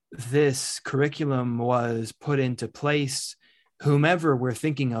this curriculum was put into place. Whomever we're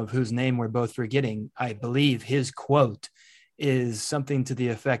thinking of, whose name we're both forgetting, I believe his quote is something to the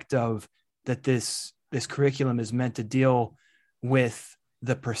effect of that this curriculum is meant to deal with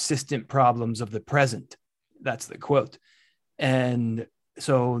the persistent problems of the present. That's the quote. And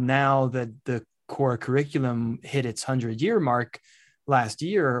so now that the core curriculum hit its 100-year mark last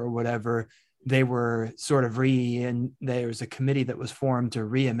year or whatever, they were sort of and there was a committee that was formed to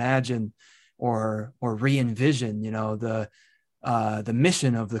reimagine or re-envision, the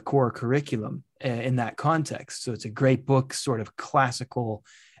mission of the core curriculum in that context. So it's a great book, sort of classical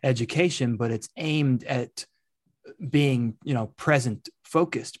education, but it's aimed at being, present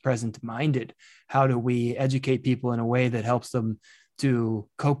focused, present minded. How do we educate people in a way that helps them to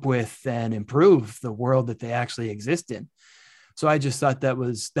cope with and improve the world that they actually exist in? So I just thought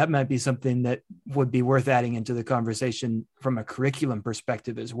that might be something that would be worth adding into the conversation from a curriculum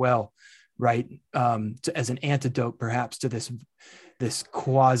perspective as well, right? As an antidote, perhaps, to this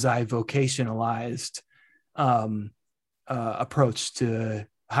quasi-vocationalized approach to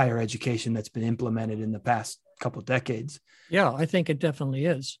higher education that's been implemented in the past couple of decades. Yeah, I think it definitely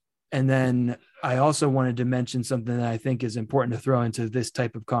is. And then I also wanted to mention something that I think is important to throw into this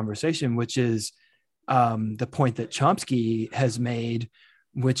type of conversation, which is the point that Chomsky has made,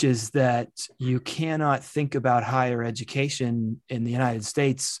 which is that you cannot think about higher education in the United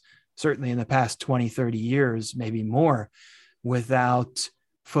States, certainly in the past 20, 30 years, maybe more, without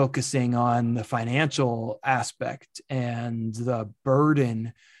focusing on the financial aspect and the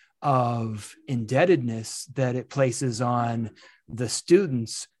burden of indebtedness that it places on the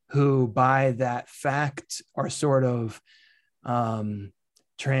students who, by that fact, are sort of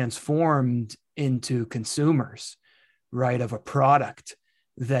transformed into consumers, right, of a product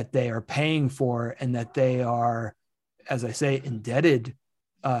that they are paying for and that they are, as I say, indebted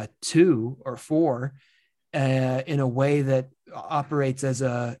to or for in a way that operates as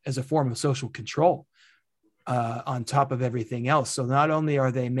a form of social control on top of everything else. So not only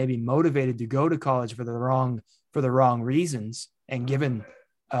are they maybe motivated to go to college for the wrong reasons and given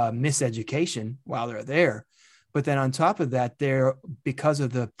miseducation while they're there, but then on top of that, they're, because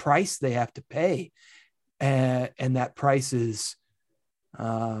of the price they have to pay, and that price is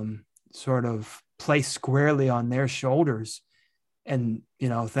sort of placed squarely on their shoulders. And,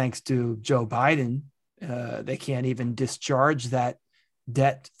 thanks to Joe Biden, they can't even discharge that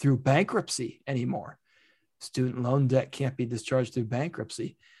debt through bankruptcy anymore. Student loan debt can't be discharged through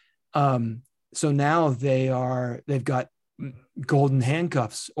bankruptcy. So now they've got golden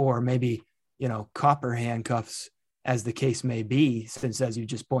handcuffs, or maybe, copper handcuffs, as the case may be, since, as you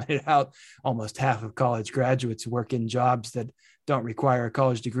just pointed out, almost half of college graduates work in jobs that don't require a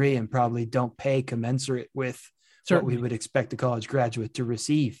college degree and probably don't pay commensurate with what we would expect a college graduate to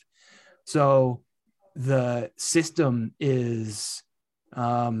receive. So the system is,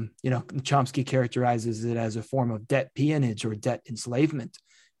 Chomsky characterizes it as a form of debt peonage or debt enslavement.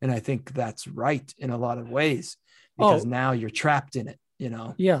 And I think that's right in a lot of ways, because now you're trapped in it,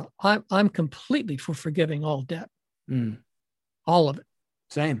 Yeah, I'm completely for forgiving all debt. All of it.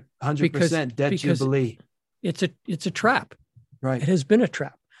 Same, 100% debt jubilee. It's a trap. Right. It has been a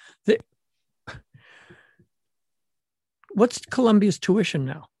trap. What's Columbia's tuition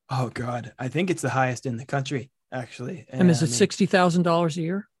now? Oh God, I think it's the highest in the country, actually. And is it $60,000 a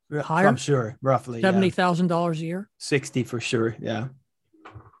year? Higher? I'm sure, roughly $70,000 a year. 60 for sure. Yeah.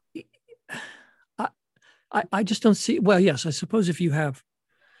 I just don't see. Well, yes, I suppose if you have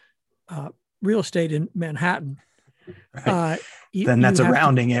real estate in Manhattan, right. Then that's a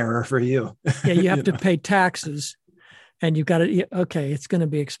rounding error for you. Yeah, you have to pay taxes, and you've got to. Okay, it's going to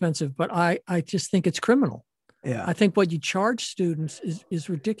be expensive, but I just think it's criminal. Yeah, I think what you charge students is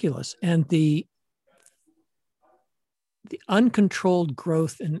ridiculous, and the uncontrolled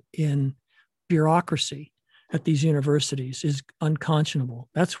growth in bureaucracy at these universities is unconscionable.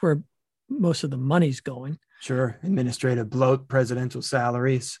 That's where most of the money's going. Sure. Administrative bloat, presidential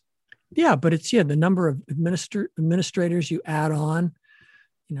salaries. Yeah, but it's the number of administrators you add on,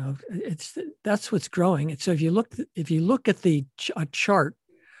 that's what's growing. And so if you look at a chart,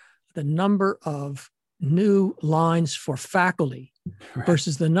 the number of new lines for faculty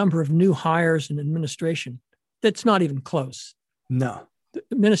versus the number of new hires in administration, that's not even close. No. The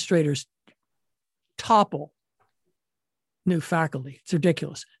administrators topple new faculty. It's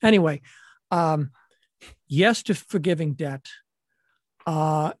ridiculous. Anyway, yes to forgiving debt.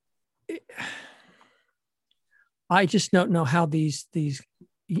 I just don't know how these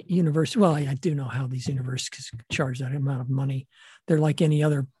universities, well, I do know how these universities charge that amount of money. They're like any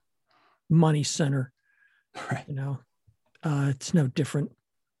other money center. Right. It's no different.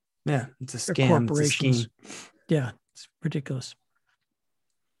 Yeah, it's a They're scam. corporations. It's a scheme. Yeah, it's ridiculous.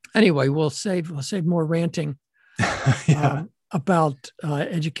 Anyway, we'll save more ranting about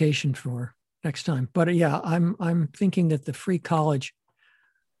education for next time. But yeah, I'm thinking that the free college,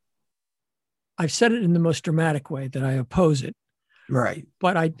 I've said it in the most dramatic way that I oppose it. Right.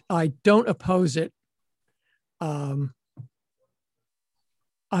 But I don't oppose it. I'm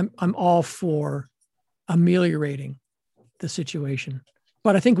all for ameliorating the situation.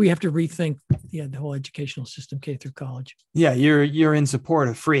 But I think we have to rethink the whole educational system, K through college. Yeah, you're in support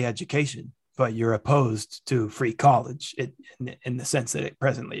of free education, but you're opposed to free college in the sense that it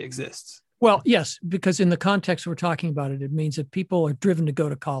presently exists. Well, yes, because in the context we're talking about it, it means that people are driven to go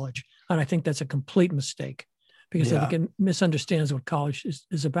to college. And I think that's a complete mistake because I think it misunderstands what college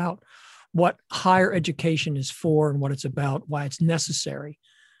is about, what higher education is for and what it's about, why it's necessary.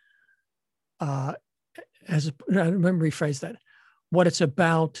 Let me rephrase that. What it's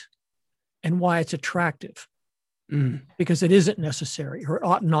about and why it's attractive, because it isn't necessary or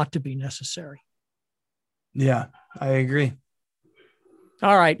ought not to be necessary. Yeah, I agree.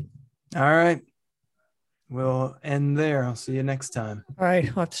 All right. We'll end there. I'll see you next time. All right.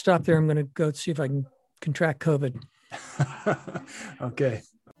 I'll have to stop there. I'm going to go see if I can contract COVID. Okay.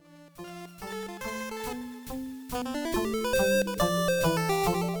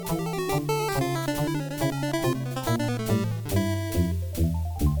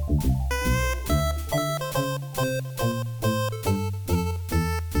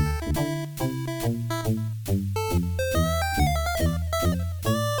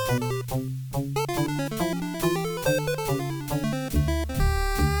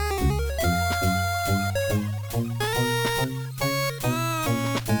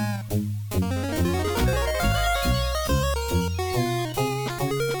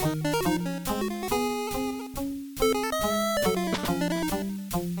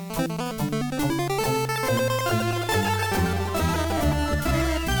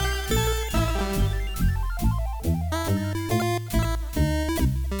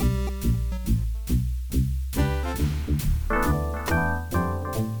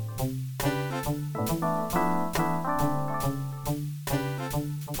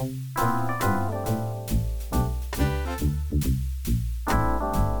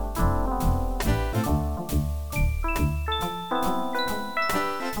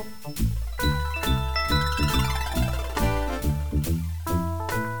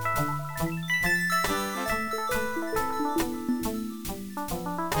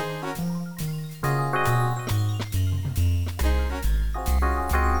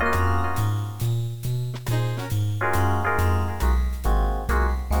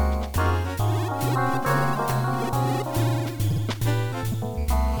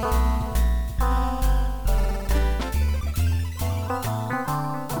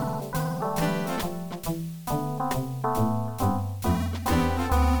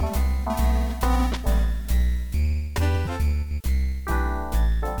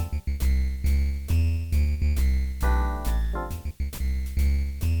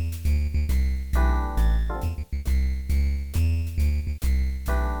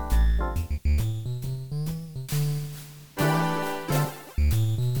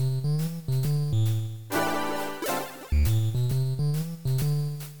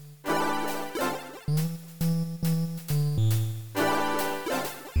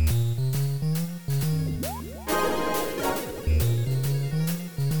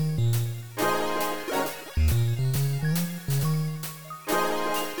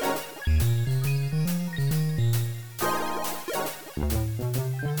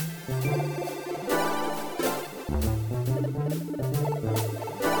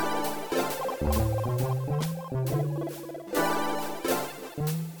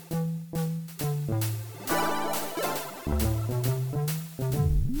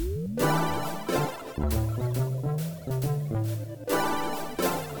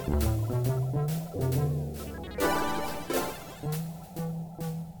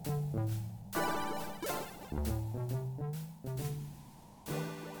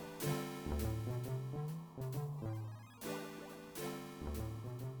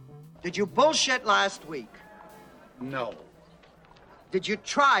 Did you bullshit last week? No. Did you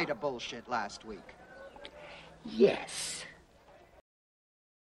try to bullshit last week? Yes.